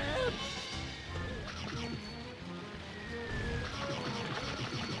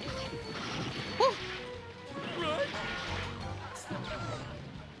 Oh, Right.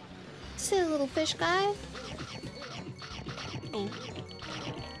 silly little fish guy.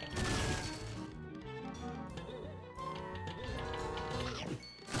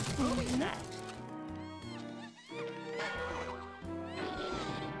 Ruby snacks.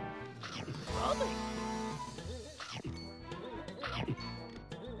 Ruby.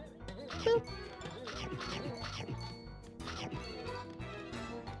 Boop.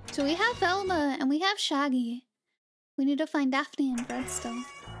 So we have Velma and we have Shaggy. We need to find Daphne and Fred still.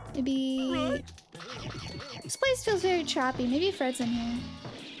 Maybe... Right. This place feels very trappy. Maybe Fred's in here.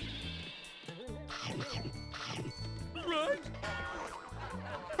 Right.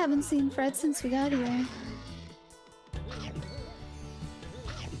 Haven't seen Fred since we got here.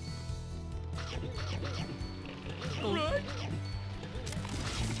 Right.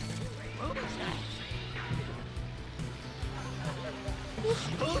 Ruby snacks.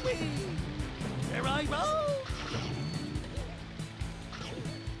 Scooby. Here I roll.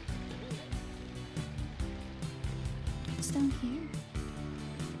 It's down here.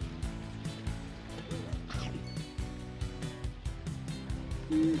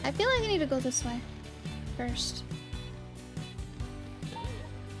 I feel like I need to go this way first.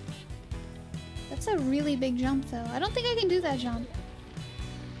 That's a really big jump though. I don't think I can do that jump.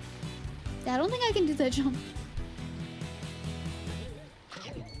 Yeah, I don't think I can do that jump.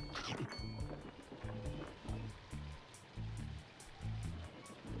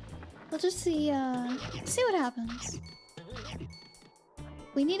 We'll just see what happens.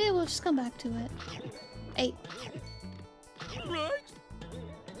 We need it, we'll just come back to it. Hey. Right.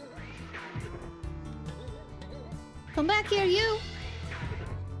 Come back here, you!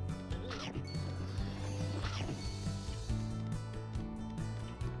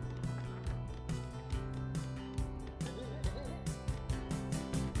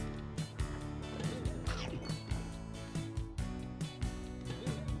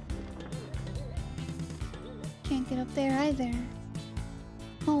 Can't get up there either.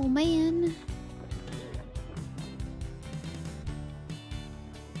 Oh man.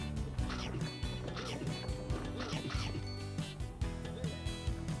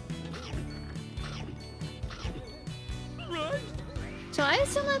 So I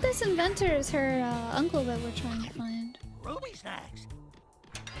assume that this inventor is her uncle that we're trying to find. Ruby snacks.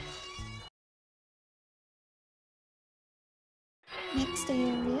 Next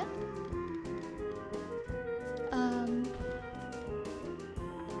area.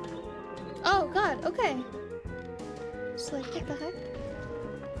 Oh god, okay. Just like, what the heck?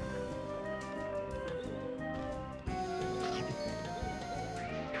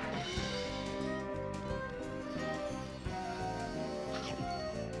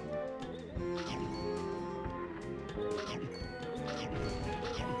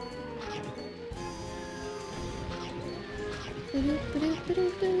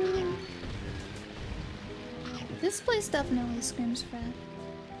 This place definitely screams frat.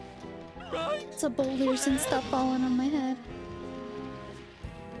 It's a boulders and stuff falling on my head.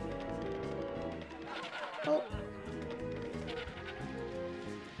 Oh.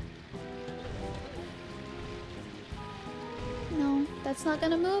 No, that's not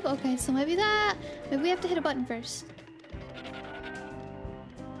gonna move? Okay, so maybe that. Maybe we have to hit a button first.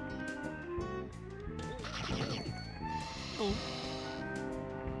 Oh.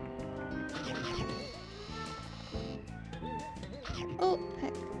 Oh,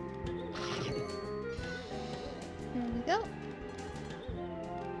 heck. There we go.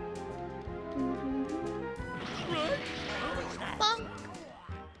 Bonk.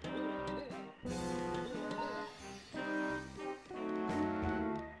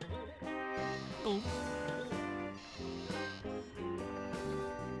 Oh.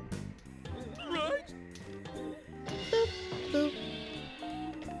 Right. Boop, boop.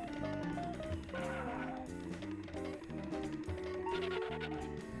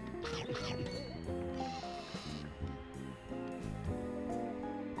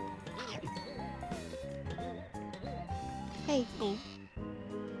 Hey. Oh.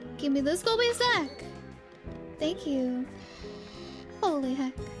 Give me the Scooby snack. Thank you. Holy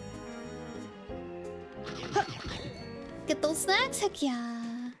heck. Huh. Get those snacks? Heck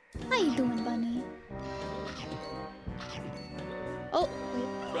yeah. How you doing, bunny? Oh, wait.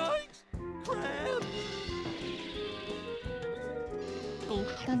 Right. Crab. Oh.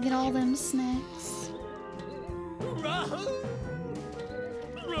 Gotta get all them snacks. Right.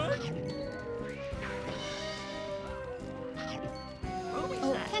 Right.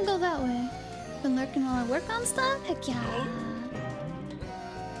 Oh, can't go that way. Been lurking while I work on stuff? Heck yeah.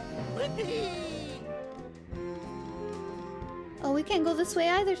 Oh, we can't go this way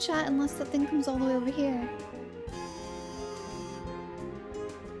either, chat, unless the thing comes all the way over here.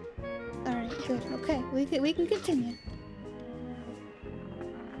 Alright, good. Okay, we can continue.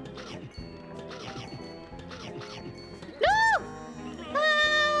 No!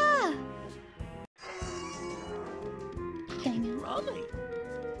 Ah! Dang it. Rummy.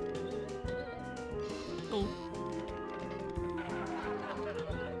 Oh.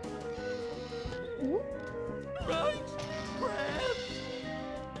 Ooh. Right. Crab.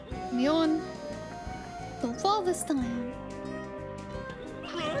 Mion. Don't fall this time.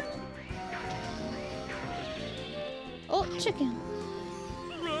 Right. Oh, chicken.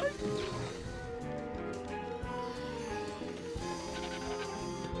 Right.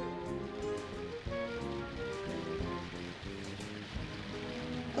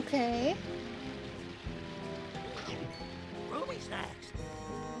 Okay. Ruby snacks.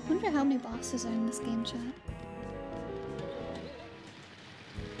 Wonder how many bosses are in this game, chat.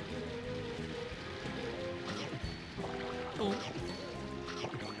 Oh.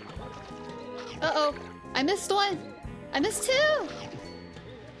 Uh-oh. I missed one. I missed two.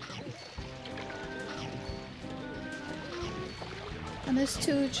 I missed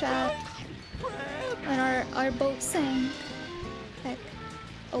two, chat. And our boat sank. Heck.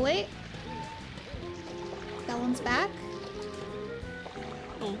 Oh, wait. That one's back.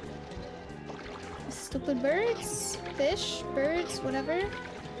 Oh. Stupid birds. Fish. Birds. Whatever.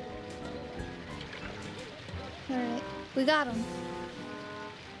 Alright. We got them.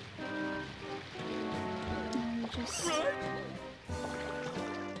 Now we just...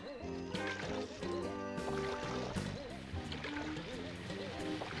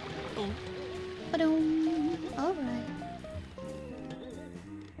 Oh. Ba-doom. Alright.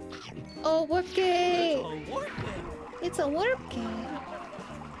 Oh, warp gate! Oh, what? It's a warp gate.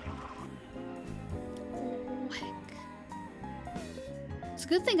 Oh, heck. It's a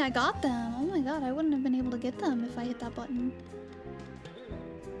good thing I got them. Oh my god, I wouldn't have been able to get them if I hit that button.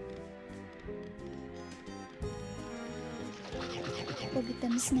 Go get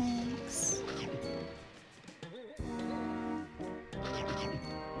them snacks.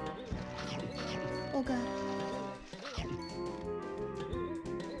 Oh god.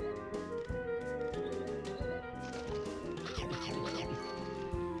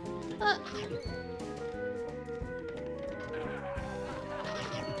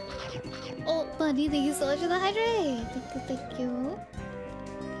 Oh, buddy, thank you so much for the hydrate. Thank you, thank you.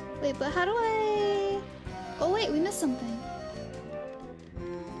 Wait, but how do I... Oh wait, we missed something.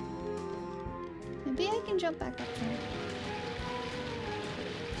 Maybe I can jump back up there.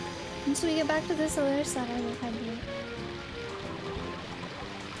 Once we get back to this other side, I will hydrate.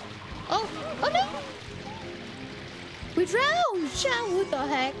 Oh! Oh no! We drowned! Chat, what the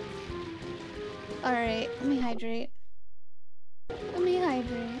heck? Alright, let me hydrate. Let me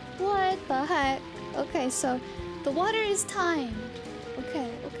hydrate. What the heck? Okay, so the water is timed.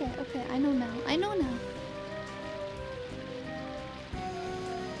 Okay, okay, okay. I know now. I know now.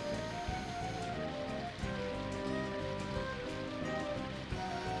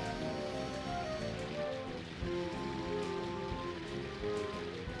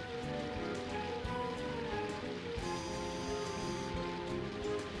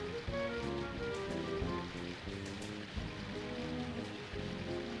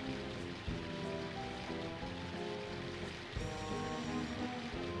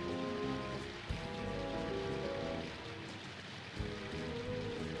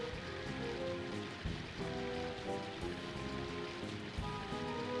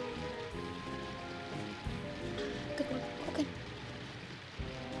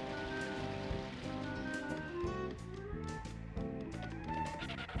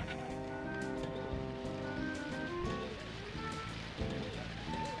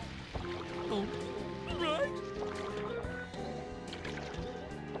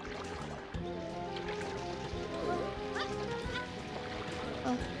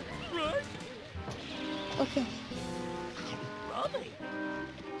 Okay.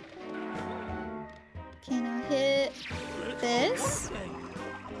 Okay, now hit this.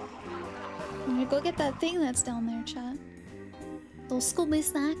 I'm gonna go get that thing that's down there, chat. Those Scooby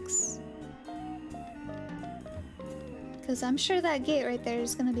snacks. Because I'm sure that gate right there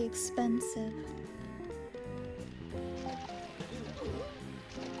is gonna be expensive.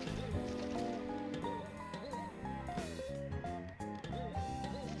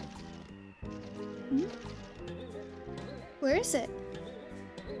 Where is it?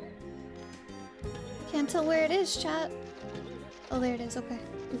 Can't tell where it is, chat. Oh, there it is. Okay.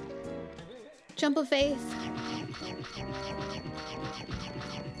 Jump of faith.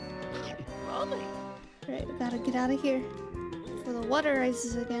 Alright, we gotta get out of here before the water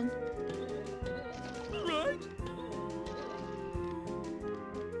rises again.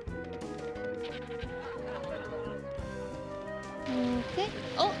 Okay.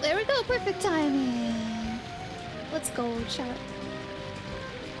 Oh, there we go. Perfect timing. Let's go, chat.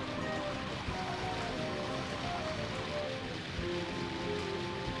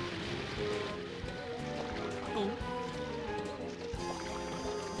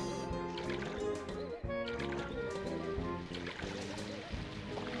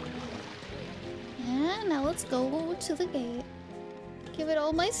 And now let's go to the gate. Give it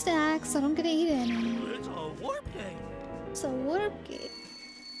all my stacks. I don't get to eat any. It's a warp gate. It's a warp gate.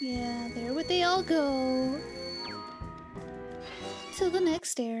 Yeah, there would they all go. To the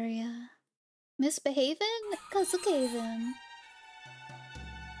next area. Misbehaving? Kazukaven.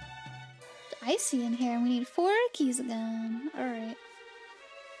 Icy in here. We need 4 keys again. Alright.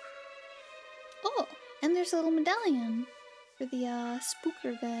 Oh, and there's a little medallion for the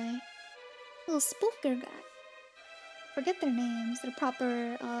spooker guy. Little spooker guy. Forget their names. Their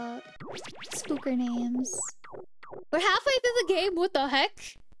proper spooker names. We're halfway through the game. What the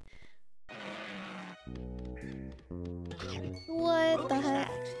heck? What the heck?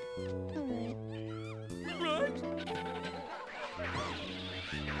 Alright.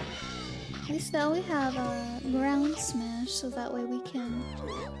 At least now we have a ground smash, so that way we can...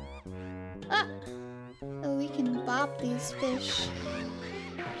 Ah! So we can bop these fish.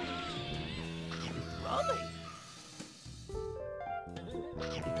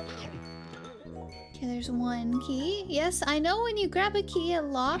 Okay, there's 1 key. Yes, I know when you grab a key, a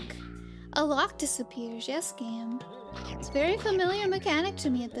lock disappears. Yes, game. It's a very familiar mechanic to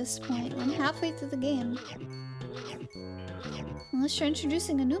me at this point. I'm halfway through the game. Unless you're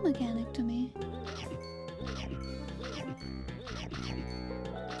introducing a new mechanic to me.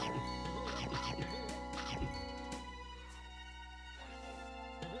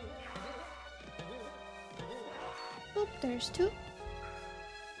 Oop, there's 2.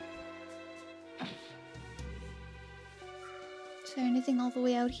 Is there anything anything all the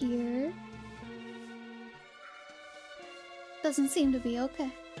way out here? Doesn't seem to be.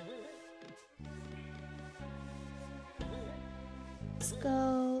 Okay. Let's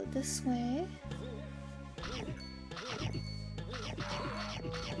go this way.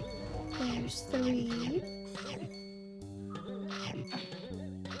 There's 3.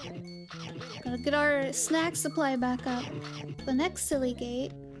 Gotta get our snack supply back up. The next silly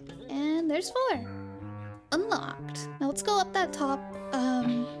gate. And there's 4. Unlocked. Now let's go up that top,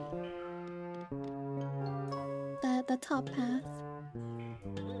 the top path.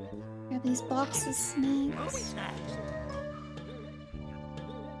 Grab these boxes, snacks.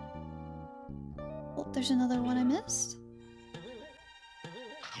 Oh, there's another one I missed.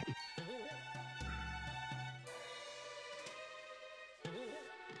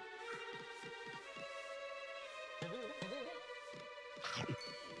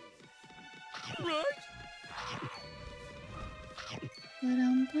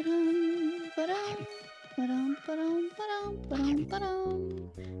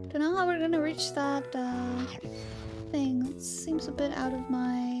 Don't know how we're gonna reach that thing. It seems a bit out of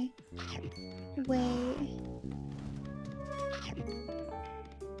my way.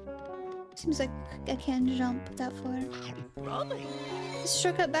 Seems like I can't jump that far. Is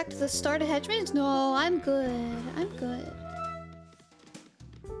shortcut back to the start of Hedgeman's? No, I'm good. I'm good.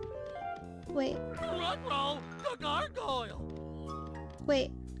 Wait. The gargoyle.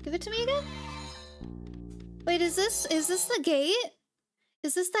 Wait, give it to me again? Wait, is this the gate?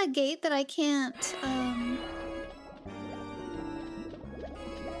 Is this that gate that I can't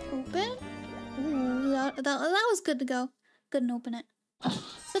open? Ooh, that was good to go. Good and open it.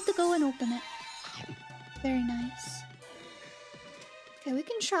 Good to go and open it. Very nice. Okay, we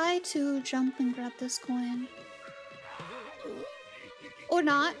can try to jump and grab this coin. Or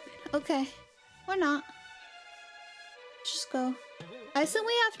not. Okay. Or not. Just go. I assume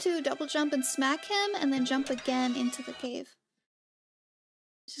we have to double jump and smack him and then jump again into the cave.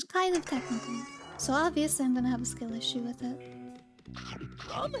 Which is kind of technical. So obviously I'm gonna have a skill issue with it.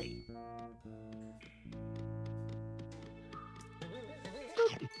 Rummy.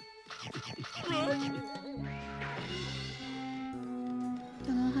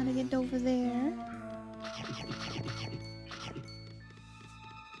 Don't know how to get over there.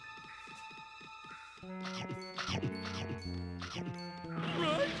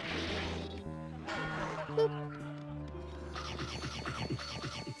 Boop.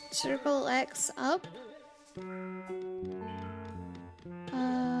 Circle X up.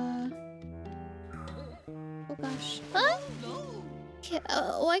 Oh gosh. Huh?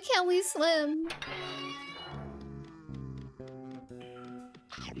 Why can't we swim?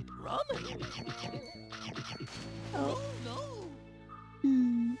 Oh.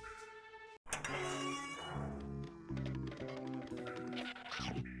 Hmm.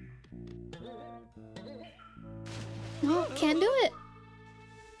 No, can't do it.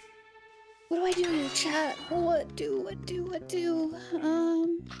 What do I do, chat? What do?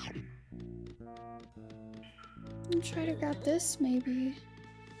 I'll try to grab this, maybe.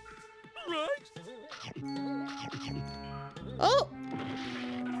 Oh!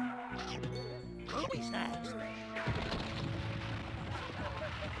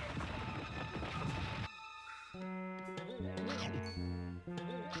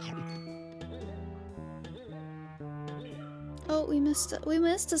 Oh, we missed a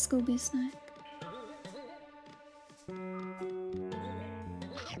Scooby snack.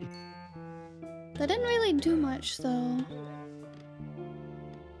 That didn't really do much, though.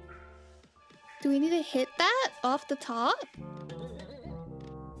 Do we need to hit that off the top?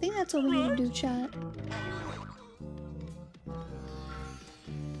 I think that's what we need to do, chat.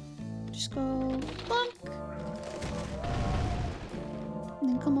 Just go bonk. And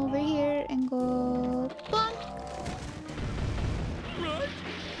then come over here and go bonk.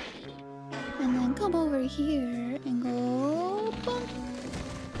 And then come over here and go bonk.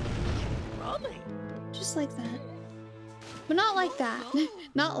 Just like that. But not like that.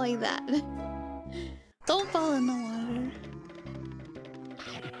 Not like that. Don't fall in the water.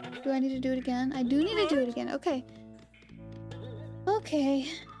 Do I need to do it again? I do need to do it again. Okay.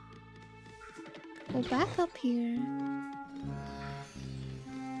 Okay. Go back up here.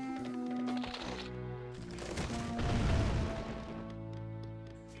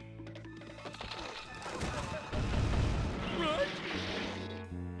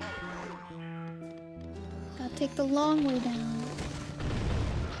 Gotta take the long way down.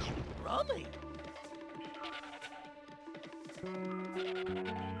 Rummy.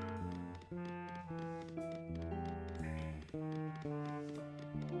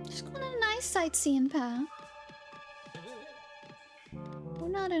 Just going on a nice sightseeing path.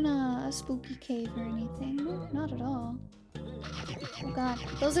 not in a spooky cave or anything. No, not at all. Oh god,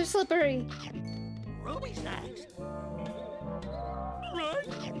 those are slippery. Ruby's next.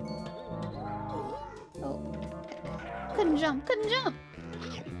 Oh. Couldn't jump, couldn't jump!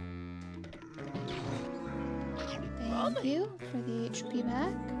 Thank you for the HP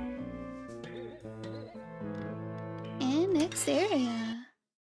back. And next area.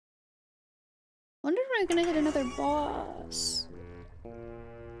 Wonder if we're gonna hit another boss.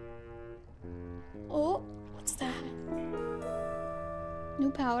 Oh, what's that?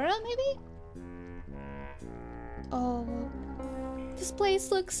 New power up, maybe? Oh, this place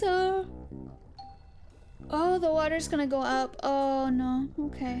looks oh, the water's gonna go up. Oh no,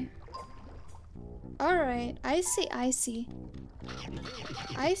 okay. Alright, I see, I see.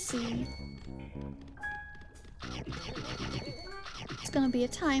 I see. It's gonna be a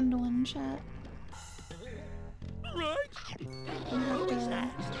timed one, chat. We have to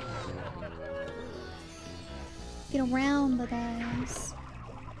get around the guys.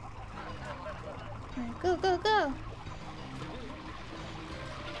 Alright, go, go, go!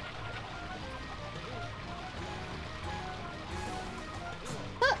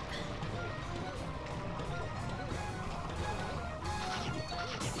 Ah!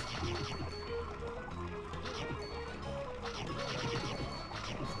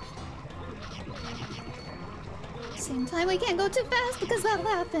 Same time, we can't go too fast because that'll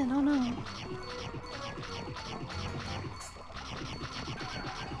happen. Oh no.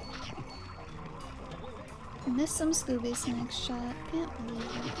 I missed some Scooby Snack shot. Can't believe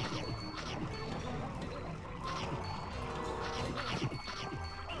it.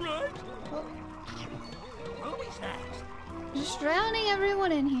 Oh. Just drowning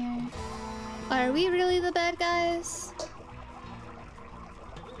everyone in here. Are we really the bad guys?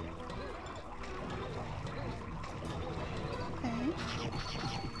 Okay.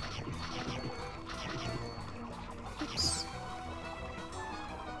 Oops.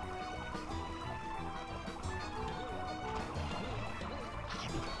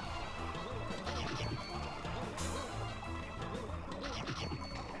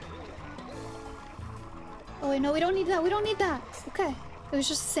 Oh wait, no, we don't need that. We don't need that. Okay. It was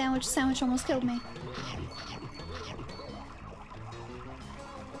just a sandwich. Sandwich almost killed me.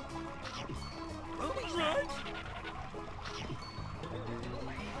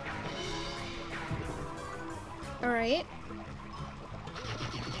 Alright.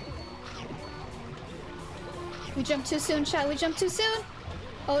 We jumped too soon, chat. We jumped too soon.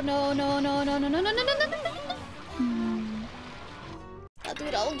 Oh no, no, no, no, no, no, no, no, no, no, no, no. I'll do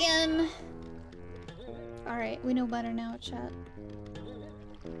it all again. Alright, we know better now, chat.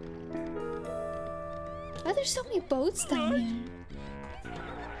 Why are there so many boats down here?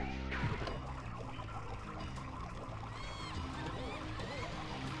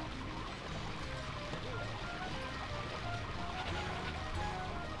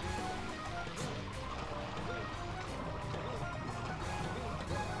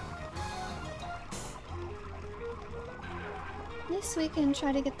 At least we can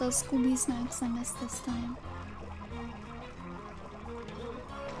try to get those Scooby snacks I missed this time.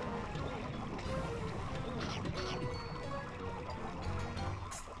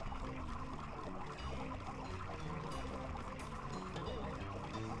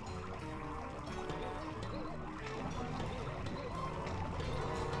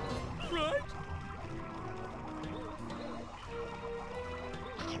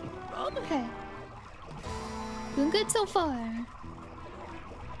 Okay. Doing good so far.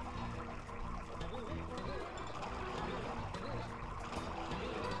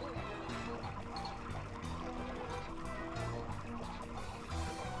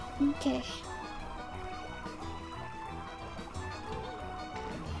 Okay.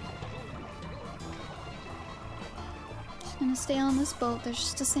 Just gonna stay on this boat. There's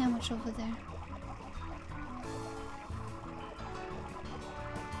just a sandwich over there.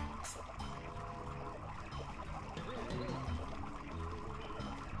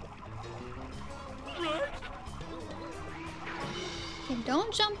 Okay,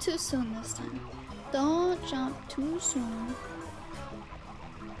 don't jump too soon this time. Don't jump too soon.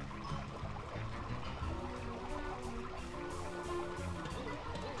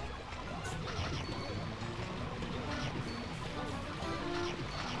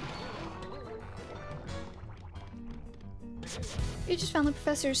 You just found the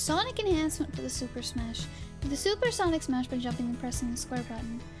Professor's Sonic enhancement for the Super Smash. Do the Super Sonic Smash by jumping and pressing the square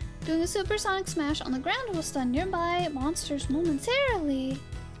button. Doing a Super Sonic Smash on the ground will stun nearby monsters momentarily.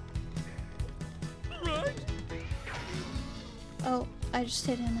 Oh, I just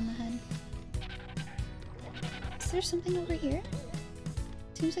hit him in the head. Is there something over here?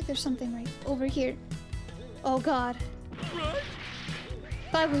 Seems like there's something right over here. Oh god.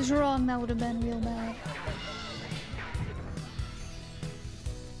 If I was wrong, that would have been real bad.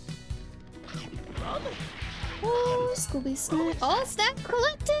 Oh, Scooby snack. All stack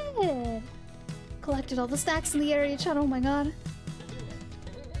collected! Collected all the stacks in the area, chat. Oh my god.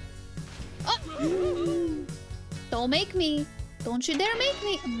 Oh! Don't make me. Don't you dare make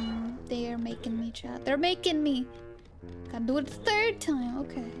me. They're making me, chat. They're making me. Gotta do it the third time.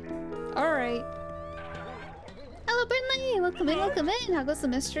 Okay. Alright. Hello, Burnley. Welcome in, welcome in. How goes the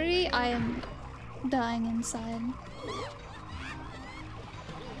mystery? I am dying inside.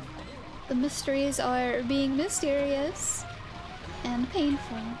 The mysteries are being mysterious and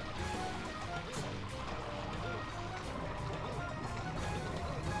painful.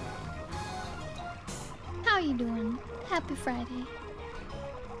 How you doing? Happy Friday.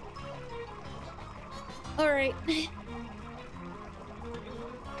 Alright.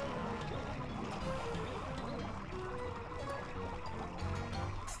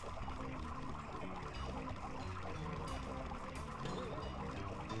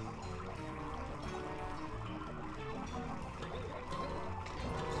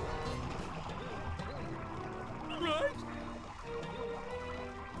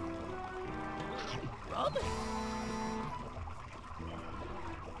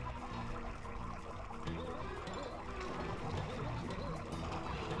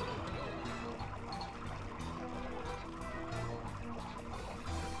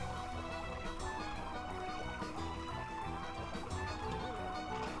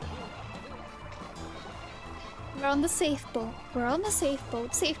 We're on the safe boat. We're on the safe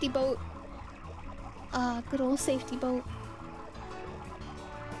boat. Safety boat. Good old safety boat.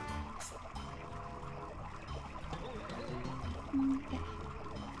 Okay.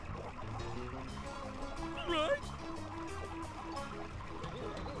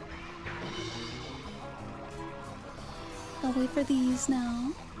 I'll wait for these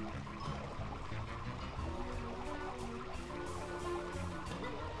now.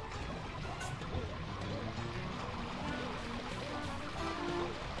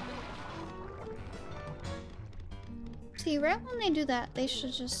 See, right when they do that, they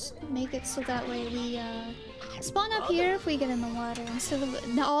should just make it so that way we spawn up here if we get in the water instead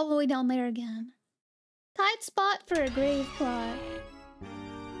of all the way down there again. Tight spot for a grave plot.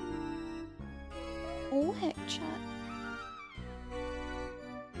 Oh heck, chat.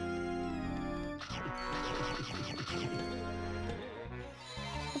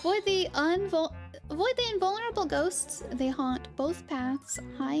 Avoid the invulnerable ghosts. They haunt both paths,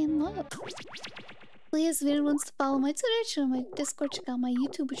 high and low. Please, if anyone wants to follow my Twitter, check out my Discord, check out my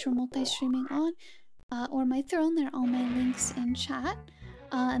YouTube, which we're multi-streaming on, or my Throne. There are all my links in chat,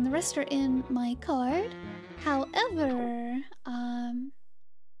 and the rest are in my card. However,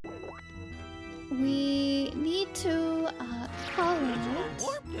 we need to call it.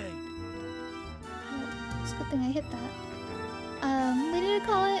 Oh, it's a good thing I hit that. We need to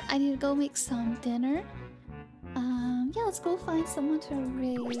call it. I need to go make some dinner. Yeah, let's go find someone to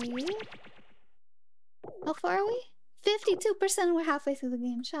raid. How far are we? 52%. We're halfway through the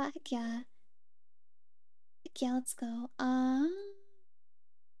game. Chat. Heck yeah. Heck yeah, let's go.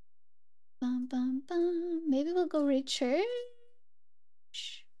 Maybe we'll go raid church.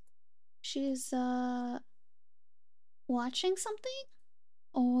 She's watching something?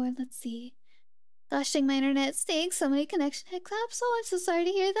 Or let's see. Gosh dang, my internet stinks. So many connection hiccups. Oh, I'm so sorry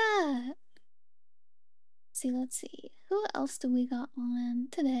to hear that. Let's see. Who else do we got on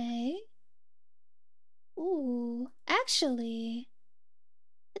today? Ooh, actually,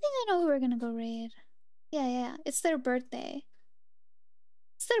 I think I know who we're gonna go raid. Yeah. It's their birthday.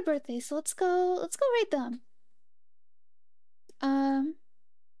 It's their birthday, so let's go raid them. Oh,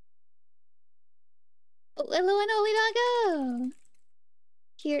 hello, Anoli Doggo!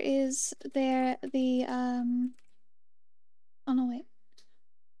 Here is oh no, wait.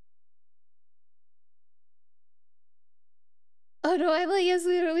 Oh no, Emily, yes,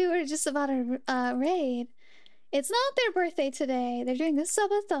 we were just about to raid. It's not their birthday today. They're doing a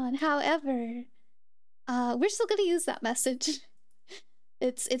subathon. However, we're still gonna use that message.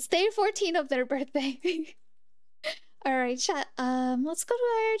 It's day 14 of their birthday. Alright, chat. Let's go to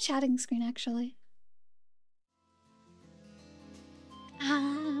our chatting screen actually.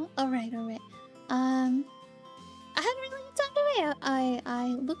 Alright. I hadn't really had time to raid. I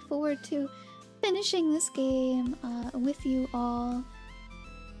look forward to finishing this game with you all.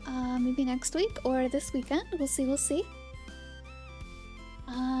 Maybe next week or this weekend. We'll see.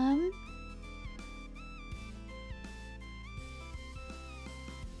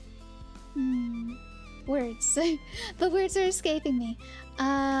 words. The words are escaping me.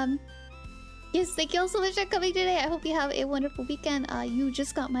 Yes, thank you all so much for coming today. I hope you have a wonderful weekend. You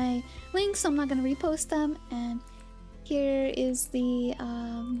just got my links, so I'm not gonna repost them. And here is the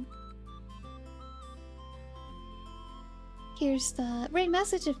here's the raid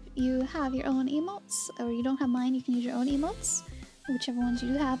message. If you have your own emotes or you don't have mine, you can use your own emotes, whichever ones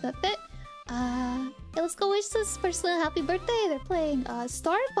you have that fit. Yeah, let's go wish this person a happy birthday. They're playing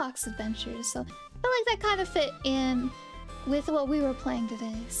Star Fox Adventures, so I feel like that kind of fit in with what we were playing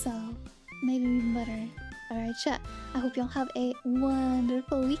today, so maybe even better. Alright, chat. I hope y'all have a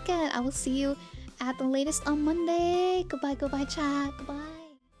wonderful weekend. I will see you at the latest on Monday. Goodbye, goodbye, chat. Goodbye.